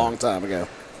time ago. That's a long time ago.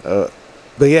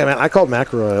 But yeah, man, I called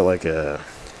McElroy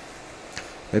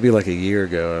maybe like a year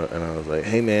ago, and I was like,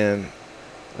 hey, man,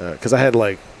 because I had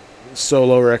like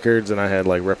solo records and I had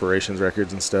like Reparations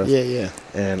records and stuff. Yeah.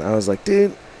 And I was like,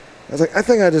 dude, I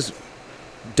think I just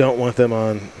don't want them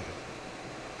on.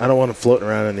 I don't want them floating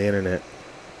around on the internet.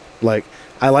 Like,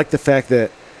 I like the fact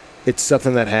that it's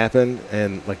something that happened,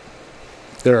 and like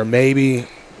there are maybe,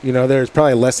 there's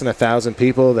probably less than 1,000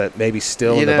 people that maybe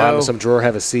still in the bottom of some drawer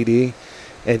have a CD,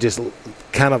 and just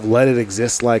kind of let it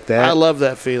exist like that. I love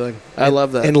that feeling. I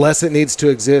love that. Unless it needs to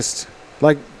exist.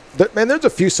 Like, man, there's a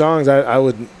few songs I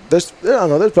would. There's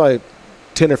probably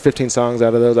 10 or 15 songs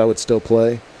out of those I would still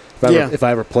play if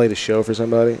I ever played a show for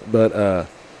somebody. But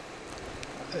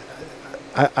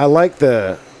I like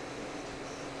the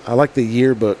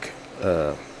yearbook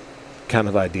kind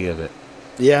of idea of it.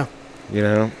 Yeah.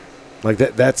 Like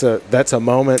that's a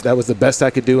moment. That was the best I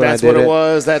could do when I did it. That's what it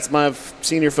was. That's my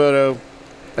senior photo.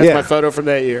 That's my photo from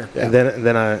that year. Yeah.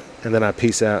 And then I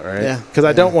peace out, right? Yeah. Because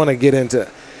I don't want to get into,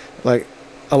 like,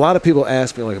 a lot of people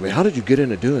ask me, like, I mean, how did you get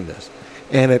into doing this?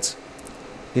 And it's,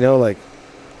 like,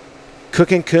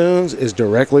 cooking coons is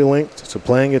directly linked to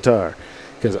playing guitar.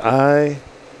 Because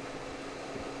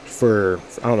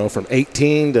from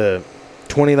 18 to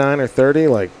 29 or 30,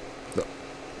 like,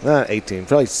 not 18,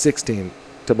 probably 16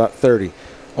 to about 30.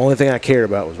 Only thing I cared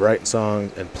about was writing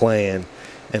songs and playing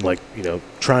and, like,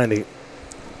 trying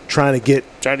trying to get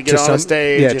on some, a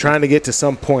stage. Yeah, trying to get to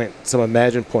some point, some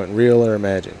imagined point, real or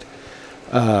imagined.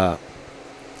 And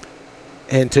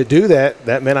to do that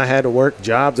meant I had to work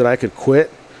jobs that I could quit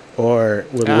or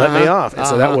would let me off. And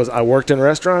so that was, I worked in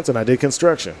restaurants and I did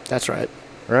construction. That's right.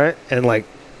 Right? And like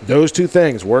those two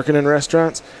things, working in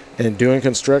restaurants and doing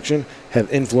construction,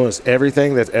 have influenced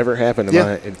everything that's ever happened in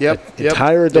my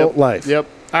entire adult life. Yep.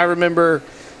 I remember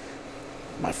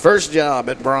my first job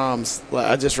at Brahms.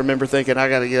 I just remember thinking, I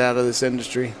got to get out of this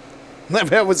industry.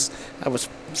 I was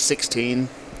 16.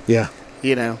 Yeah.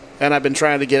 You know, and I've been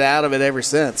trying to get out of it ever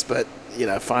since, but you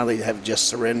know, finally have just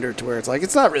surrendered to where it's like,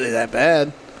 it's not really that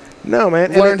bad. No,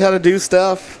 man. I've learned how to do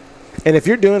stuff. And if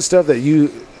you're doing stuff that you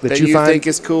find think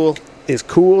is cool,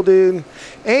 dude.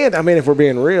 And I mean, if we're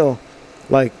being real,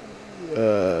 like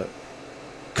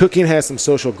cooking has some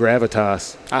social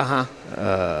gravitas.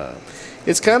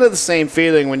 It's kind of the same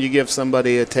feeling when you give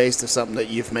somebody a taste of something that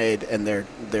you've made, and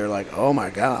they're like, oh my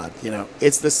God, you know.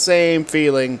 It's the same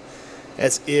feeling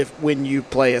as if when you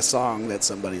play a song that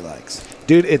somebody likes.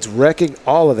 Dude, it's wrecking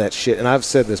all of that shit. And I've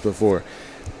said this before.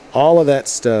 All of that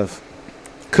stuff,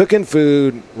 cooking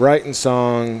food, writing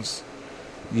songs,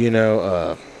 you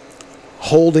know,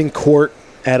 holding court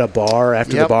at a bar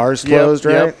after the bar's closed,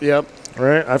 right? Yep.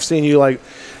 Right? I've seen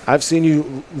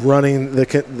you running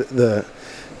the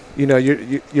you know,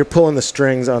 you're pulling the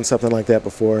strings on something like that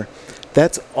before.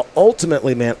 That's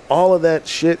ultimately, man, all of that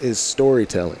shit is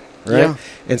storytelling. Right? Yeah.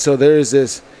 And so there's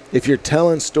this, if you're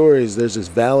telling stories, there's this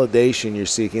validation you're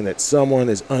seeking that someone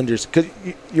is because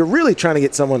you're really trying to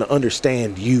get someone to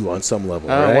understand you on some level,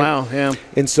 right? Oh, wow, yeah.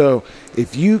 And so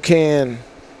if you can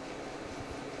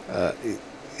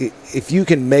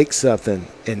make something,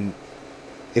 and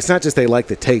it's not just they like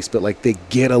the taste, but like they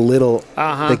get a little,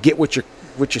 they get what you're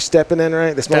stepping in,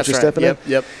 right? They smell what you're stepping in.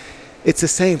 Yep. It's the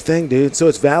same thing, dude. So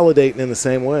it's validating in the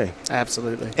same way.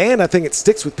 Absolutely. And I think it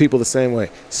sticks with people the same way.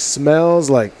 Smells,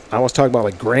 like I was talking about,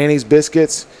 like Granny's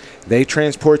biscuits. They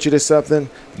transport you to something.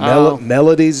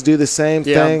 Melodies do the same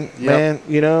thing, man.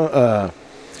 You know,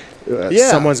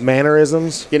 someone's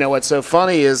mannerisms. You know what's so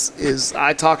funny is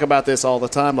I talk about this all the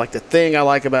time. Like, the thing I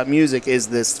like about music is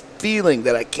this feeling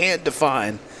that I can't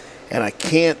define, and I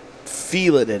can't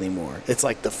feel it anymore. It's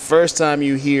like the first time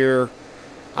you hear,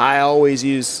 I always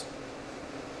use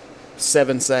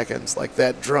 7 seconds, like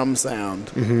that drum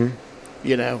sound,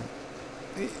 you know,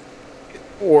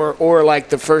 or like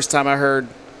the first time I heard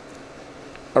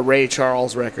a Ray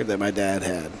Charles record that my dad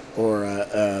had,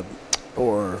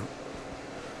 or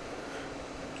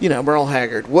you know, Merle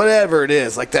Haggard, whatever it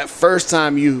is, like that first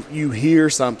time you hear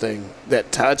something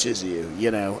that touches you,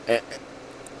 you know,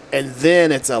 and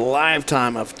then it's a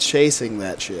lifetime of chasing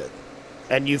that shit.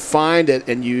 And you find it,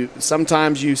 and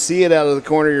sometimes you see it out of the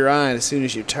corner of your eye, and as soon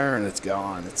as you turn, it's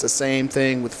gone. It's the same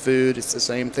thing with food. It's the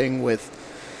same thing with,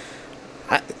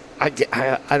 I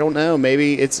don't know.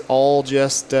 Maybe it's all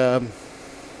just you're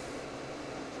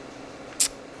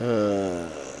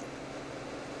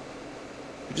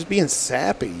just being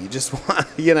sappy. You just want,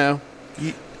 you know,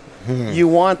 you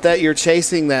want that. You're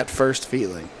chasing that first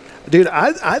feeling. Dude,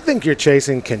 I think you're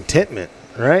chasing contentment,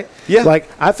 right? Yeah. Like,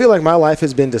 I feel like my life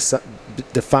has been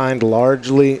defined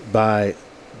largely by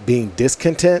being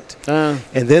discontent. And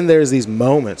then there's these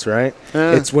moments, right?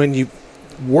 It's when you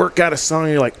work out a song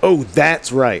and you're like, oh,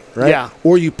 that's right? Yeah.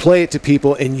 Or you play it to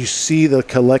people and you see the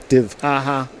collective.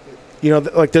 You know,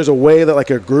 like there's a way that like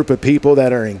a group of people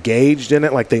that are engaged in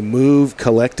it, like they move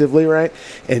collectively, right?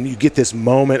 And you get this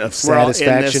moment of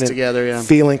satisfaction and together,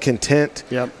 feeling content.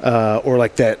 Or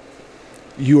like that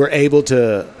you were able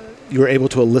to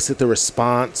elicit the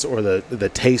response or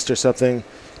the taste or something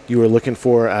you were looking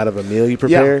for out of a meal you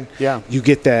prepared. Yeah. You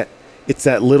get that. It's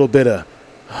that little bit of,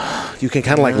 you can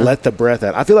kind of like let the breath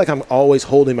out. I feel like I'm always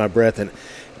holding my breath, and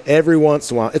every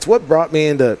once in a while, it's what brought me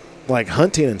into like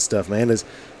hunting and stuff, man, is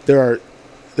there's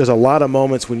a lot of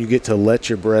moments when you get to let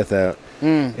your breath out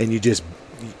and you just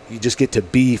get to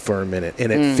be for a minute,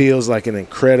 and it feels like an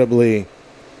incredibly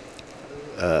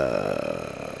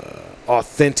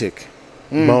authentic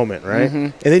moment, right?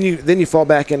 And then you fall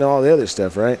back into all the other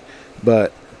stuff, right?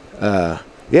 But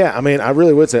yeah, I mean, I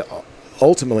really would say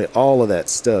ultimately all of that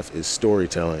stuff is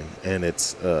storytelling, and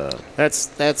it's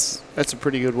that's a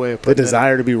pretty good way of putting it. The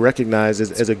desire to be recognized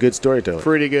as a good storyteller.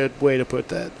 Pretty good way to put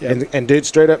that. Yeah. And dude,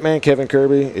 straight up, man, Kevin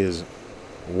Kerby is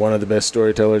one of the best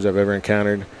storytellers I've ever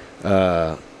encountered.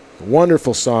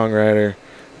 Wonderful songwriter,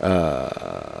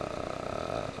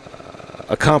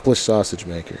 accomplished sausage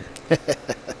maker.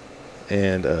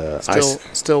 And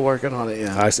still working on it,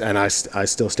 yeah. I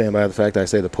still stand by the fact that I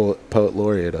say the poet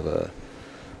laureate of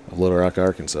Little Rock,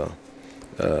 Arkansas.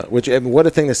 Which, I mean, what a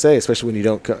thing to say, especially when you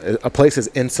don't. A place as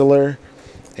insular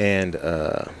and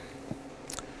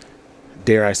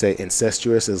dare I say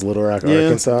incestuous as Little Rock,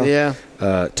 Arkansas. Yeah.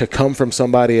 To come from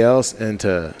somebody else and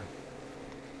to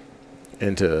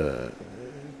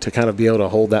kind of be able to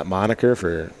hold that moniker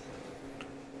for,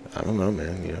 I don't know,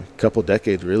 man, a couple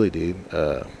decades, really, dude.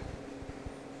 I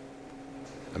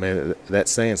mean,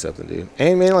 that's saying something, dude.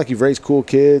 And, man, like, you've raised cool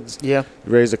kids. Yeah.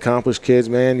 You've raised accomplished kids,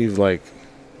 man.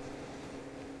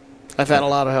 I've had a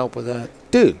lot of help with that.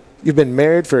 Dude, you've been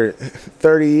married for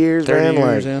 30 years, 30 man.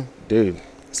 years, yeah. Dude,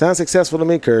 sounds successful to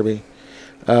me, Kerby.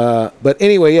 But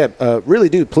anyway, really,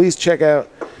 dude, please check out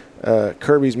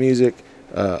Kerby's music.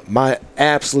 My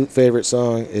absolute favorite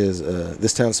song is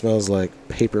This Town Smells Like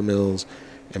Paper Mills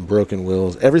and Broken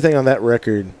Wills. Everything on that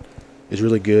record is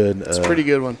really good. It's a pretty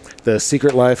good one. The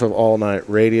Secret Life of All Night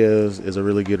Radios is a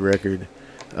really good record.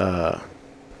 Man,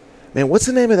 what's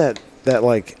the name of that,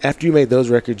 like, after you made those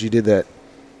records, you did that,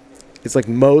 it's like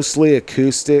mostly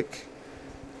acoustic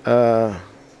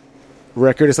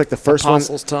record. It's like the first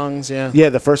Apostles' Tongues, yeah. Yeah,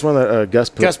 the first one that Gus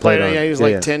played on. Yeah, he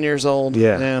was 10 years old.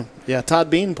 Yeah. Yeah. Todd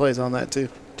Bean plays on that too.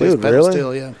 Dude, plays really?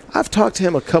 Steel, yeah. I've talked to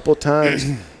him a couple times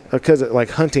because,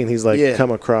 like, hunting, he's, like,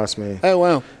 come across me. Oh,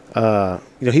 wow.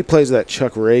 He plays that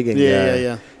Chuck Reagan guy.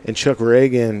 Yeah. And Chuck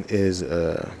Reagan is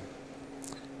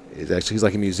actually, he's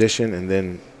like a musician, and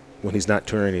then when he's not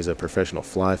touring, he's a professional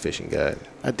fly fishing guy.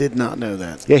 I did not know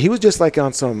that. Yeah, he was just like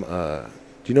on some, do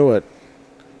you know what,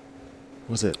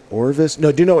 was it Orvis?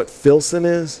 No, do you know what Filson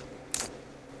is?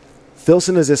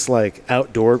 Filson is this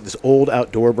old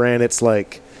outdoor brand. It's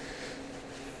like,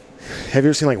 have you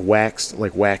ever seen like wax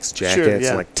jackets, Sure, yeah.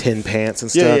 and like tin pants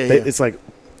and stuff? Yeah. It's like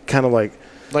kind of like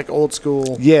old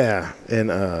school. Yeah, and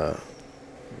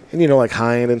like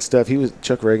high end and stuff.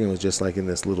 Chuck Reagan was just like in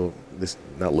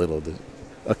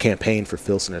a campaign for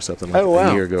Filson or something like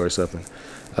a year ago or something.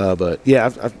 But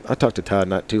yeah, I talked to Todd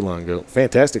not too long ago.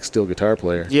 Fantastic steel guitar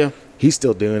player. Yeah, he's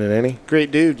still doing it, ain't he? Great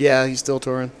dude. Yeah, he's still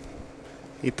touring.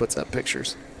 He puts up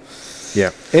pictures. Yeah.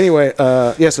 Anyway,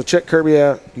 so check Kerby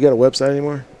out. You got a website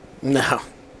anymore? No.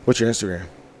 What's your Instagram?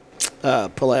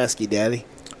 Pulaski Daddy.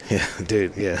 Yeah,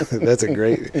 dude. Yeah, that's a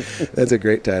great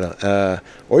title.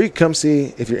 Or you can come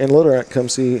see, if you're in Little Rock, come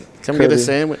see. Come Kerby. get a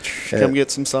sandwich. Come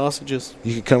get some sausages.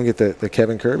 You can come get the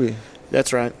Kevin Kerby.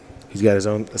 That's right. He's got his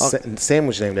own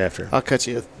sandwich named after him. I'll cut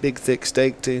you a big thick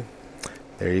steak too.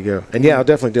 There you go. And yeah, I'll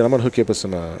definitely do it. I'm gonna hook you up with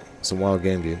some wild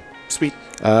game, dude. Sweet.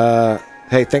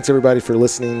 Hey, thanks everybody for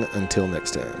listening. Until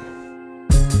next time.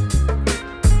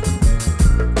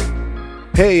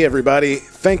 Hey everybody,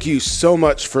 thank you so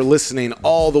much for listening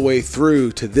all the way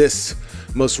through to this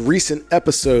most recent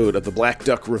episode of the Black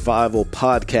Duck Revival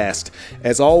podcast.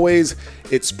 As always,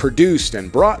 it's produced and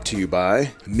brought to you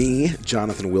by me,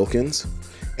 Jonathan Wilkins,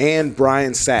 and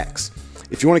Brian Sachs.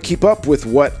 If you want to keep up with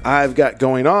what I've got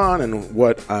going on and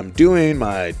what I'm doing,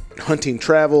 my hunting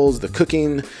travels, the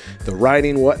cooking, the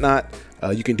writing, whatnot,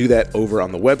 you can do that over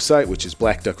on the website, which is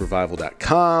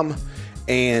blackduckrevival.com.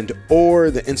 or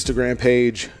the Instagram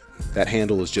page. That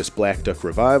handle is just Black Duck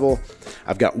Revival.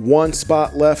 I've got one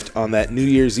spot left on that New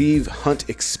Year's Eve hunt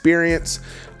experience.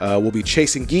 We'll be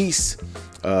chasing geese,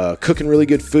 cooking really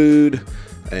good food,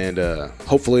 and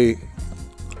hopefully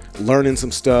learning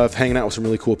some stuff, hanging out with some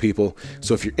really cool people.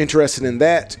 So if you're interested in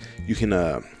that, you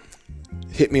can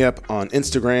hit me up on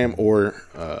Instagram, or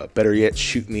better yet,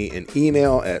 shoot me an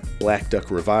email at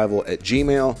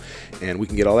blackduckrevival@gmail.com, and we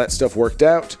can get all that stuff worked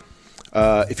out.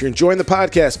 If you're enjoying the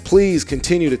podcast, please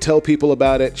continue to tell people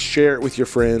about it, share it with your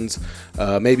friends,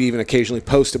 maybe even occasionally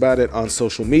post about it on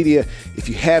social media. If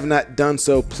you have not done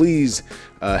so, please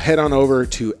head on over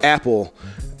to Apple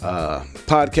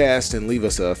Podcast and leave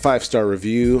us a 5-star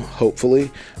review, hopefully,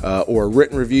 or a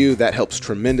written review. That helps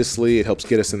tremendously. It helps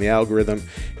get us in the algorithm,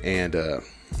 and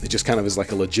it just kind of is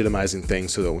like a legitimizing thing,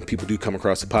 so that when people do come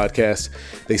across the podcast,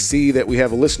 they see that we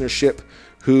have a listenership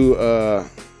who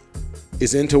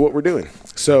is into what we're doing.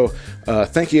 So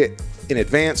thank you in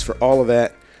advance for all of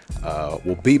that.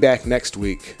 We'll be back next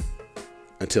week.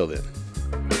 Until then.